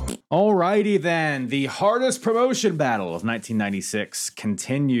shit. Alrighty then, the hardest promotion battle of 1996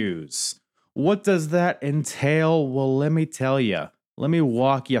 continues. What does that entail? Well, let me tell you. Let me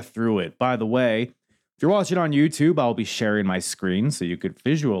walk you through it. By the way, if you're watching on YouTube, I'll be sharing my screen so you could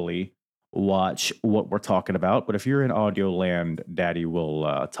visually watch what we're talking about. But if you're in audio land, Daddy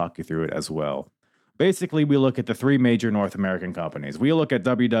will talk you through it as well. Basically, we look at the 3 major North American companies. We look at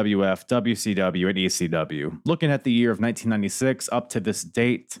WWF, WCW, and ECW. Looking at the year of 1996 up to this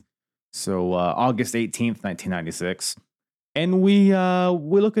date. So August 18th, 1996. And we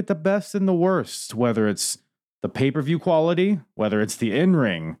look at the best and the worst, whether it's the pay-per-view quality, whether it's the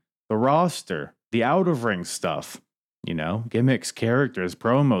in-ring, the roster, the out-of-ring stuff. You know, gimmicks, characters,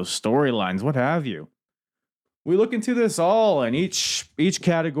 promos, storylines, what have you. We look into this all, and each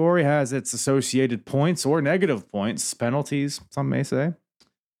category has its associated points or negative points, penalties, some may say.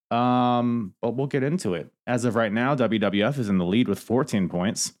 But we'll get into it. As of right now, WWF is in the lead with 14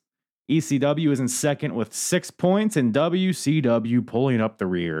 points. ECW is in second with 6 points, and WCW pulling up the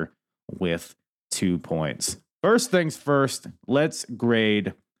rear with 2 points. First things first, let's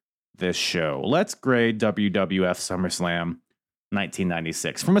grade this show. Let's grade WWF Summerslam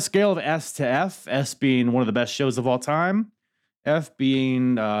 1996 from a scale of S to F, S being one of the best shows of all time, F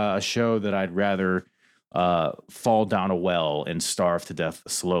being a show that I'd rather fall down a well and starve to death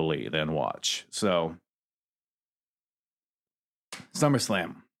slowly than watch. So,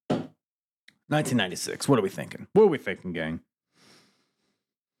 SummerSlam 1996. What are we thinking? What are we thinking, gang?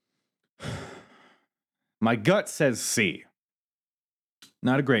 My gut says C.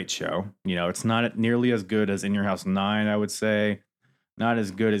 Not a great show. You know, it's not nearly as good as In Your House 9, I would say. Not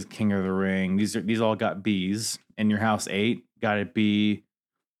as good as King of the Ring. These all got B's. In Your House 8 got a B.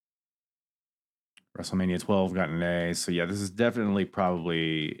 WrestleMania 12 got an A. So yeah, this is definitely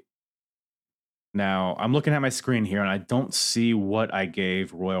probably. Now, I'm looking at my screen here and I don't see what I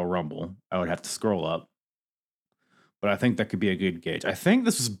gave Royal Rumble. I would have to scroll up. But I think that could be a good gauge. I think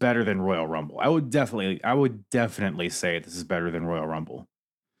this is better than Royal Rumble. I would definitely say this is better than Royal Rumble.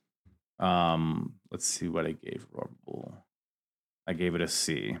 Let's see what I gave Rumble. I gave it a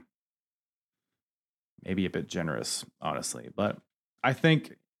C. Maybe a bit generous, honestly, but I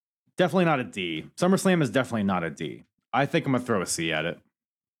think definitely not a D. SummerSlam is definitely not a D. I think I'm gonna throw a C at it.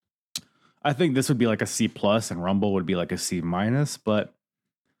 I think this would be like a C plus, and Rumble would be like a C minus, but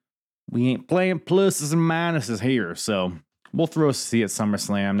we ain't playing pluses and minuses here, so we'll throw a C at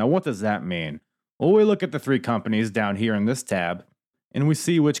SummerSlam. Now, what does that mean? Well, we look at the three companies down here in this tab, and we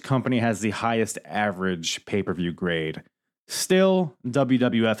see which company has the highest average pay-per-view grade. Still,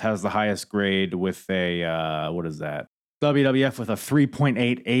 WWF has the highest grade with a, what is that? WWF with a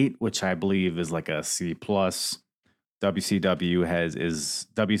 3.88, which I believe is like a C plus. WCW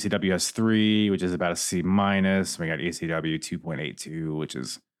has 3, which is about a C minus. We got ECW 2.82, which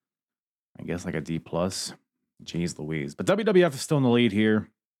is, I guess, like a D plus. Jeez Louise. But WWF is still in the lead here.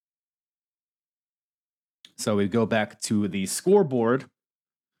 So we go back to the scoreboard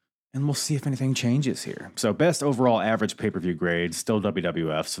and we'll see if anything changes here. So best overall average pay-per-view grade, still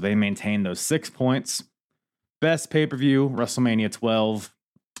WWF. So they maintain those 6 points. Best pay-per-view, WrestleMania 12.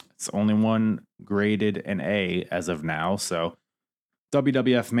 It's only one graded an A as of now. So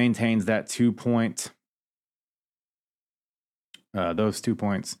WWF maintains that 2 point. Those 2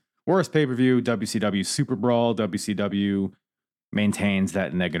 points. Worst pay-per-view, WCW Super Brawl. WCW maintains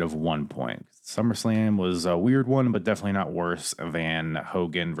that -1 point. SummerSlam was a weird one, but definitely not worse than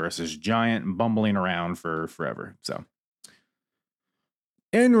Hogan versus Giant bumbling around for forever. So,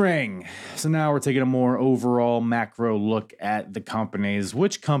 in-ring. So now we're taking a more overall macro look at the companies.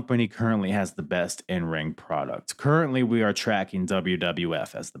 Which company currently has the best in-ring product? Currently, we are tracking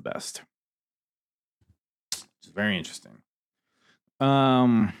WWF as the best. Which is very interesting.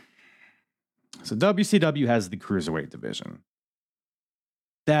 So WCW has the Cruiserweight division.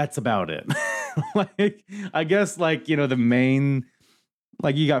 That's about it. Like, I guess, like, you know, the main,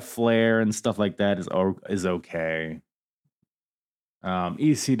 like, you got Flair and stuff like that is okay.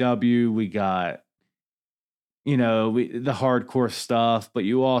 ECW, we got, you know, the hardcore stuff, but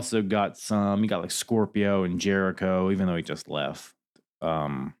you also got you got like Scorpio and Jericho, even though he just left.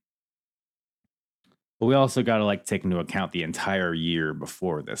 But we also got to like take into account the entire year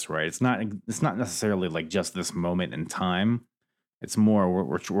before this, right? It's not necessarily like just this moment in time. It's more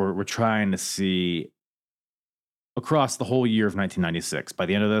we're trying to see across the whole year of 1996. By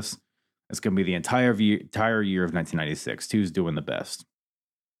the end of this, it's going to be the entire year of 1996. Who's doing the best?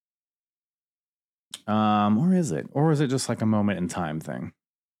 Or is it? Or is it just like a moment in time thing?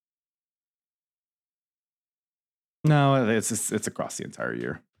 No, it's across the entire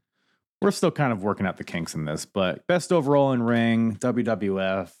year. We're still kind of working out the kinks in this, but best overall in ring,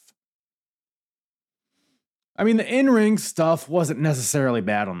 WWF. I mean, the in-ring stuff wasn't necessarily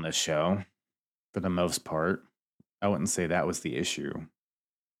bad on this show, for the most part. I wouldn't say that was the issue.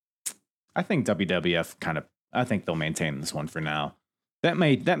 I think WWF I think they'll maintain this one for now. That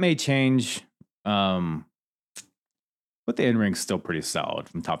may change, but the in-ring's still pretty solid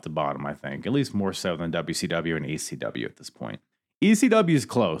from top to bottom, I think. At least more so than WCW and ECW at this point. ECW is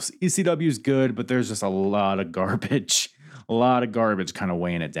close. ECW is good, but there's just a lot of garbage. A lot of garbage kind of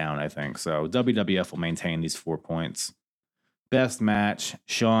weighing it down, I think. So WWF will maintain these 4 points. Best match,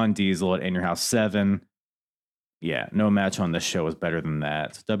 Shawn Diesel at In Your House 7. Yeah, no match on this show is better than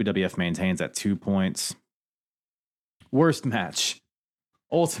that. So WWF maintains at 2 points. Worst match,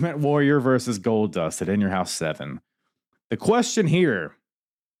 Ultimate Warrior versus Goldust at In Your House 7. The question here,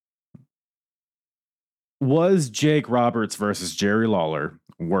 was Jake Roberts versus Jerry Lawler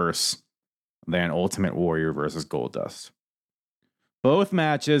worse than Ultimate Warrior versus Goldust? Both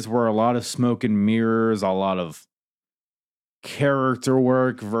matches were a lot of smoke and mirrors, a lot of character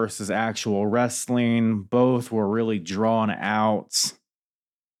work versus actual wrestling. Both were really drawn out.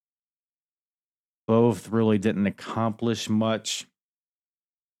 Both really didn't accomplish much.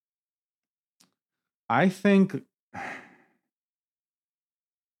 I think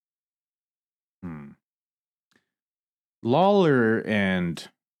Lawler and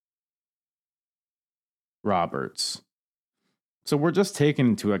Roberts So we're just taking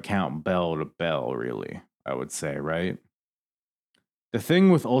into account bell to bell, really, I would say, right? The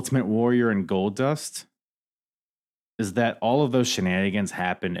thing with Ultimate Warrior and Goldust is that all of those shenanigans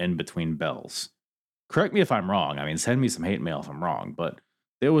happen in between bells. Correct me if I'm wrong. I mean, send me some hate mail if I'm wrong, but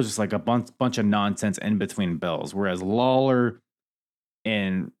there was just like a bunch of nonsense in between bells. Whereas Lawler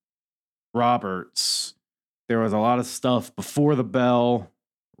and Roberts, there was a lot of stuff before the bell,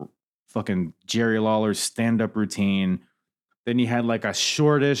 fucking Jerry Lawler's stand-up routine. Then you had like a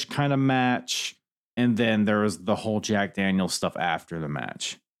shortish kind of match, and then there was the whole Jack Daniels stuff after the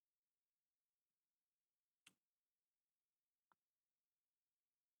match.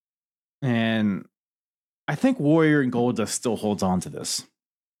 And I think Warrior and Goldust still holds on to this.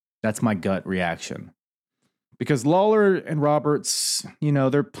 That's my gut reaction. Because Lawler and Roberts,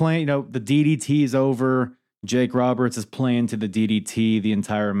 they're playing, the DDT is over. Jake Roberts is playing to the DDT the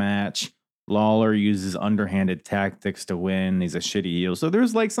entire match. Lawler uses underhanded tactics to win. He's a shitty heel. So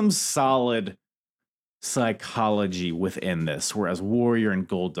there's like some solid psychology within this. Whereas Warrior and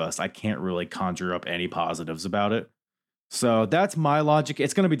Goldust, I can't really conjure up any positives about it. So that's my logic.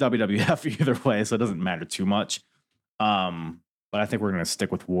 It's going to be WWF either way, so it doesn't matter too much. But I think we're going to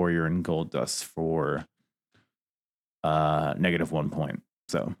stick with Warrior and Goldust for -1 point.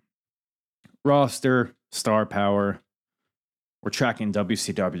 So roster, star power. We're tracking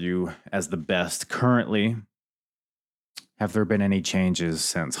WCW as the best currently. Have there been any changes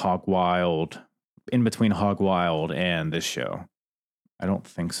since Hog Wild, in between Hog Wild and this show? I don't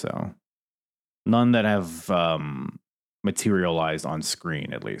think so. None that have materialized on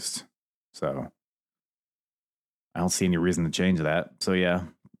screen, at least. So I don't see any reason to change that. So yeah,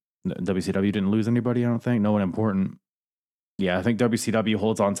 WCW didn't lose anybody, I don't think. No one important. Yeah, I think WCW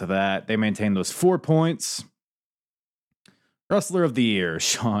holds on to that. They maintain those 4 points. Wrestler of the Year,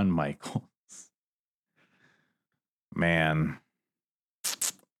 Shawn Michaels. Man.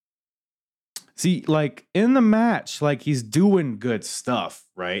 See, like, in the match, like, he's doing good stuff,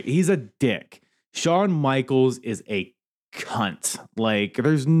 right? He's a dick. Shawn Michaels is a cunt. Like,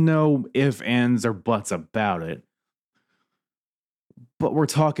 there's no ifs, ands, or buts about it. But we're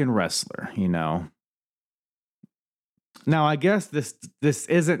talking wrestler, Now, I guess this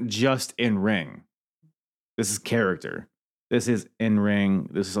isn't just in ring. This is character. This is in ring.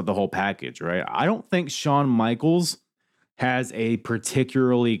 This is the whole package, right? I don't think Shawn Michaels has a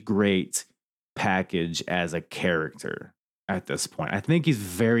particularly great package as a character at this point. I think he's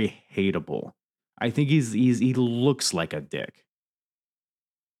very hateable. I think he looks like a dick.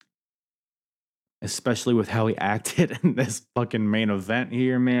 Especially with how he acted in this fucking main event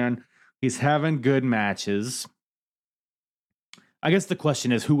here, man. He's having good matches. I guess the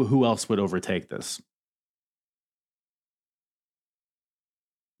question is who else would overtake this?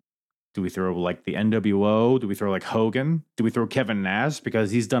 Do we throw like the NWO? Do we throw like Hogan? Do we throw Kevin Nash?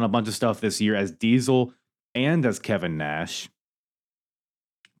 Because he's done a bunch of stuff this year as Diesel and as Kevin Nash.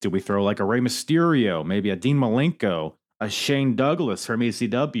 Do we throw like a Rey Mysterio? Maybe a Dean Malenko? A Shane Douglas from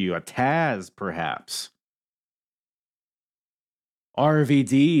ECW? A Taz, perhaps?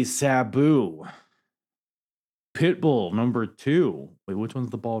 RVD, Sabu. Pitbull, number 2. Wait, which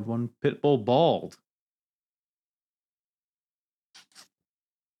one's the bald one? Pitbull bald.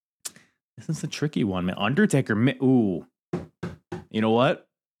 This is a tricky one, man. Undertaker, ooh. You know what?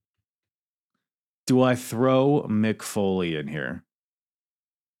 Do I throw Mick Foley in here?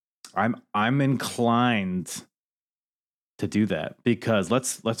 I'm inclined to do that because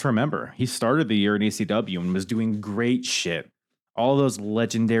let's remember he started the year in ECW and was doing great shit. All those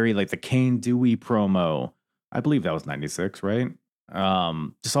legendary, like the Kane Dewey promo. I believe that was 96, right?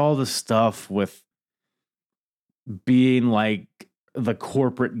 Just all the stuff with being like the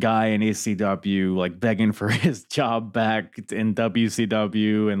corporate guy in ECW, like begging for his job back in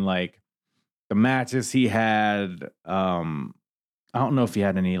WCW, and like the matches he had. I don't know if he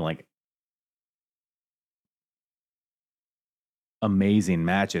had any like amazing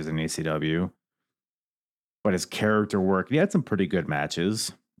matches in ECW, but his character work, he had some pretty good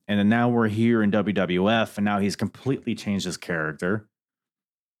matches. And then now we're here in WWF, and now he's completely changed his character.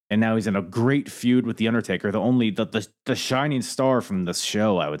 And now he's in a great feud with The Undertaker, the shining star from this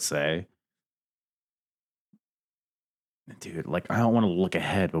show, I would say. Dude, like, I don't want to look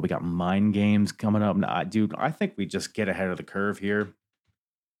ahead, but we got Mind Games coming up. Nah, dude, I think we just get ahead of the curve here.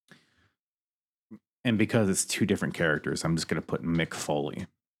 And because it's 2 different characters, I'm just going to put Mick Foley.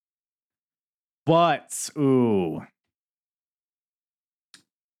 But, ooh.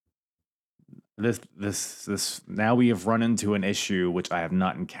 This now we have run into an issue which I have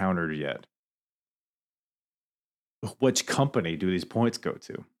not encountered yet. Which company do these points go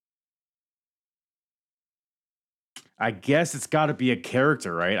to? I guess it's got to be a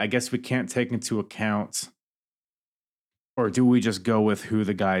character, right? I guess we can't take into account, or do we just go with who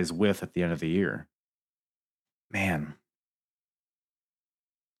the guy's with at the end of the year? Man,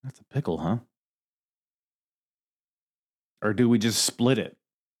 that's a pickle, huh? Or do we just split it?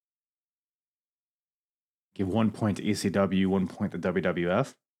 Give 1 point to ECW, 1 point to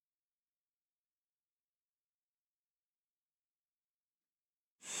WWF?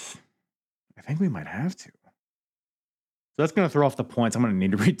 I think we might have to. So that's going to throw off the points. I'm going to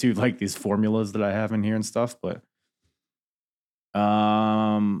need to redo like these formulas that I have in here and stuff, but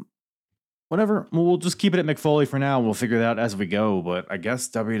whatever. We'll just keep it at McFoley for now. We'll figure it out as we go, but I guess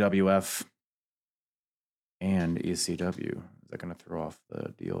WWF and ECW. Is that going to throw off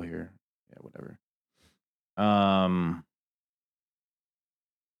the deal here? Yeah, whatever.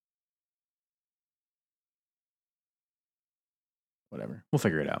 Whatever. We'll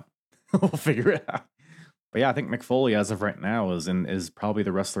figure it out. We'll figure it out. But yeah, I think McFoley, as of right now, is probably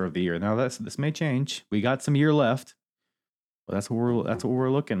the wrestler of the year. Now this may change. We got some year left, but that's what we're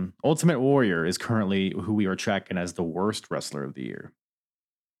looking. Ultimate Warrior is currently who we are tracking as the worst wrestler of the year.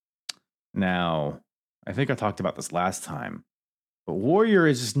 Now, I think I talked about this last time, but Warrior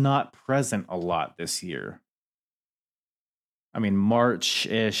is just not present a lot this year. I mean,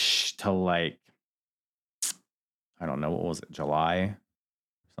 March-ish to like, I don't know, what was it, July?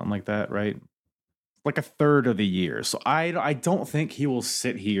 Something like that, right? Like a third of the year. So I don't think he will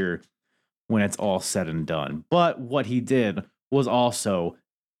sit here when it's all said and done. But what he did was also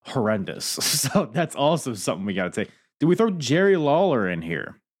horrendous. So that's also something we got to take. Do we throw Jerry Lawler in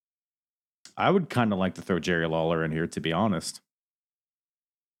here? I would kind of like to throw Jerry Lawler in here, to be honest.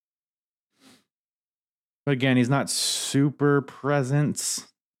 But again, he's not super present,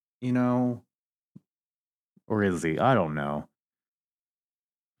 you know? Or is he? I don't know.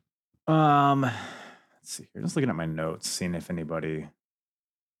 Let's see here. Just looking at my notes, seeing if anybody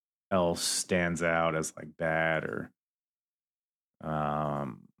else stands out as like bad or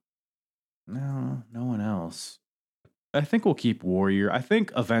no one else. I think we'll keep Warrior. I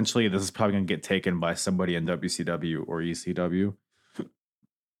think eventually this is probably gonna get taken by somebody in WCW or ECW.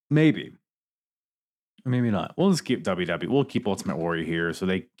 Maybe. Maybe not. We'll just keep WW. We'll keep Ultimate Warrior here so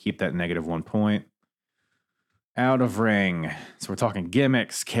they keep that -1 point. Out of ring. So we're talking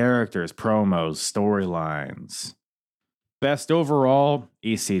gimmicks, characters, promos, storylines. Best overall,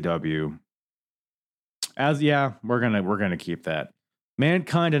 ECW. We're gonna keep that.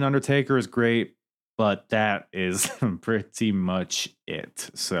 Mankind and Undertaker is great, but that is pretty much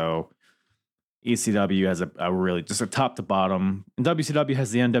it. So ECW has a really just a top to bottom. And WCW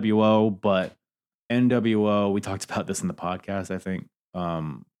has the NWO, but NWO, we talked about this in the podcast, I think.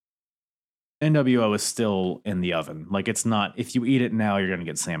 NWO is still in the oven. Like, it's not, if you eat it now, you're going to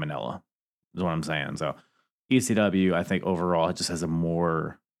get salmonella, is what I'm saying. So ECW, I think overall, it just has a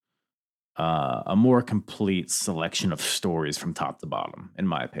more complete selection of stories from top to bottom, in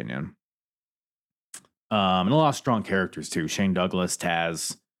my opinion. And a lot of strong characters too. Shane Douglas,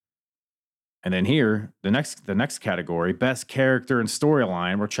 Taz. And then here, the next category, best character and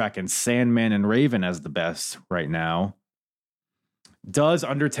storyline, we're tracking Sandman and Raven as the best right now. Does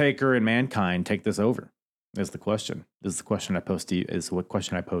Undertaker and Mankind take this over? Is the question. This is the question I pose to you. Is what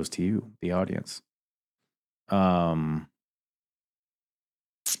question I pose to you, the audience. That's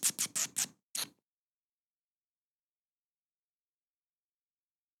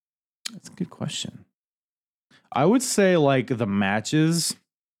a good question. I would say like the matches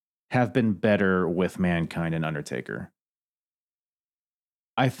have been better with Mankind and Undertaker.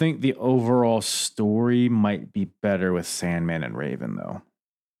 I think the overall story might be better with Sandman and Raven, though.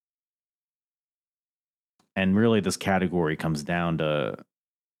 And really, this category comes down to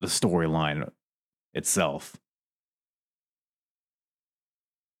the storyline itself.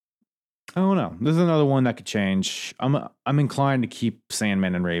 I don't know. This is another one that could change. I'm inclined to keep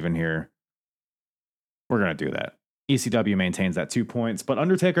Sandman and Raven here. We're going to do that. ECW maintains that 2 points, but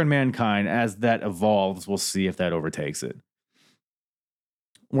Undertaker and Mankind, as that evolves, we'll see if that overtakes it.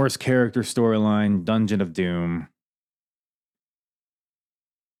 Worst character storyline, Dungeon of Doom.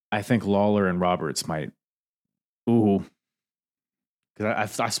 I think Lawler and Roberts might. Ooh.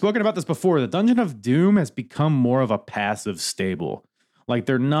 Because I've spoken about this before. The Dungeon of Doom has become more of a passive stable. Like,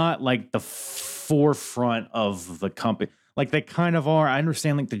 they're not like the forefront of the company. Like, they kind of are. I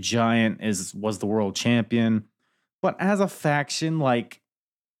understand like the Giant was the world champion. But as a faction, like,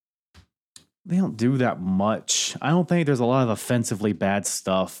 they don't do that much. I don't think there's a lot of offensively bad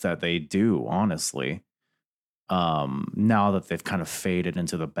stuff that they do, honestly. Now that they've kind of faded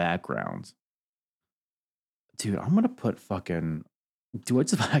into the background. Dude, I'm going to put fucking...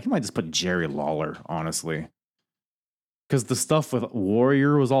 I might just put Jerry Lawler, honestly. Because the stuff with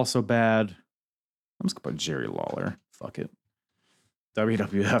Warrior was also bad. I'm just going to put Jerry Lawler. Fuck it.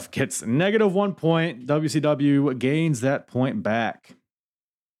 WWF gets -1 point. WCW gains that point back.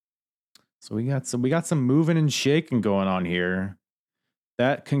 So we got some moving and shaking going on here.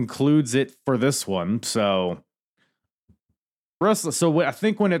 That concludes it for this one. So I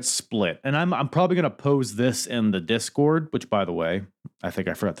think when it's split, and I'm probably gonna post this in the Discord, which by the way, I think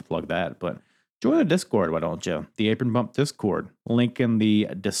I forgot to plug that, but join the Discord, why don't you? The Apron Bump Discord. Link in the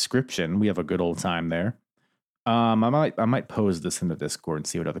description. We have a good old time there. I might pose this in the Discord and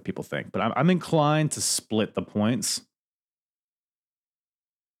see what other people think, but I'm inclined to split the points.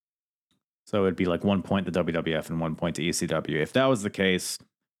 So it'd be like 1 point to WWF and 1 point to ECW. If that was the case,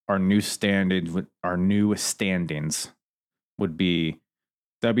 our new standings would be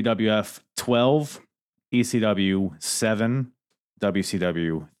WWF 12, ECW 7,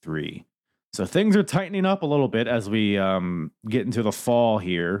 WCW 3. So things are tightening up a little bit as we get into the fall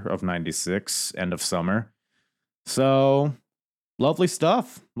here of 96, end of summer. So lovely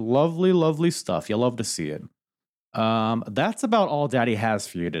stuff. Lovely stuff. You'll love to see it. That's about all Daddy has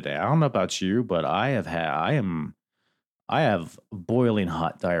for you today. I don't know about you, but I have boiling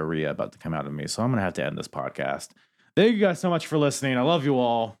hot diarrhea about to come out of me, so I'm gonna have to end this podcast. Thank you guys so much for listening. I love you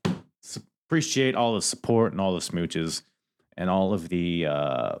all. Appreciate all the support and all the smooches and all of the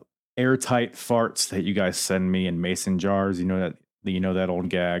airtight farts that you guys send me in mason jars. You know that old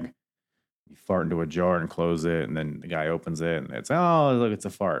gag. You fart into a jar and close it, and then the guy opens it, and it's, oh, look, it's a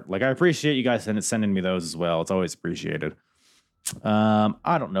fart. Like, I appreciate you guys sending me those as well. It's always appreciated.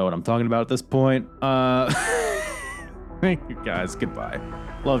 I don't know what I'm talking about at this point. Thank you guys. Goodbye.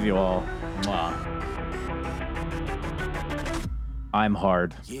 Love you all. Mwah. I'm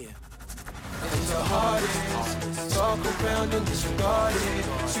hard. Yeah. And the hardest, talk around and disregard it.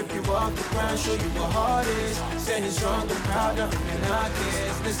 Strip you off the ground, show you what hard is. Standing strong and proud, nothing I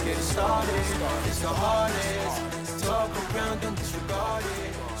guess. Let's get it started. It's the hardest, talk around and disregard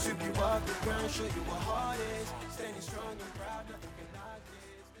it. Strip you off the ground, show you what hard is. Standing strong and proud, nothing